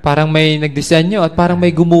 right? Parang may nagdisenyo at parang may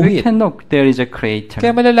We gumuhit. can know there is a creator.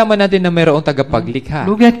 Kaya malalaman natin na mayroong tagapaglikha.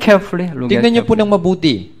 Look at carefully. Tignan niyo po ng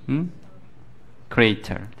mabuti.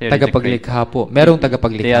 Creator. There is a creator. Tagapaglikha po. Merong They are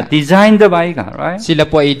tagapaglikha. designed by God, right? Sila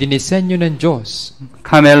po ay dinisenyo ng Diyos.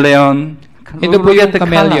 Chameleon. Ito po Look yung at the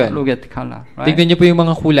chameleon. color. Look at the color, right? Tignan niyo po yung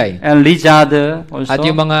mga kulay. And lizard also. At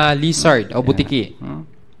yung mga lizard o butiki.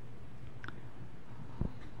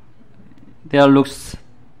 There looks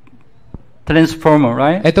transformer,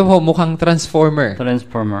 right? Ito po mukhang transformer.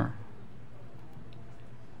 Transformer.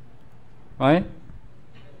 Right?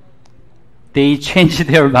 They change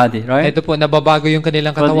their body, right? Ito po, nababago yung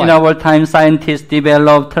kanilang But in katawan. our time, scientists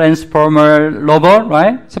develop transformer robot,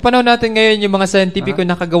 right? Sa panahon natin ngayon, yung mga scientifico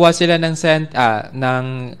nakagawa sila ng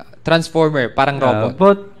transformer, parang robot.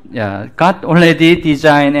 But God already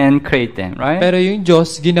designed and create them, right? Pero yung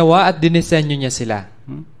Diyos, ginawa at dinisenyo niya sila.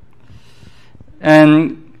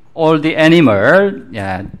 And all the animal,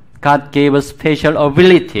 God gave a special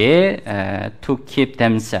ability to keep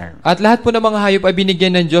themselves. At lahat po ng mga hayop ay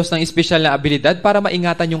binigyan ng Diyos ng espesyal na abilidad para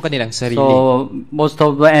maingatan yung kanilang sarili. So most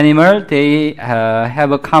of the animal they have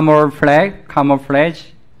a camouflage.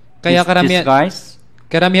 Kaya Disguise.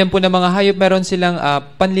 karamihan po ng mga hayop meron silang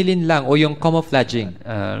panlilinlang o yung camouflaging.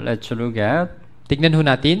 Let's look at. Tignan ho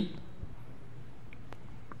natin.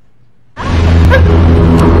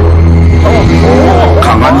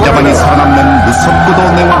 강한 자만이 살아남는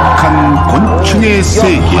무섭고도 냉혹한 곤충의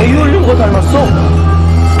세계.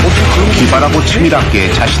 기발하고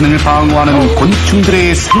치밀하게 자신을 방어하는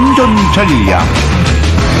곤충들의 생존 전략.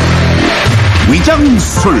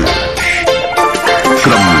 위장술.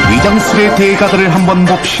 그럼 위장술의 대가들을 한번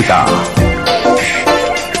봅시다.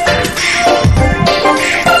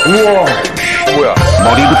 우와, 뭐야?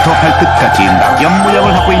 머리부터 발끝까지 낙엽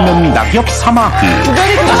모양을 하고 있는 낙엽 사마귀.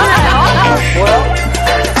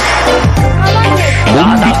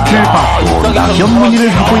 몸 밑을 받고 낙엽 무늬를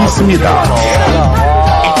하고 있습니다.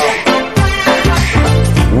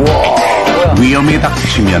 위험에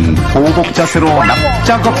닥치면 보복 자세로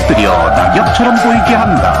납작 엎드려 낙엽처럼 보이게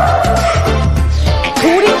한다.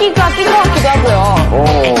 도리끼가 낀 것 같기도 하고요.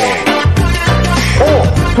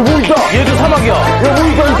 저거 있다. 얘도 사막이야. 여기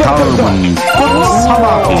있다. 다음은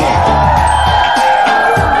꽃사마귀.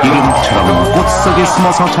 이름처럼 꽃 속에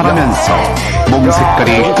숨어서 자라면서 몸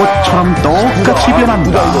색깔이 꽃처럼 똑같이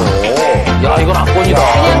변한다. 야, 이건 악권이다.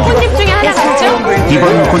 그냥 편집 중에 하나 같죠? 이번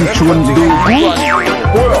곤충은 누구?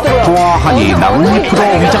 보아하니 나뭇잎으로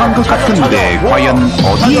위장한 것 같은데 과연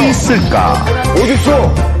어디에 있을까? 어딨어?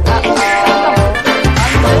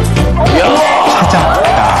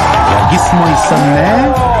 찾았다. 여기 숨어 있었네.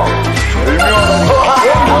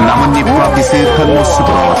 나뭇잎과 비슷한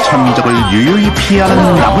모습으로 천적을 유유히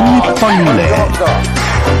피하는 나뭇잎벌레.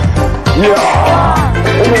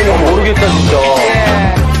 어머, 모르겠다, 진짜.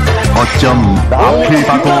 어쩜 앞을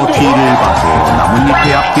봐도 뒤를 봐도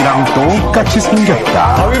나뭇잎의 앞뒤랑 똑같이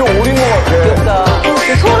생겼다. 가위로 오린 것 같아.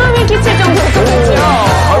 소름이 끼칠 정도로 똑같죠?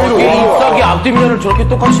 가위로 잎사귀 앞뒷면을 저렇게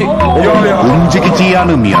똑같이. 움직이지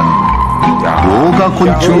않으면 뭐가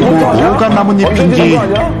곤충이고 뭐가 나뭇잎인지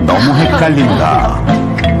너무 헷갈린다.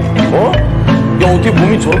 어? 야, 어떻게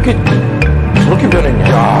몸이 저렇게 저렇게 변했냐?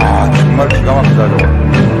 야, 정말 기가 막히다, 저거.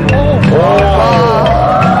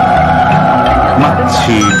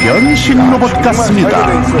 마치 변신 로봇 같습니다.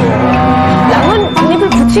 양은 뒷입을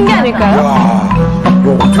붙인 게 아닐까요?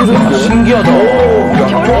 어떻게 저렇게 신기하다.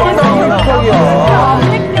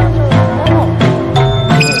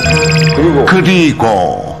 그리고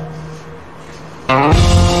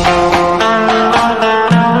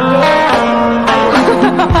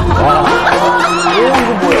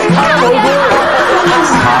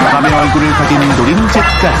사람의 얼굴을 가진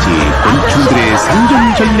노림새까지 곤충들의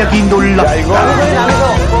생존 전략이 놀랍다.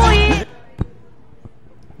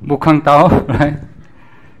 Mukhang tao, right?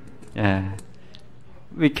 Yeah.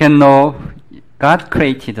 We can know God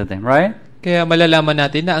created them, right? Kaya malalaman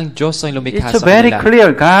natin na ang Diyos ang lumikha It's sa very kanila. clear.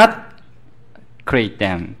 God create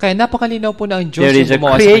them. Kaya napakalinaw po na ang Diyos There is yung a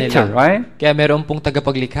gumawa sa creator, kanila. right? Kaya meron pong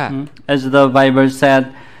tagapaglikha. As the Bible said,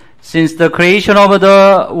 since the creation of the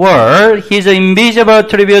world, His invisible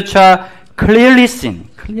attributes are clearly seen.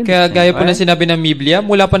 Kaya gaya po na sinabi ng Biblia,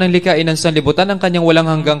 mula pa ng likhain ng sanlibutan, ang kanyang walang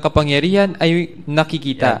hanggang kapangyarihan ay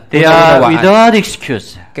nakikita. They o are naunawaan. without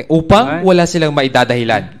excuse. Upang Right? wala silang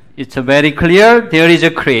maidadahilan. It's very clear there is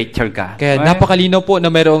a creator God. Kaya right? napakalinaw po na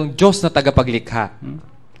mayroong Diyos na tagapaglikha.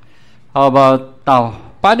 How about tao?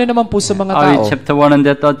 Paano naman po sa mga Awit tao? chapter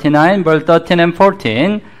 139, verse 13 and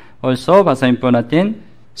 14. Also, basahin po natin.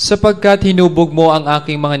 Sapagkat hinubog mo ang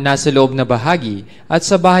aking mga nasa loob na bahagi, at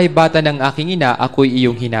sa bahay bata ng aking ina, ako'y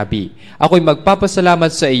iyong hinabi. Ako'y magpapasalamat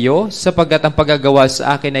sa iyo, sapagkat ang paggagawa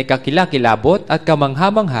sa akin ay kakilakilabot at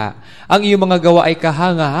kamangha-mangha. Ang iyong mga gawa ay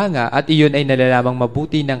kahanga-hanga, at iyon ay nalalamang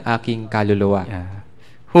mabuti ng aking kaluluwa. Yeah.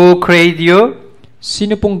 Who created you?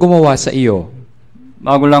 Sino pong gumawa sa iyo?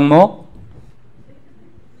 Magulang mo?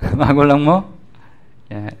 Magulang mo?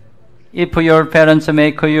 Yeah. If your parents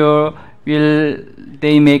make you, will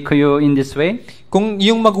they make you in this way? Kung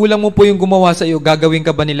yung magulang mo po yung gumawa sa iyo, gagawin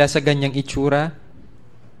ka ba nila sa ganyang itsura?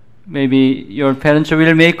 Maybe your parents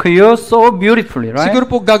will make you so beautifully, right? Siguro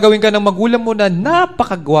po gagawin ka ng magulang mo na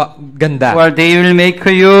napakaganda. Or they will make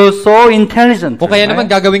you so intelligent. O kaya naman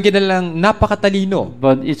right? gagawin ka na lang napakatalino.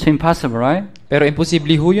 But it's impossible, right? Pero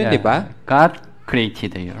imposible ho yun, di ba? God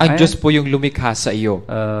created you, Ang right? Diyos po yung lumikha sa iyo.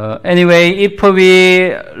 Anyway, if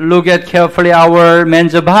we look at carefully our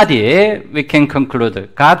man's body, we can conclude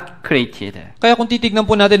God created. Kaya kung titignan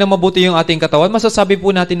po natin na mabuti yung ating katawan, masasabi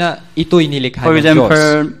po natin na ito'y nilikha For ng Diyos.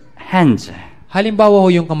 example, hands. Halimbawa ho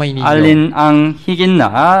yung kamay ninyo. Alin ang higit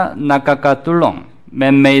na nakakatulong.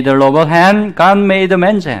 Man made a robot hand, God made a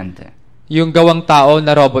man's hand. Yung gawang tao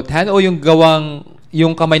na robot hand o yung gawang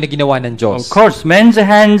yung kamay na ginawa ng Diyos. Of course, man's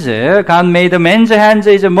hands, God made a man's hands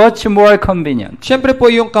is much more convenient. Siyempre po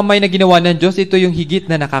yung kamay na ginawa ng Diyos, ito yung higit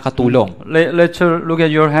na nakakatulong. Let's look at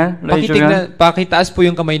your hand. Raise your hand. Pakitaas po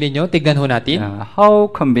yung kamay ninyo, tignan ho natin. Yeah, how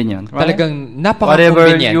convenient, right? Talagang Whatever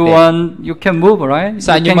napaka-convenient. you want, you can move, right?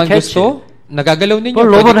 Saan You nyo man can catch gusto, nagagalaw ninyo. But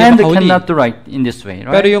robot pwede kayo hand makahuli. cannot do right in this way,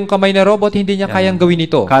 right? Pero yung kamay na robot, hindi niya kayang gawin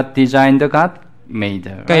ito. God designed, God made,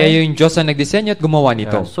 right? Kaya yung Diyos ang nagdisenyo at gumawa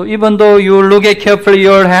nito. So even though you look at carefully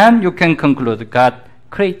your hand, you can conclude God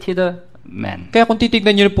created man. Kaya kung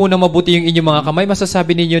titignan nyo po na mabuti yung inyong mga kamay,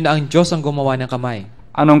 masasabi ninyo na ang Diyos ang gumawa ng kamay.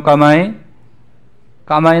 Anong kamay?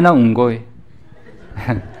 Kamay ng unggoy.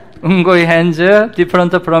 Unggoy hands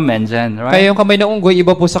different from man's hand, right? Kaya yung kamay ng unggoy,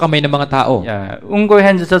 iba po sa kamay ng mga tao. Yeah, unggoy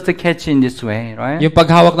hands just catch in this way, right? Yung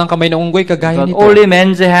paghawak ng kamay ng unggoy, kagaya But nito. only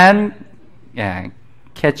man's hand,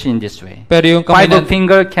 catch in this way. Pero yung kamay Five ng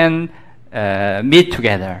finger can meet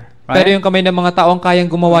together, Pero right? yung kamay ng mga tao ang kayang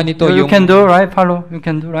gumawa nito, You yung can do, right? Follow, you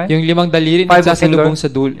can do, right? yung limang daliri Five nagsasalubong finger. sa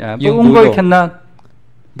dulo, Yeah, but yung unggoy dulo. cannot.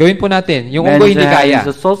 Gawin po natin. Yung Man's unggoy hindi hand kaya.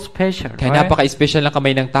 is so special, Kaya right? napaka-special ng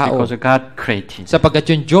kamay ng tao. Because God created. Sapagkat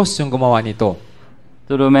yung Diyos yung gumawa nito.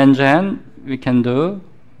 Through man's hand, we can do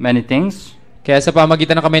many things. Kaya sa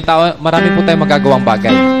pamagitan ng kamay ng tao, marami po tayong magagawang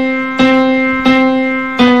bagay.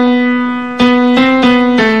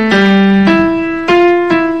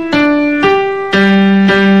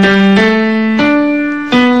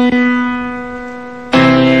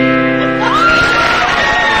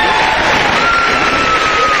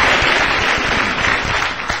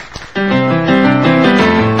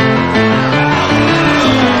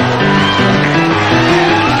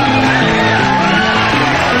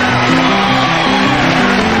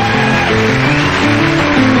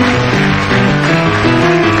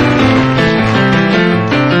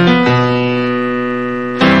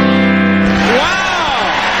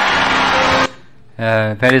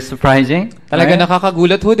 Very surprising. Talaga right?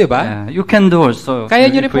 nakakagulat ho, di ba? You can do also. Kaya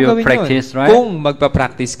nyo rin if po you gawin practice, yun. right? Kung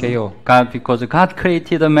magpa-practice kayo. Because God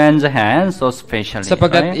created a man's hand so specially.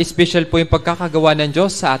 Sapagkat right? special po yung pagkakagawa ng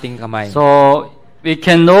Diyos sa ating kamay. So, we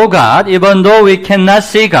can know God even though we cannot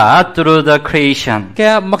see God through the creation.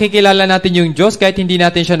 Kaya makikilala natin yung Diyos kahit hindi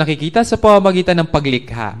natin siya nakikita sa pamamagitan ng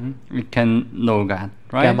paglikha. We can know God,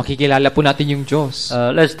 Kaya right? makikilala po natin yung Diyos.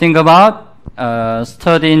 Let's think about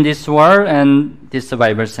studying this word and this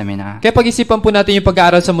Bible seminar. Kaya pag-isipan po natin yung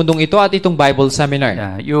pag-aaral sa mundong ito at itong Bible seminar.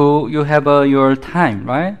 Yeah, you have your time,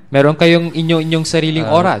 right? Meron kayong inyong sariling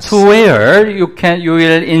oras. To where you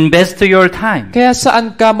will invest your time. Kaya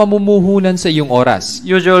saan ka mamumuhunan sa iyong oras?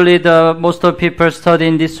 Usually, most of people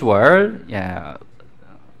study in this world,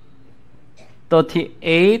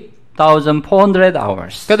 38,400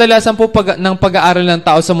 hours. Kadalasan po ng pag-aaral ng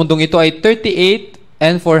tao sa mundong ito ay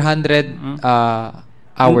 38,400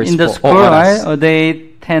 hours in the po, school, o oras. right? A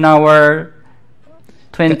day, 10 hour,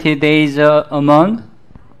 20 days a month,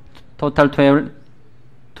 total 12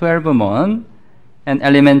 a month, and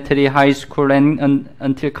elementary, high school, and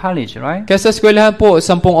until college, right? Kaya sa eskwelahan po,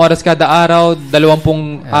 10 oras kada araw,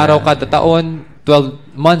 20 araw kada taon, 12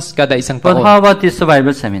 months kada isang But taon. how about this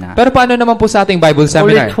Bible seminar? Pero paano naman po sa ating Bible Only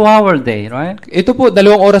seminar? 2-hour day, right? Ito po, 2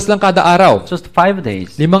 oras lang kada araw. Just 5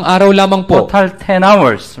 days. 5 araw lamang po. Total 10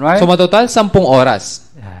 hours, right? So matotal, 10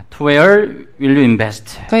 oras. To where will you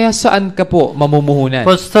invest? Kaya saan ka po mamumuhunan?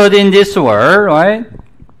 For studying this word, right?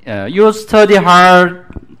 You study hard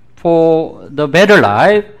for the better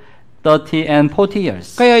life, 30 and 40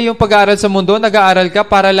 years. Kaya yung pag-aaral sa mundo, nag-aaral ka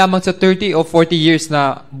para lamang sa 30 o 40 years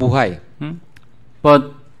na buhay.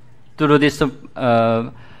 But through this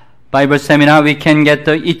Bible seminar, we can get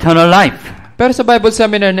the eternal life. Pero sa Bible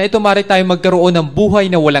seminar na ito, maaari tayo magkaroon ng buhay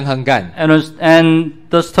na walang hanggan. And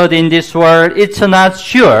the study in this world, it's not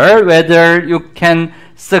sure whether you can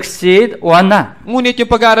succeed or not. Ngunit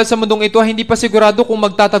yung pag-aaral sa mundong ito, hindi pa sigurado kung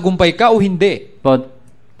magtatagumpay ka o hindi. But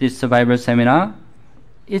this Bible seminar,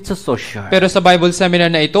 it's so sure. Pero sa Bible seminar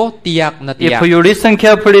na ito, tiyak na If tiyak. you listen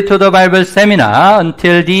carefully to the Bible seminar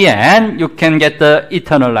until the end, you can get the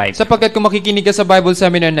eternal life. Sapagkat kung makikinig ka sa Bible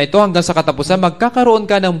seminar na ito hanggang sa katapusan, magkakaroon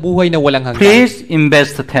ka ng buhay na walang hanggan. Please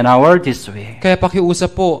invest 10 hours this way. Kaya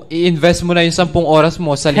pakiusap po, i-invest mo na yung 10 oras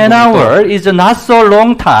mo sa 10 linggo ito. hours is not so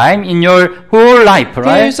long time in your whole life, Kaya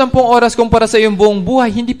right? yung 10 oras kumpara sa iyong buong buhay,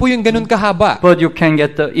 hindi po yung ganun kahaba. But you can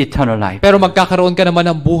get the eternal life. Pero magkakaroon ka naman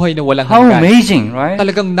ng buhay na walang How hanggan. amazing, right?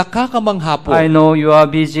 Talagang nakakamangha po. I know you are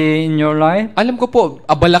busy in your life. Alam ko po,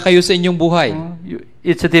 abala kayo sa inyong buhay.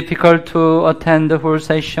 It's difficult to attend the whole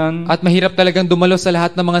session. At mahirap talagang dumalo sa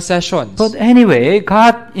lahat ng mga sessions. But anyway,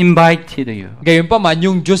 God invited you. Gayon pa man,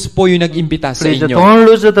 yung Diyos po yung nag-imbita sa Please inyo. don't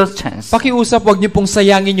lose the chance. Pakiusap, huwag niyo pong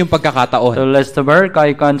sayangin yung pagkakataon. The last verse,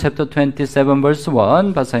 Kaikan chapter 27 verse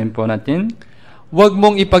 1, basahin po natin. Huwag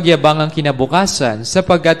mong ipagyabang ang kinabukasan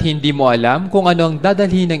sapagkat hindi mo alam kung ano ang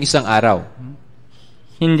dadalhin ng isang araw.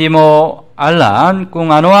 Hindi mo alam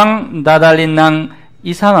kung ano ang dadalhin ng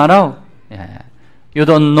isang araw. Yeah. You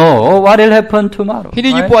don't know what will happen tomorrow.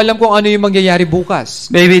 Hindi niyo right? po alam kung ano yung mangyayari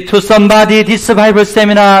bukas. Maybe to somebody, this Bible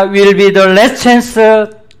seminar will be the last chance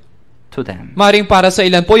to them. Maring para sa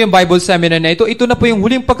ilan po yung Bible seminar na ito, ito na po yung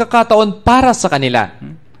huling pagkakataon para sa kanila.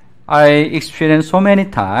 I experienced so many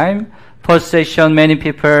times. First session, many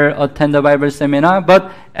people attend the Bible seminar,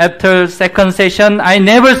 but after second session, I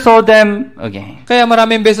never saw them again. Kaya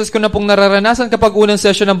maraming beses ko na pong nararanasan kapag unang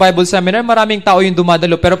session ng Bible seminar, maraming tao yung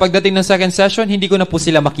dumadalo. Pero pagdating ng second session, hindi ko na po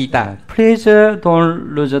sila makita. Please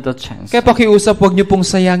don't lose the chance. Kaya pakiusap, huwag niyo pong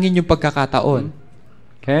sayangin yung pagkakataon.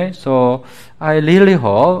 Okay, so I really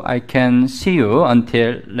hope I can see you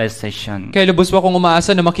until last session. Kaya lubos po akong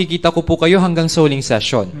umaasa na makikita ko po kayo hanggang sa huling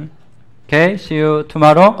session. Okay, see you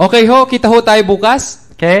tomorrow. Okay ho, kita ho tayo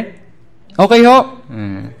bukas. Okay? Okay ho.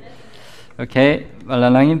 Okay,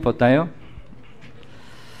 malalangin po tayo.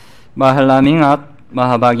 Mahal naming at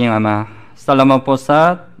mahabaging Ama, salamat po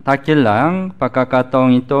sa dakilang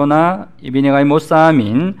pagkakataong ito na ibinigay mo sa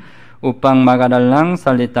amin upang mag-aral ng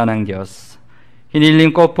salita ng Diyos.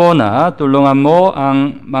 Hiniling ko po na tulungan mo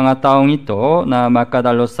ang mga taong ito na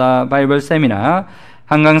makadalo sa Bible Seminar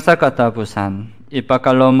hanggang sa katapusan.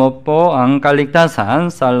 Ipakalo mo po ang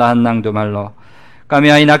kaligtasan sa lahat ng dumalo.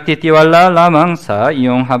 Kami ay nagtitiwala lamang sa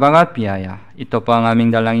iyong habang at biyaya. Ito po ang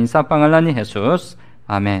aming dalangin sa pangalan ni Jesus.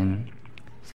 Amen.